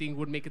do you think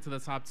would make it to the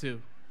top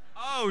two?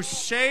 Oh,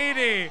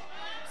 shady.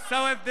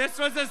 So if this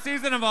was a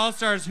season of All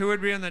Stars, who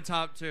would be in the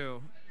top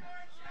two?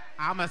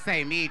 I'm going to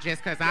say me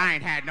just because I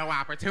ain't had no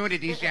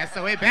opportunities yet,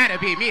 so it better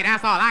be me.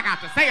 That's all I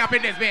got to say up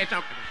in this bitch.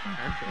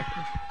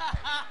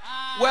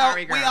 Well,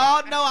 we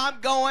all know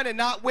I'm going and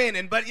not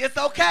winning, but it's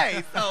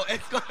okay. So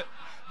it's good.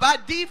 By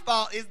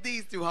default, it's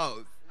these two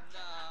hoes.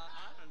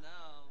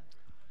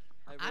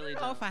 I don't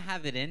know if I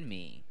have it in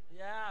me.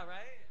 Yeah,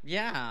 right?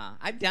 Yeah,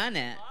 I've done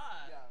it.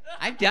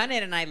 I've done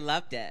it and I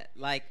loved it.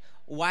 Like,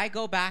 why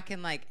go back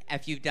and, like,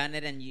 if you've done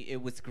it and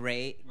it was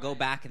great, go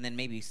back and then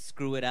maybe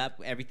screw it up,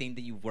 everything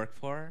that you've worked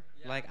for?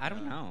 Like, I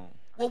don't know.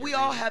 Well, we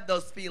all have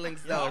those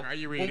feelings, though. Are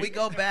you when reading? we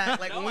go back,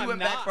 like, No, when we I'm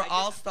went back not. for I just-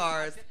 All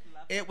Stars,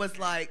 it was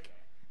like,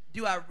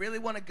 do I really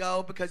want to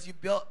go? Because you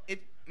built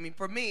it. I mean,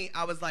 for me,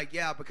 I was like,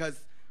 yeah, because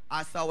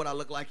I saw what I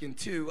look like in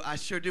 2. I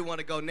sure do want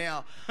to go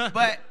now.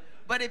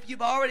 But if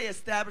you've already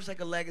established,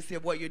 like, a legacy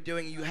of what you're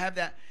doing, and you have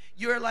that,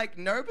 you're, like,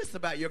 nervous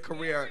about your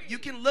career. You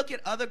can look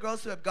at other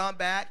girls who have gone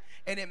back,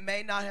 and it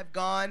may not have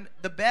gone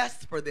the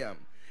best for them.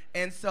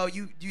 And so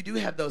you do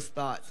have those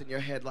thoughts in your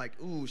head, like,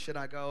 ooh, should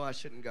I go? I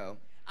shouldn't go.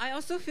 I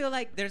also feel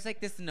like there's,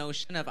 like, this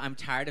notion of I'm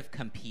tired of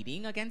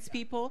competing against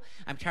people.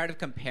 I'm tired of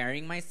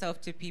comparing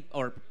myself to people,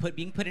 or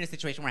being put in a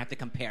situation where I have to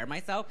compare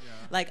myself. Yeah.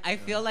 Like, I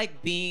feel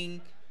like being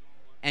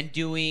and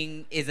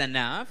doing is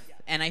enough.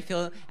 And I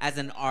feel as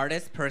an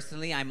artist,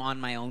 personally, I'm on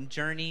my own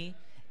journey,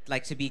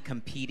 like, to be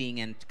competing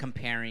and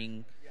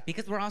comparing.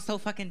 Because we're all so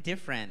fucking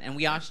different, and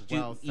we all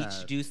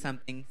each do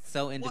something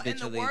so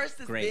individually and the worst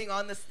is great. being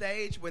on the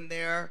stage when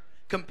they're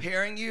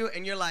comparing you,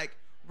 and you're like,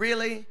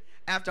 really?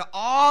 After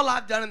all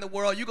I've done in the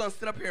world, you're gonna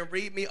sit up here and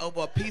read me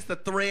over a piece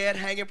of thread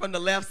hanging from the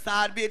left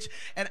side, bitch?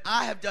 And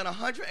I have done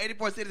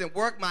 184 cities and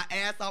worked my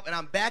ass off, and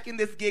I'm back in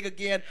this gig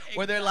again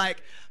where they're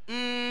like,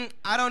 I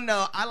don't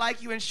know. I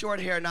like you in short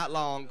hair, not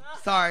long.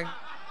 Sorry.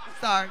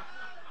 So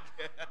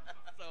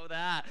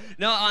that.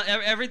 No,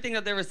 everything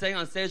that they were saying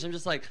on stage, I'm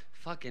just like,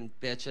 fucking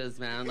bitches,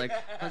 man. Like,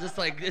 I'm just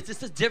like, it's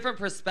just a different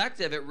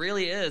perspective. It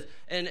really is.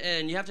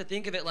 And you have to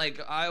think of it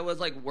like, I was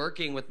like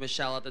working with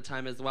Michelle at the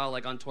time as well,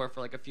 like on tour for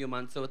like a few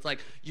months. So it's like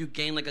you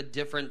gain like a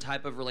different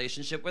type of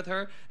relationship with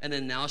her. And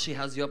then now she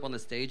has you up on the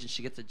stage and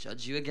she gets to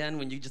judge you again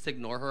when you just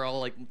ignore her all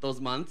like those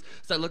months.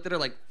 So I looked at her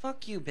like,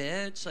 fuck you,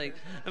 bitch. Like,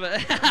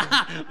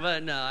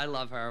 but no, I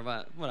love her,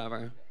 but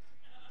whatever.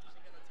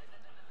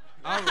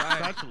 All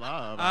right. Such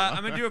love.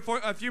 I'm going to do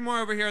a few more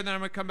over here, and then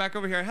I'm going to come back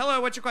over here.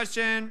 Hello, what's your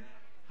question?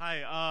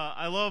 Hi,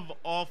 I love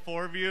all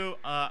four of you.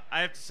 I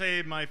have to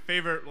say my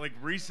favorite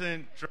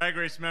recent Drag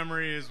Race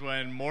memory is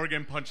when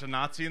Morgan punched a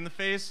Nazi in the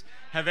face.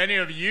 Have any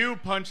of you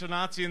punched a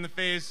Nazi in the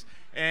face?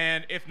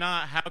 And if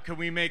not, how can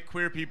we make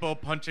queer people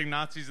punching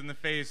Nazis in the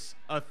face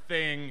a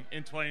thing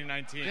in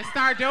 2019? Just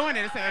start doing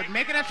it.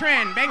 Make it a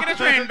trend. Make it a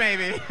trend,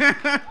 baby.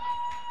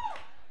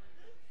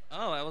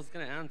 Oh, I was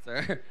going to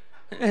answer.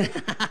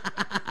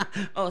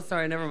 Oh,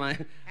 sorry, never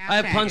mind. I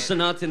have punched a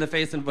Nazi in the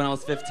face when I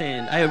was 15.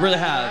 I really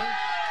have.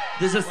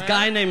 There's this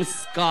guy named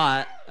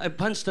Scott. I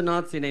punched a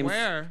Nazi named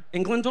Where?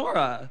 In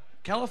Glendora,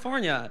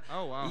 California.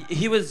 Oh, wow.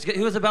 He was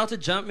about to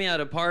jump me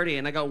at a party,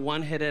 and I got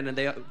one hit in, and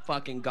they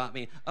fucking got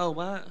me. Oh,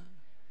 what?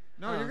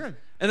 No, you're good.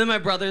 And then my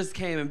brothers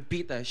came and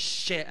beat the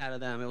shit out of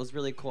them. It was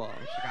really cool.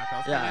 She got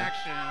those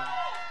connections.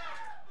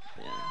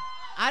 Yeah.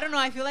 I don't know.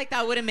 I feel like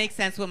that wouldn't make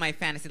sense with my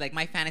fantasy. Like,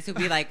 my fantasy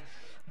would be like,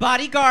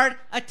 bodyguard,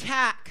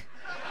 attack.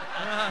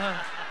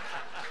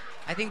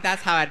 I think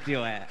that's how I'd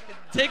do it.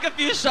 Take a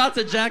few shots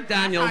of Jack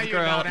Daniels,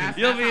 girl.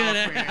 You'll be in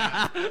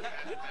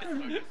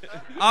it.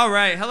 All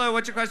right. Hello,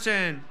 what's your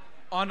question?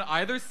 On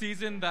either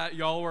season that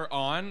y'all were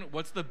on,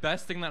 what's the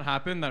best thing that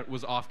happened that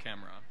was off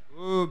camera?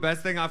 Ooh,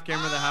 best thing off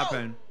camera that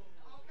happened.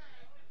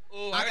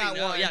 Ooh, I got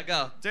one. Yeah,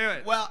 go. Do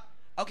it. Well,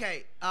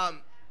 okay.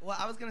 Well,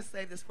 I was gonna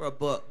save this for a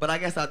book, but I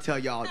guess I'll tell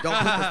y'all. Don't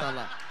put this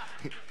online.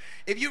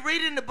 If you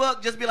read it in the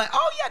book, just be like,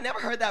 oh yeah, never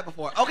heard that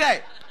before.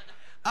 Okay.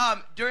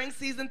 During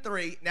season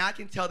 3, now I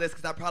can tell this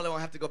because I probably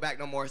won't have to go back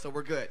no more, so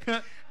we're good.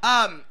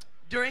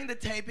 During the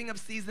taping of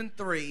season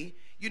 3,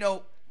 you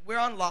know, we're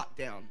on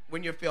lockdown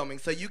when you're filming,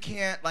 so you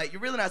can't,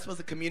 you're really not supposed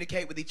to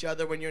communicate with each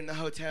other when you're in the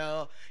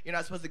hotel. You're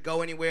not supposed to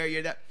go anywhere.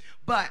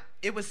 But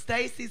it was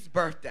Stacy's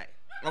birthday,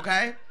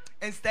 okay?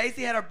 And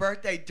Stacy had her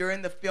birthday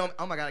during the film.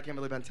 Oh my God, I can't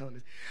believe I'm telling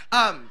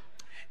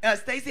this.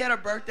 Stacy had her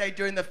birthday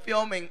during the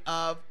filming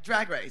of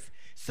Drag Race.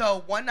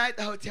 So one night at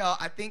the hotel,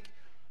 I think,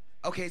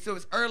 okay, so it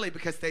was early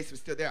because Stacey was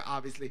still there,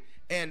 obviously,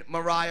 and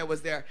Mariah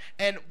was there.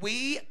 And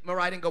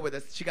Mariah didn't go with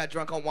us. She got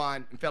drunk on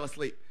wine and fell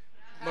asleep.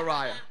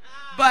 Mariah.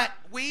 But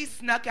we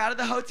snuck out of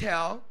the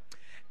hotel.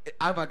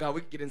 Oh my God,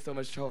 we could get in so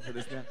much trouble for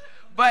this now.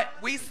 But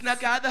we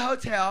snuck out of the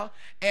hotel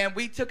and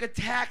we took a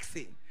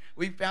taxi.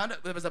 We found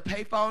there was a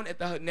payphone at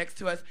the next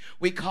to us.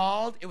 We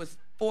called. It was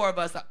 4 of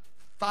us,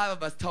 5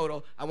 of us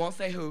total. I won't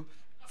say who.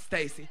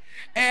 Stacy.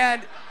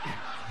 And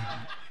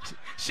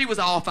she was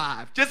all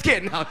 5. Just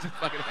kidding. No, just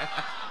fucking.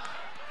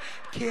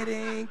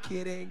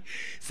 Kidding.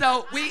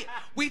 So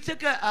we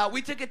took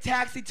a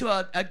taxi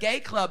to a gay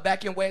club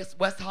back in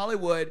West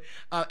Hollywood,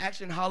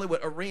 actually in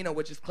Hollywood Arena,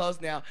 which is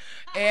closed now.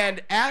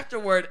 And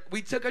afterward,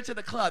 we took her to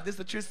the club. This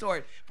is a true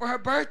story for her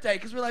birthday,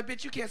 because we're like,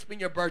 bitch, you can't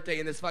spend your birthday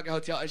in this fucking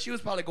hotel. And she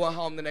was probably going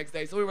home the next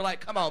day, so we were like,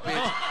 come on,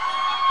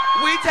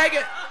 bitch. We take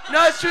it.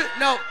 No, it's true.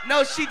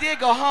 No, she did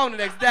go home the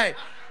next day.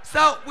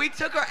 So we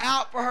took her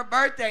out for her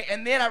birthday,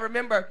 and then I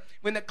remember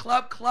when the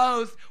club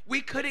closed,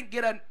 we couldn't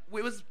get it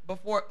was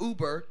before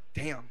Uber.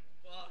 Damn.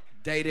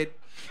 Dated.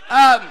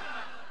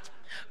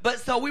 But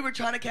so we were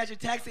trying to catch a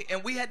taxi,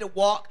 and we had to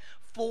walk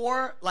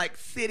 4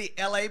 city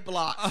LA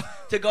blocks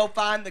to go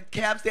find the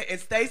cab stand, and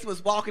Stacey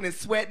was walking and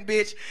sweating,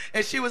 bitch,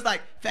 and she was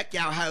like, fuck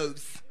y'all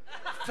hoes.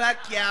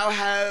 Fuck y'all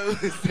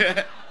hoes.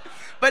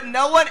 But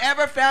no one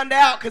ever found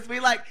out because we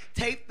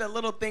taped the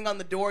little thing on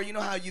the door. You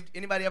know how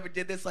anybody ever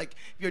did this? If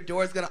your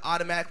door's gonna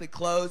automatically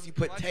close, you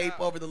put tape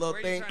over the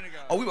little thing.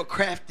 Oh, we were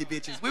crafty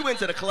bitches. We went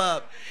to the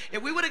club.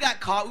 If we would have got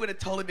caught, we would have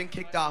totally been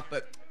kicked off.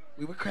 But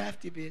we were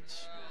crafty,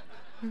 bitch.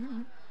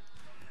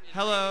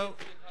 Hello.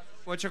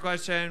 What's your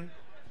question?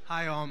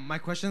 Hi. My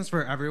question's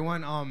for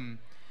everyone.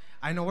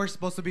 I know we're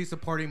supposed to be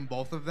supporting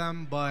both of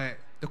them, but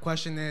the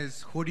question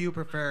is, who do you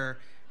prefer,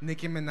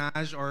 Nicki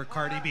Minaj or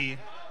Cardi B?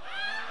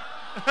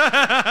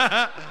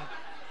 I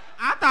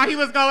thought he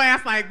was gonna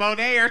ask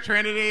Bonet or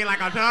Trinity, a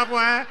tough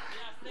one.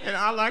 And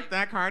I like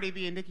that, Cardi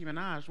B and Nicki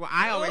Minaj. Well,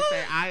 I always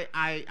say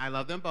I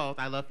love them both.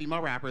 I love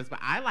female rappers, but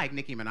I like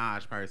Nicki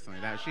Minaj personally.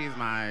 She's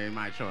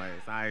my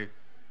choice.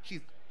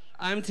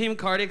 I'm Team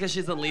Cardi because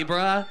she's a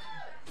Libra,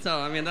 so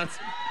I mean that's.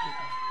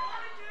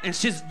 And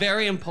she's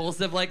very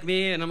impulsive like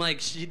me, and I'm like,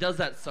 she does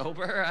that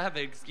sober? I have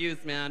an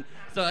excuse, man.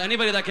 So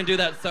anybody that can do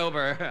that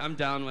sober, I'm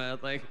down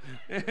with. Like,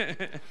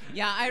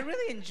 Yeah, I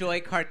really enjoy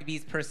Cardi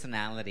B's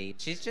personality.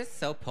 She's just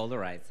so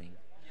polarizing.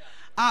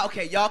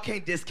 Okay, y'all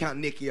can't discount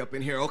Nikki up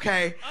in here,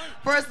 okay?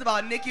 First of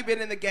all, Nikki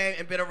been in the game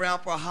and been around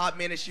for a hot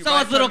minute. She So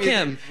writes has Lil'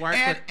 her music.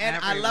 Kim. And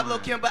I love Lil'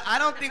 Kim, but I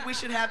don't think we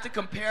should have to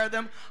compare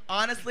them.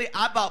 Honestly,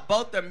 I bought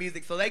both their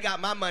music, so they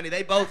got my money.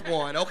 They both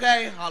won,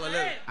 okay?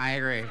 Hallelujah. I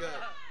agree.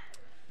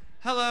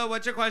 Hello,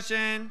 what's your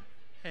question?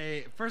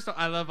 Hey, first of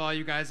all, I love all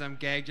you guys. I'm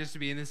gagged just to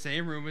be in the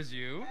same room as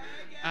you.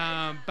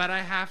 But I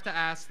have to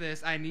ask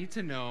this. I need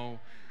to know,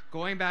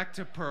 going back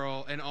to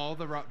Pearl and all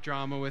the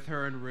drama with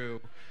her and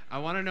Rue, I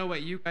want to know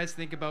what you guys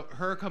think about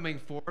her coming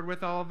forward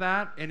with all of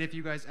that, and if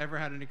you guys ever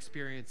had an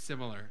experience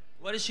similar.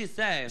 what did she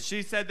say?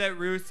 She said that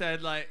Rue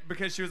said, like,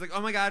 because she was like,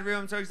 oh my God, Rue,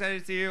 I'm so excited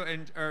to see you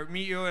or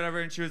meet you or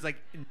whatever. And she was like,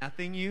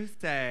 nothing you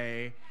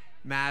say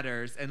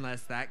matters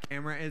unless that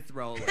camera is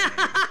rolling.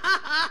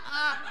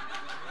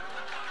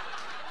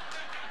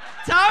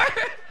 Tower?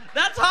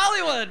 That's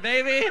Hollywood,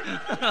 baby.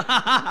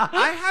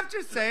 I have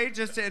to say,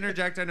 just to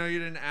interject, I know you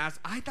didn't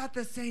ask, I thought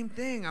the same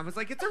thing. I was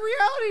like, it's a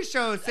reality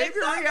show. Save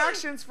your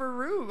reactions for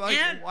Rue. Like,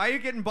 why are you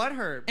getting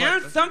butthurt?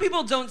 And some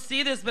people don't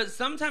see this, but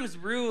sometimes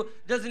Rue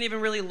doesn't even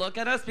really look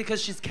at us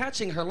because she's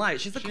catching her light.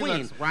 She's the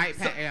queen. Looks right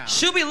So yeah.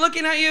 she'll be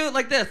looking at you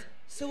like this.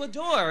 So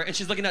adore. And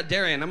she's looking at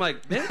Darian. I'm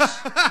like, bitch.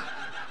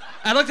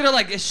 I looked at her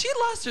like, is she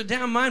lost her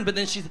damn mind? But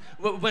then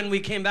when we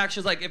came back, she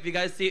was like, if you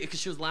guys see it,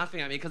 because she was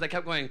laughing at me because I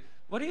kept going,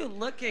 what are you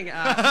looking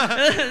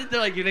at? They're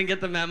like, you didn't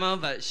get the memo,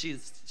 but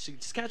she's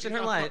catching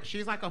her light.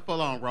 She's like a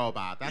full-on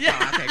robot. That's Yeah.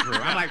 how I take Rue.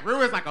 I'm like, Rue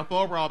is like a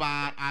full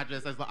robot. I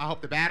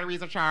hope the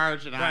batteries are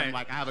charged, and Right. I'm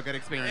like, I have a good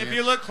experience. If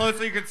you look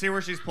closely, you can see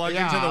where she's plugged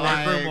into the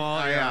workroom wall.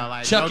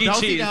 like Chuck E.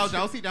 Cheese.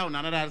 None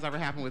of that has ever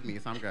happened with me,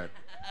 so I'm good.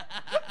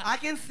 I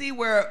can see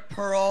where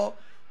Pearl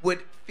would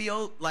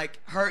feel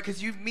like hurt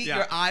because you meet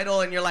your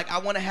idol and you're like, I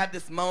want to have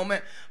this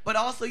moment. But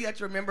also you have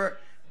to remember,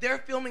 they're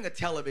filming a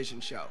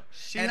television show.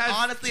 She and has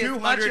honestly,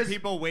 200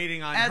 people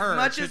waiting on her As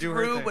much to as do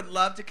her Rue thing. would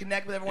love to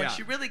connect with everyone, Yeah.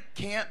 she really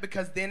can't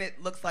because then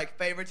it looks like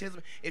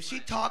favoritism. If she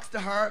talks to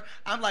her,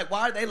 I'm like,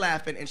 why are they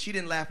laughing? And she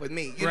didn't laugh with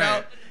me, you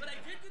know?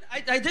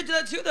 I did do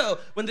that too, though.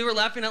 When they were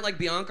laughing at like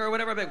Bianca or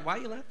whatever, I'm like, why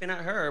are you laughing at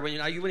her when you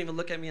wouldn't even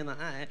look at me in the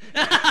eye?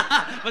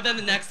 But then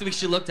the next week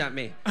she looked at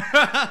me.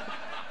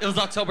 It was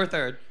October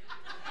 3rd.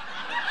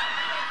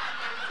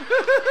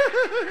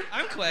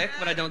 I'm quick,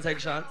 but I don't take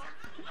shots.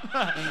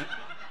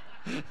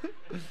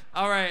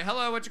 All right,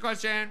 hello, what's your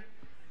question?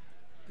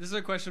 This is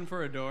a question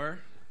for Adore.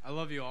 I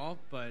love you all,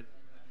 but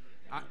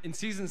in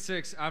season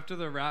 6, after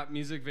the rap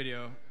music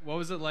video, what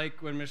was it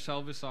like when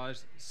Michelle Visage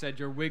said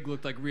your wig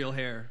looked like real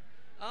hair?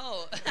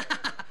 Oh,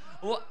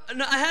 well,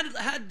 no, I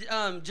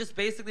had just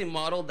basically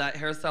modeled that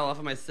hairstyle off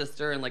of my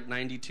sister in like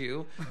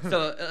 '92.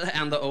 So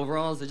and the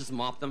overalls, I just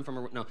mopped them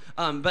from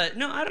but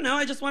no, I don't know.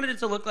 I just wanted it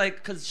to look like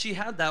because she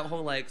had that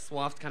whole like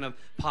swaffed kind of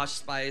Posh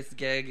Spice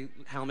gig,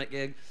 helmet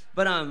gig.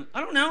 But I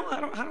don't know.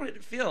 How did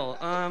it feel?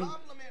 It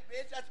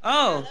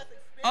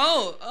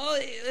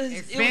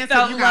Expensive,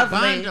 felt you got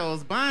lovely.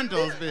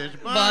 bundles,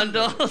 bitch.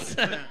 Bundles.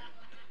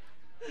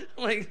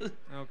 Like,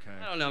 okay.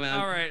 I don't know, man.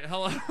 All right,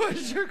 hello,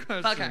 what's your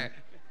question? Okay.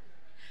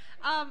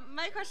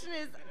 My question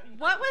is,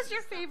 what was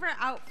your favorite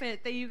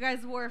outfit that you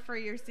guys wore for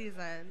your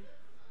season?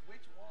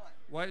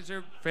 What is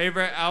your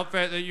favorite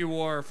outfit that you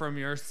wore from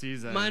your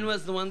season? Mine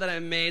was the one that I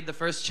made, the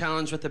first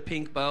challenge with the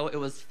pink bow. It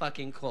was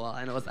fucking cool,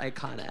 and it was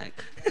iconic.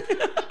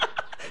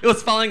 It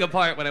was falling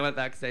apart when I went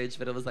backstage,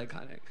 but it was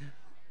iconic.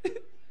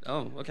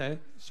 Oh, okay.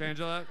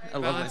 Shangela, I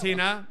love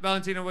Valentina.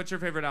 Valentina, what's your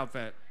favorite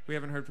outfit? We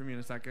haven't heard from you in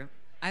a second.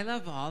 I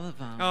love all of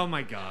them. Oh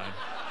my God.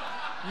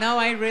 No,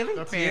 I really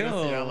do.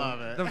 fantasy, I love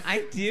it.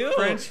 I do.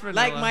 French vanilla.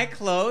 Like my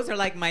clothes are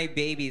like my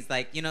babies.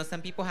 Like, you know,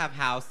 some people have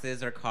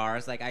houses or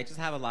cars. Like I just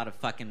have a lot of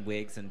fucking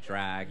wigs and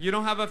drag. You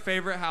don't have a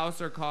favorite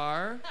house or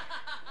car?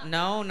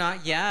 No,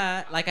 not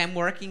yet. Like I'm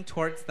working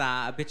towards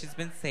that. A bitch has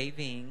been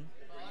saving.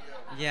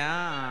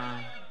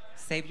 Yeah.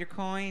 Save your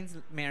coins,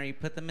 Mary.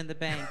 Put them in the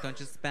bank. Don't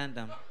just spend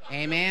them.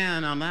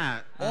 Amen on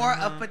that. Or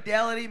a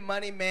Fidelity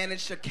money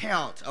managed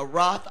account, a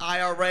Roth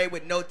IRA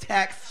with no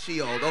tax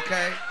shield,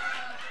 okay?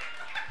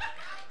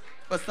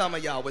 For some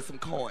of y'all with some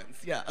coins,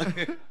 yeah.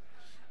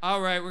 All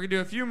right, we're gonna do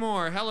a few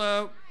more.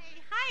 Hello.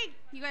 Hi,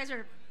 you guys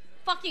are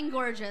fucking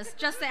gorgeous.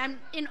 Just say I'm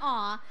in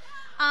awe.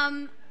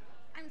 I'm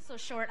so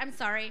short. I'm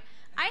sorry.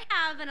 I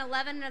have an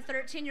 11 and a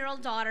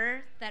 13-year-old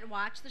daughter that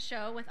watch the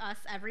show with us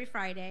every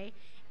Friday,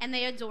 and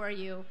they adore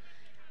you.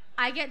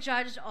 I get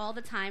judged all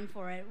the time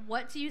for it.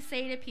 What do you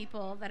say to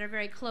people that are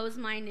very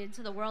close-minded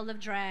to the world of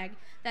drag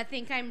that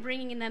think I'm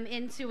bringing them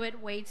into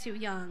it way too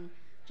young?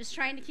 Just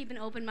trying to keep an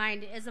open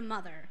mind as a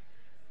mother.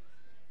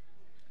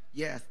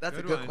 Yes, that's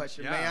Good a good one.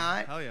 question. Yeah, May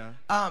I? hell yeah.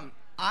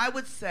 I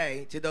would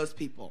say to those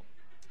people,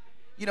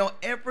 you know,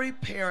 every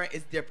parent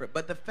is different,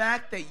 but the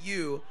fact that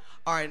you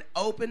are an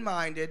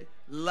open-minded,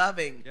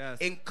 loving, Yes.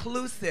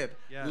 inclusive,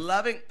 Yes.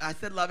 loving. I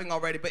said loving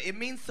already, but it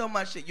means so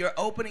much that you're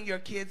opening your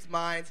kids'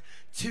 minds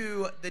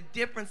to the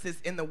differences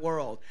in the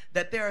world,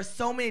 that there are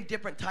so many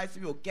different types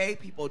of people, gay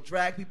people,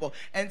 drag people,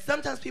 and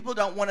sometimes people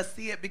don't want to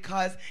see it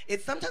because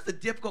it's sometimes a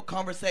difficult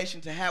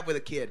conversation to have with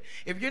a kid.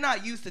 If you're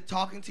not used to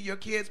talking to your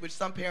kids, which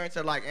some parents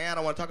are like, I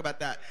don't want to talk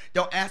about that.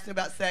 Don't ask me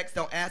about sex.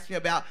 Don't ask me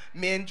about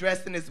men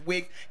dressing as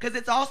wigs, because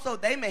it's also,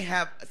 they may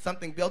have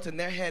something built in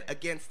their head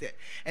against it,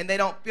 and they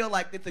don't feel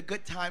like it's a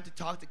good time to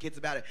talk to kids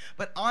about it.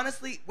 But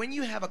honestly, when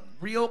you have a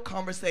real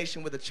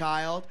conversation with a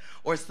child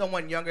or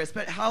someone younger,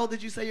 how old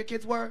did you say your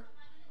kids were?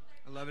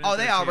 11 Oh,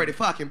 they 13. already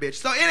fucking, bitch.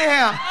 So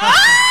anyhow,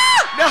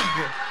 no,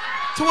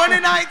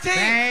 2019.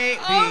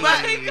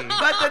 Baby.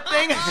 But the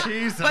thing,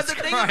 Jesus but the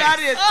thing Christ. about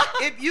it is,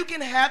 if you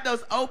can have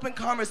those open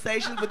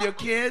conversations with your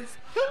kids,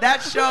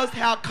 that shows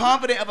how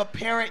confident of a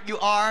parent you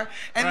are,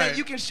 and that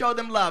you can show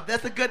them love.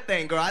 That's a good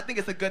thing, girl. I think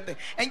it's a good thing.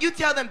 And you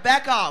tell them,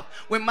 back off.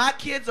 When my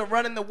kids are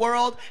running the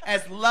world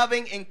as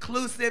loving,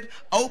 inclusive,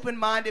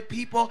 open-minded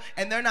people,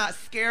 and they're not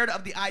scared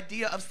of the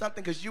idea of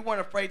something because you weren't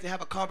afraid to have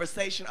a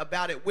conversation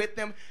about it with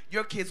them,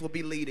 your kids will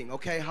be leading,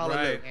 okay?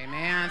 Hallelujah. Right.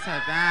 Amen to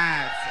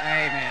that.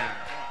 Amen.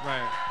 Right.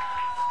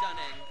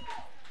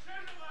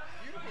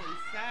 Beautifully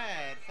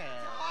said, sir.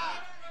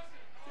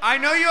 I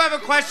know you have a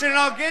question, and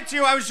I'll get to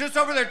you. I was just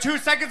over there 2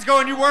 seconds ago,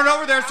 and you weren't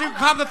over there, so you can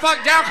calm the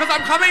fuck down, because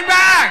I'm coming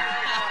back.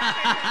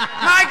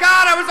 My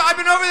God, I've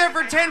been over there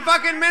for 10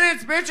 fucking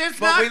minutes, bitch. It's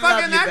But not we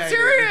love fucking you, that baby.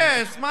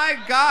 serious. My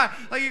God.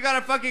 Like, you got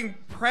a fucking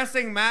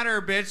pressing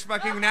matter, bitch.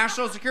 Fucking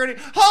national security.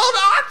 Hold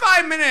on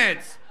 5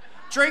 minutes.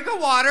 Drink a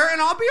water,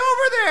 and I'll be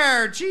over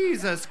there.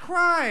 Jesus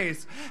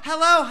Christ.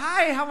 Hello,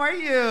 hi, how are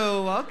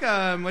you?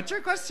 Welcome. What's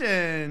your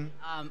question?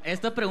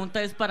 Esta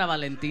pregunta es para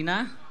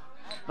Valentina.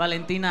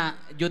 Valentina,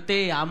 yo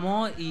te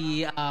amo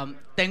y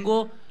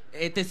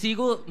te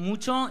sigo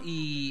mucho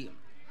y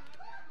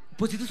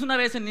pusiste una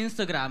vez en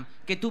Instagram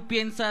que tú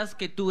piensas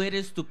que tú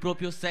eres tu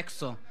propio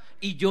sexo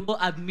y yo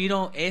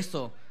admiro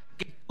eso,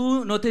 que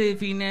tú no te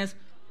defines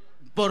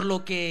por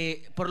lo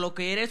que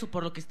eres o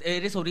por lo que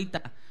eres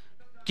ahorita.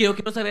 Quiero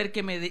saber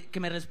que me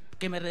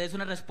des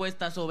una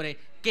respuesta sobre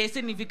qué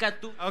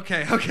significa tú.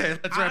 Okay, let's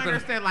I wrap it up.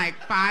 understood like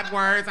 5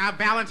 words.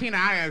 Valentina,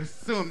 I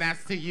assume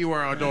that's to you or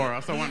Adora,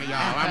 so one of y'all.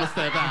 I'm gonna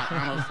say that.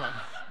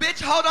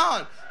 Bitch, hold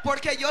on.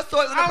 Porque yo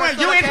soy una wait,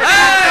 persona you que...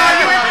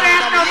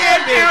 international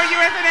bitch. You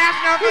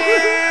international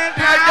bitch.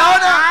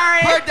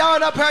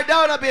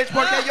 Perdona, bitch,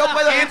 porque yo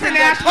puedo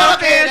entender todo International lo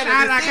que bitch.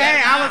 ella Okay,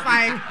 decía. I was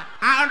like,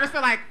 I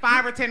understood like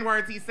 5 or 10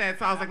 words he said,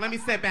 so I was like, let me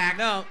sit back.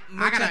 No,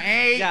 I got an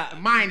A yeah.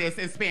 minus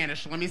in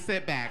Spanish. Let me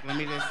sit back. Let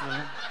me just...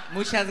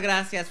 Muchas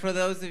gracias. For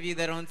those of you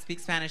that don't speak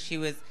Spanish, she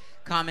was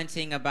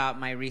commenting about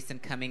my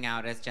recent coming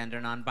out as gender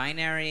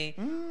non-binary.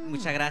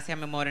 Muchas gracias,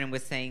 mi amor, and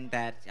was saying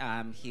that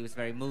he was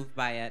very moved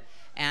by it.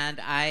 And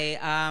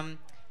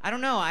I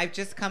don't know, I've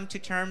just come to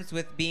terms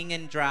with being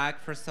in drag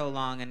for so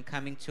long and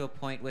coming to a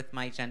point with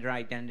my gender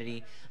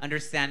identity,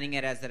 understanding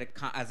it as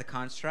a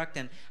construct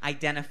and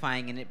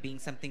identifying in it being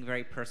something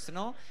very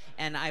personal.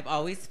 And I've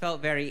always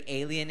felt very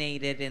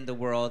alienated in the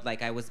world,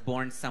 like I was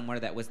born somewhere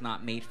that was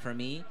not made for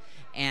me.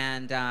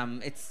 And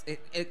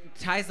it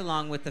ties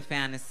along with the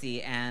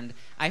fantasy. And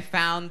I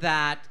found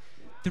that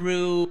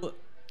through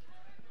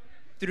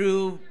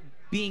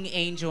being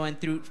Angel and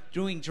through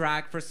doing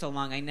drag for so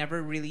long, I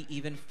never really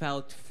even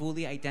felt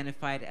fully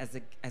identified as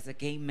a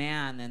gay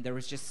man, and there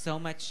was just so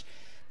much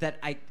that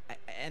I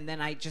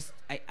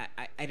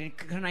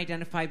couldn't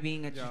identify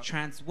being a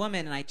trans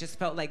woman, and I just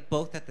felt like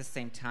both at the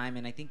same time,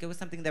 and I think it was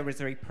something that was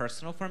very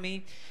personal for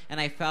me, and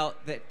I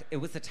felt that it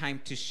was the time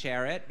to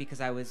share it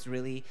because I was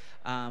really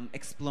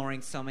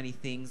exploring so many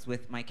things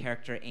with my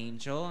character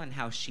Angel and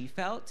how she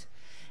felt,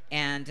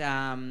 and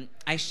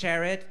I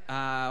share it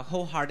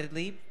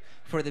wholeheartedly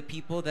for the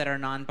people that are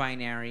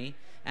non-binary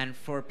and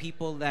for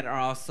people that are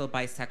also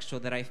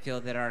bisexual, that I feel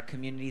that are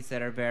communities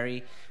that are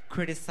very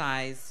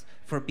criticized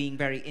for being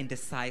very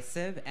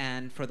indecisive,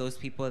 and for those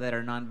people that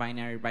are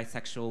non-binary,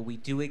 bisexual, we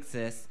do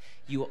exist.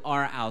 You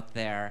are out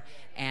there,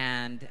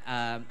 and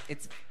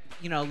it's,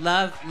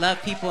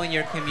 love people in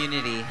your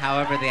community,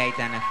 however they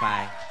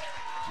identify.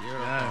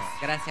 Yes.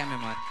 Gracias, mi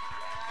amor.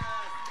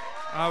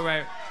 All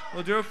right.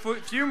 We'll do a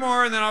few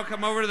more, and then I'll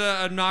come over to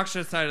the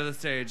obnoxious side of the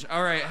stage.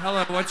 All right,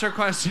 hello, what's your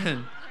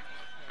question?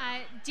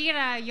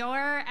 Dira,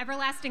 your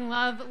Everlasting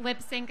Love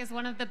lip sync is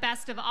one of the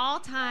best of all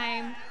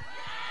time.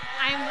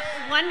 I'm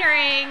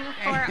wondering,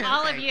 for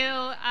all of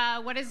you,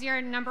 what is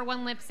your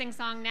 #1 lip sync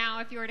song now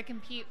if you were to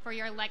compete for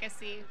your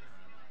legacy?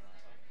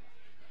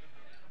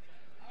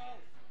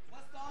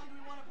 What song do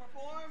we want to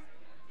perform?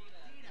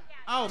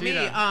 Oh,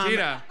 Dita. me.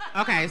 Dita.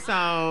 Okay,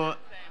 so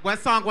what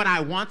song would I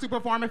want to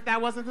perform if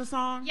that wasn't the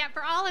song? Yeah,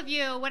 for all of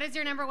you, what is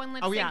your #1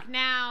 lip sync yeah.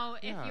 now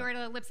if Yeah. you were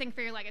to lip sync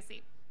for your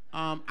legacy?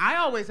 I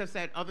always have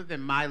said, other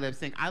than my lip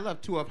sync, I love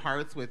Two of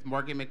Hearts with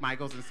Morgan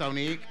McMichaels and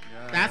Sonique.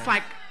 That's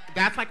like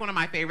that's like one of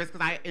my favorites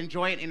because I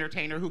enjoy an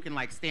entertainer who can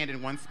like stand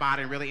in one spot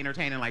and really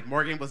entertain. And like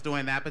Morgan was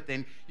doing that, but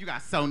then you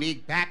got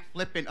Sonique back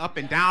flipping up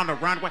and down the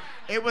runway.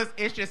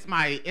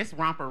 It's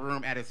romper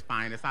room at its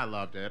finest. I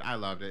loved it.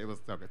 It was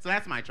so good. So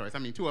that's my choice. I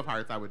mean, Two of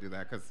Hearts, I would do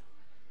that because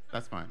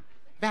that's fun.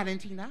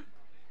 Valentina?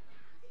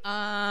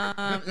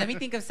 Let me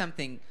think of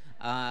something.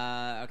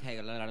 Okay.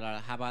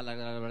 How about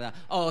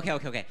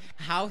okay.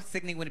 How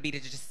sickening would it be to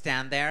just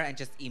stand there and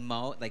just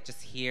emote, like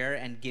just hear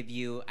and give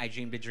you "I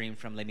Dreamed a Dream"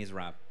 from Les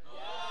Miserables?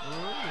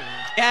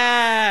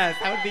 Yes,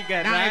 that would be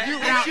good. Now, right?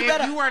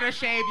 if you were to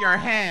shave your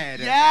head,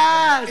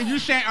 yes, if you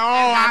shave,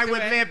 I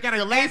would live. Get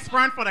a lace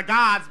front for the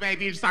gods,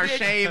 baby. You start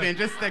shaving,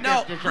 just to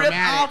get rip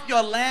dramatic. off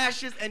your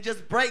lashes and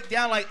just break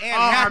down like Anne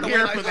I'm Hathaway.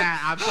 here for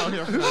that. I'm so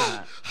here for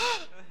that.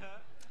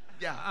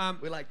 Yeah,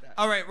 we like that.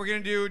 All right, we're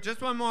going to do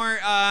just one more.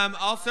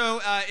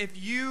 Also, if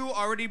you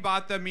already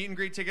bought the meet and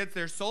greet tickets,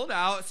 they're sold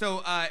out.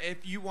 So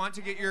if you want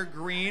to get your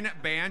green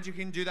band, you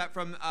can do that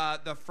from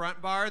the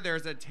front bar.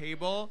 There's a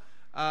table.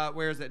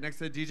 Where is it? Next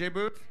to the DJ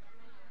booth?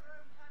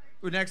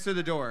 Next to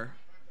the door.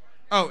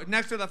 Oh,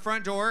 next to the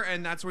front door,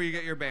 and that's where you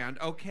get your band.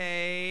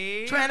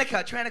 Okay.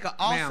 Tranica.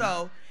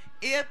 Also,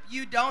 if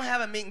you don't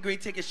have a meet and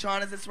greet ticket,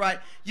 Sean, is this right?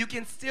 You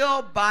can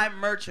still buy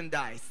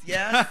merchandise.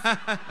 Yes?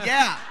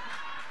 Yeah.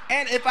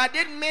 And if I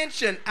didn't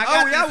mention, I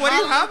got what do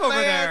you have over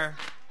there?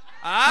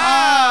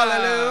 Ah.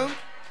 Hallelujah.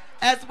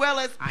 As well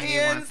as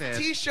pins,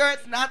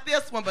 T-shirts, not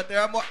this one, but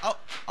there are more.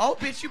 Oh,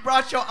 bitch, you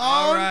brought your own.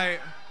 All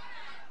right.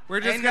 We're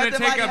just Ain't gonna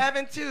nothing take like a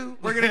having two.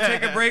 We're gonna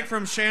take a break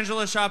from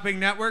Shangela Shopping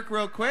Network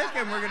real quick,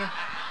 and we're gonna.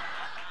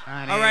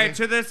 All right,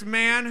 to this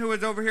man who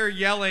is over here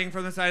yelling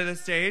from the side of the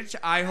stage,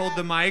 I hold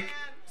the mic.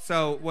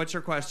 So, what's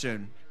your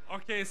question?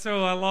 Okay,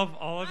 so I love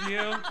all of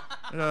you.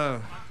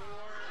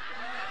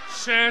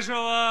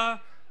 Shangela,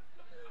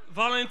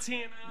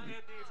 Valentina, and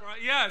Deidre.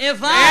 Yes.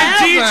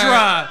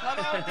 Deidre.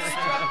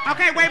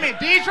 Okay, wait a minute.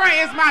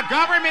 Deidre is my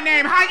government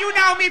name. How you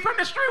know me from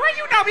the street? Where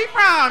you know me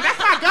from? That's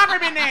my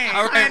government name.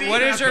 All right,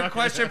 what is your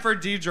question for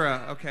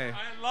Deidre? Okay.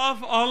 I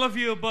love all of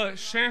you, but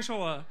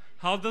Shangela,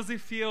 how does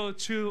it feel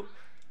to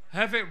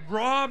have it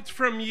robbed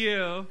from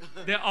you,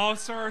 the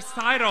All-Stars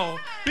title?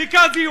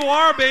 Because you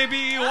are, baby.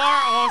 You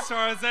are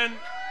All-Stars, and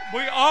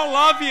we all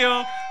love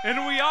you,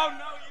 and we all know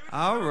you.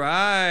 All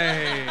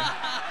right.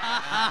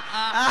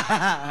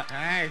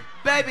 Hey.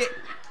 Baby,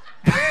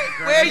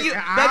 where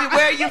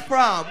are you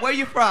from? Where are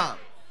you from?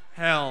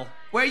 Hell.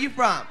 Where are you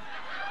from?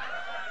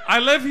 I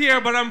live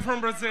here, but I'm from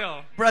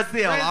Brazil.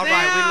 Brazil. All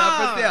right, we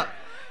love Brazil.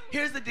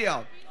 Here's the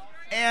deal.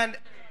 And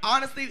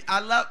honestly,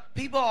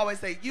 people always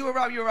say, you were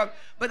robbed.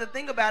 But the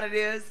thing about it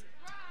is,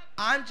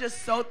 I'm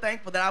just so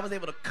thankful that I was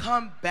able to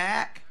come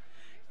back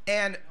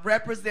and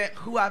represent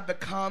who I've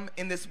become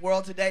in this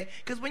world today.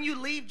 Because when you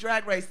leave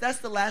Drag Race, that's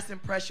the last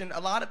impression a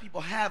lot of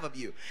people have of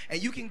you.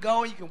 And you can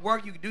go and you can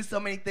work, you can do so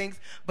many things,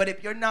 but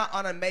if you're not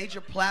on a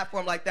major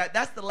platform like that,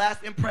 that's the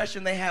last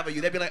impression they have of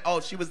you. They'd be like, oh,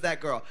 she was that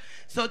girl.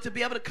 So to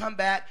be able to come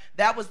back,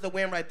 that was the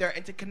win right there.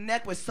 And to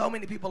connect with so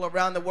many people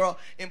around the world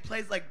in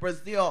places like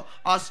Brazil,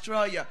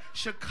 Australia,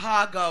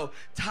 Chicago,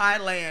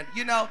 Thailand,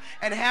 you know,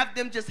 and have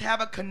them just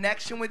have a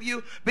connection with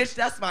you, bitch,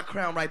 that's my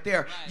crown right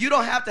there. You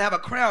don't have to have a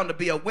crown to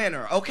be a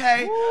winner, okay?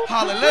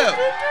 Hallelujah.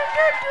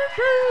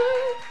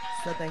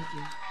 So thank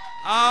you.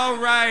 All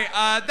right,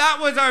 that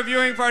was our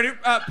viewing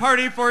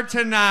party for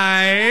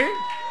tonight.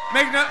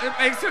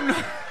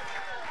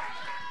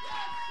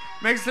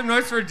 Make some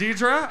noise for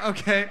Deidre.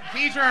 Okay.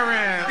 Deidre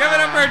Rim. Give it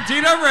up for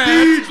Deidre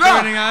Rim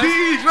joining us.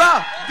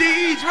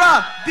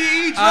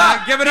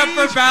 Deidre. Give it up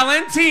for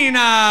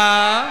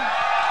Valentina.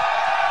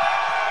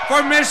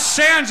 For Miss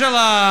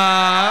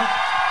Shangela.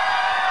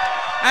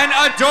 And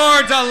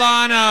Adore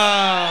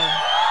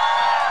Delano.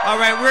 All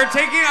right, we're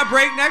taking a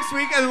break next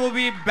week, and we'll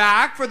be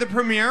back for the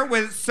premiere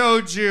with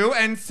Soju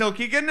and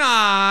Silky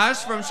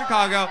Ganache from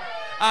Chicago.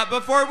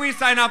 Before we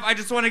sign off, I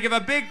just want to give a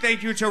big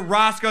thank you to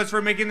Roscoe's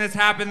for making this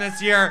happen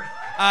this year.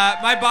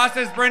 My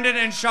bosses, Brendan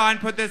and Sean,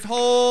 put this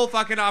whole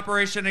fucking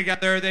operation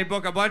together. They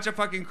book a bunch of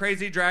fucking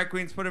crazy drag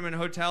queens, put them in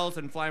hotels,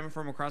 and fly them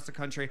from across the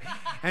country.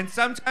 And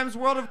sometimes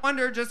World of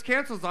Wonder just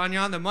cancels on you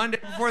on the Monday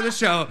before the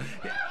show.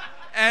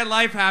 And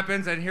life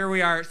happens, and here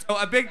we are. So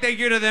a big thank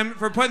you to them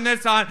for putting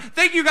this on.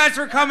 Thank you guys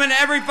for coming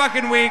every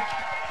fucking week.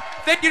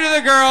 Thank you to the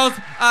girls.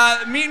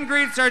 Meet and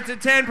greet starts at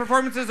 10.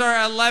 Performances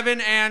are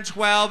 11 and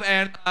 12,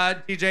 and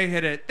DJ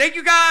hit it. Thank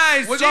you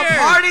guys. We're going to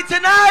party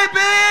tonight,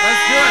 bitch.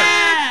 Let's do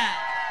it.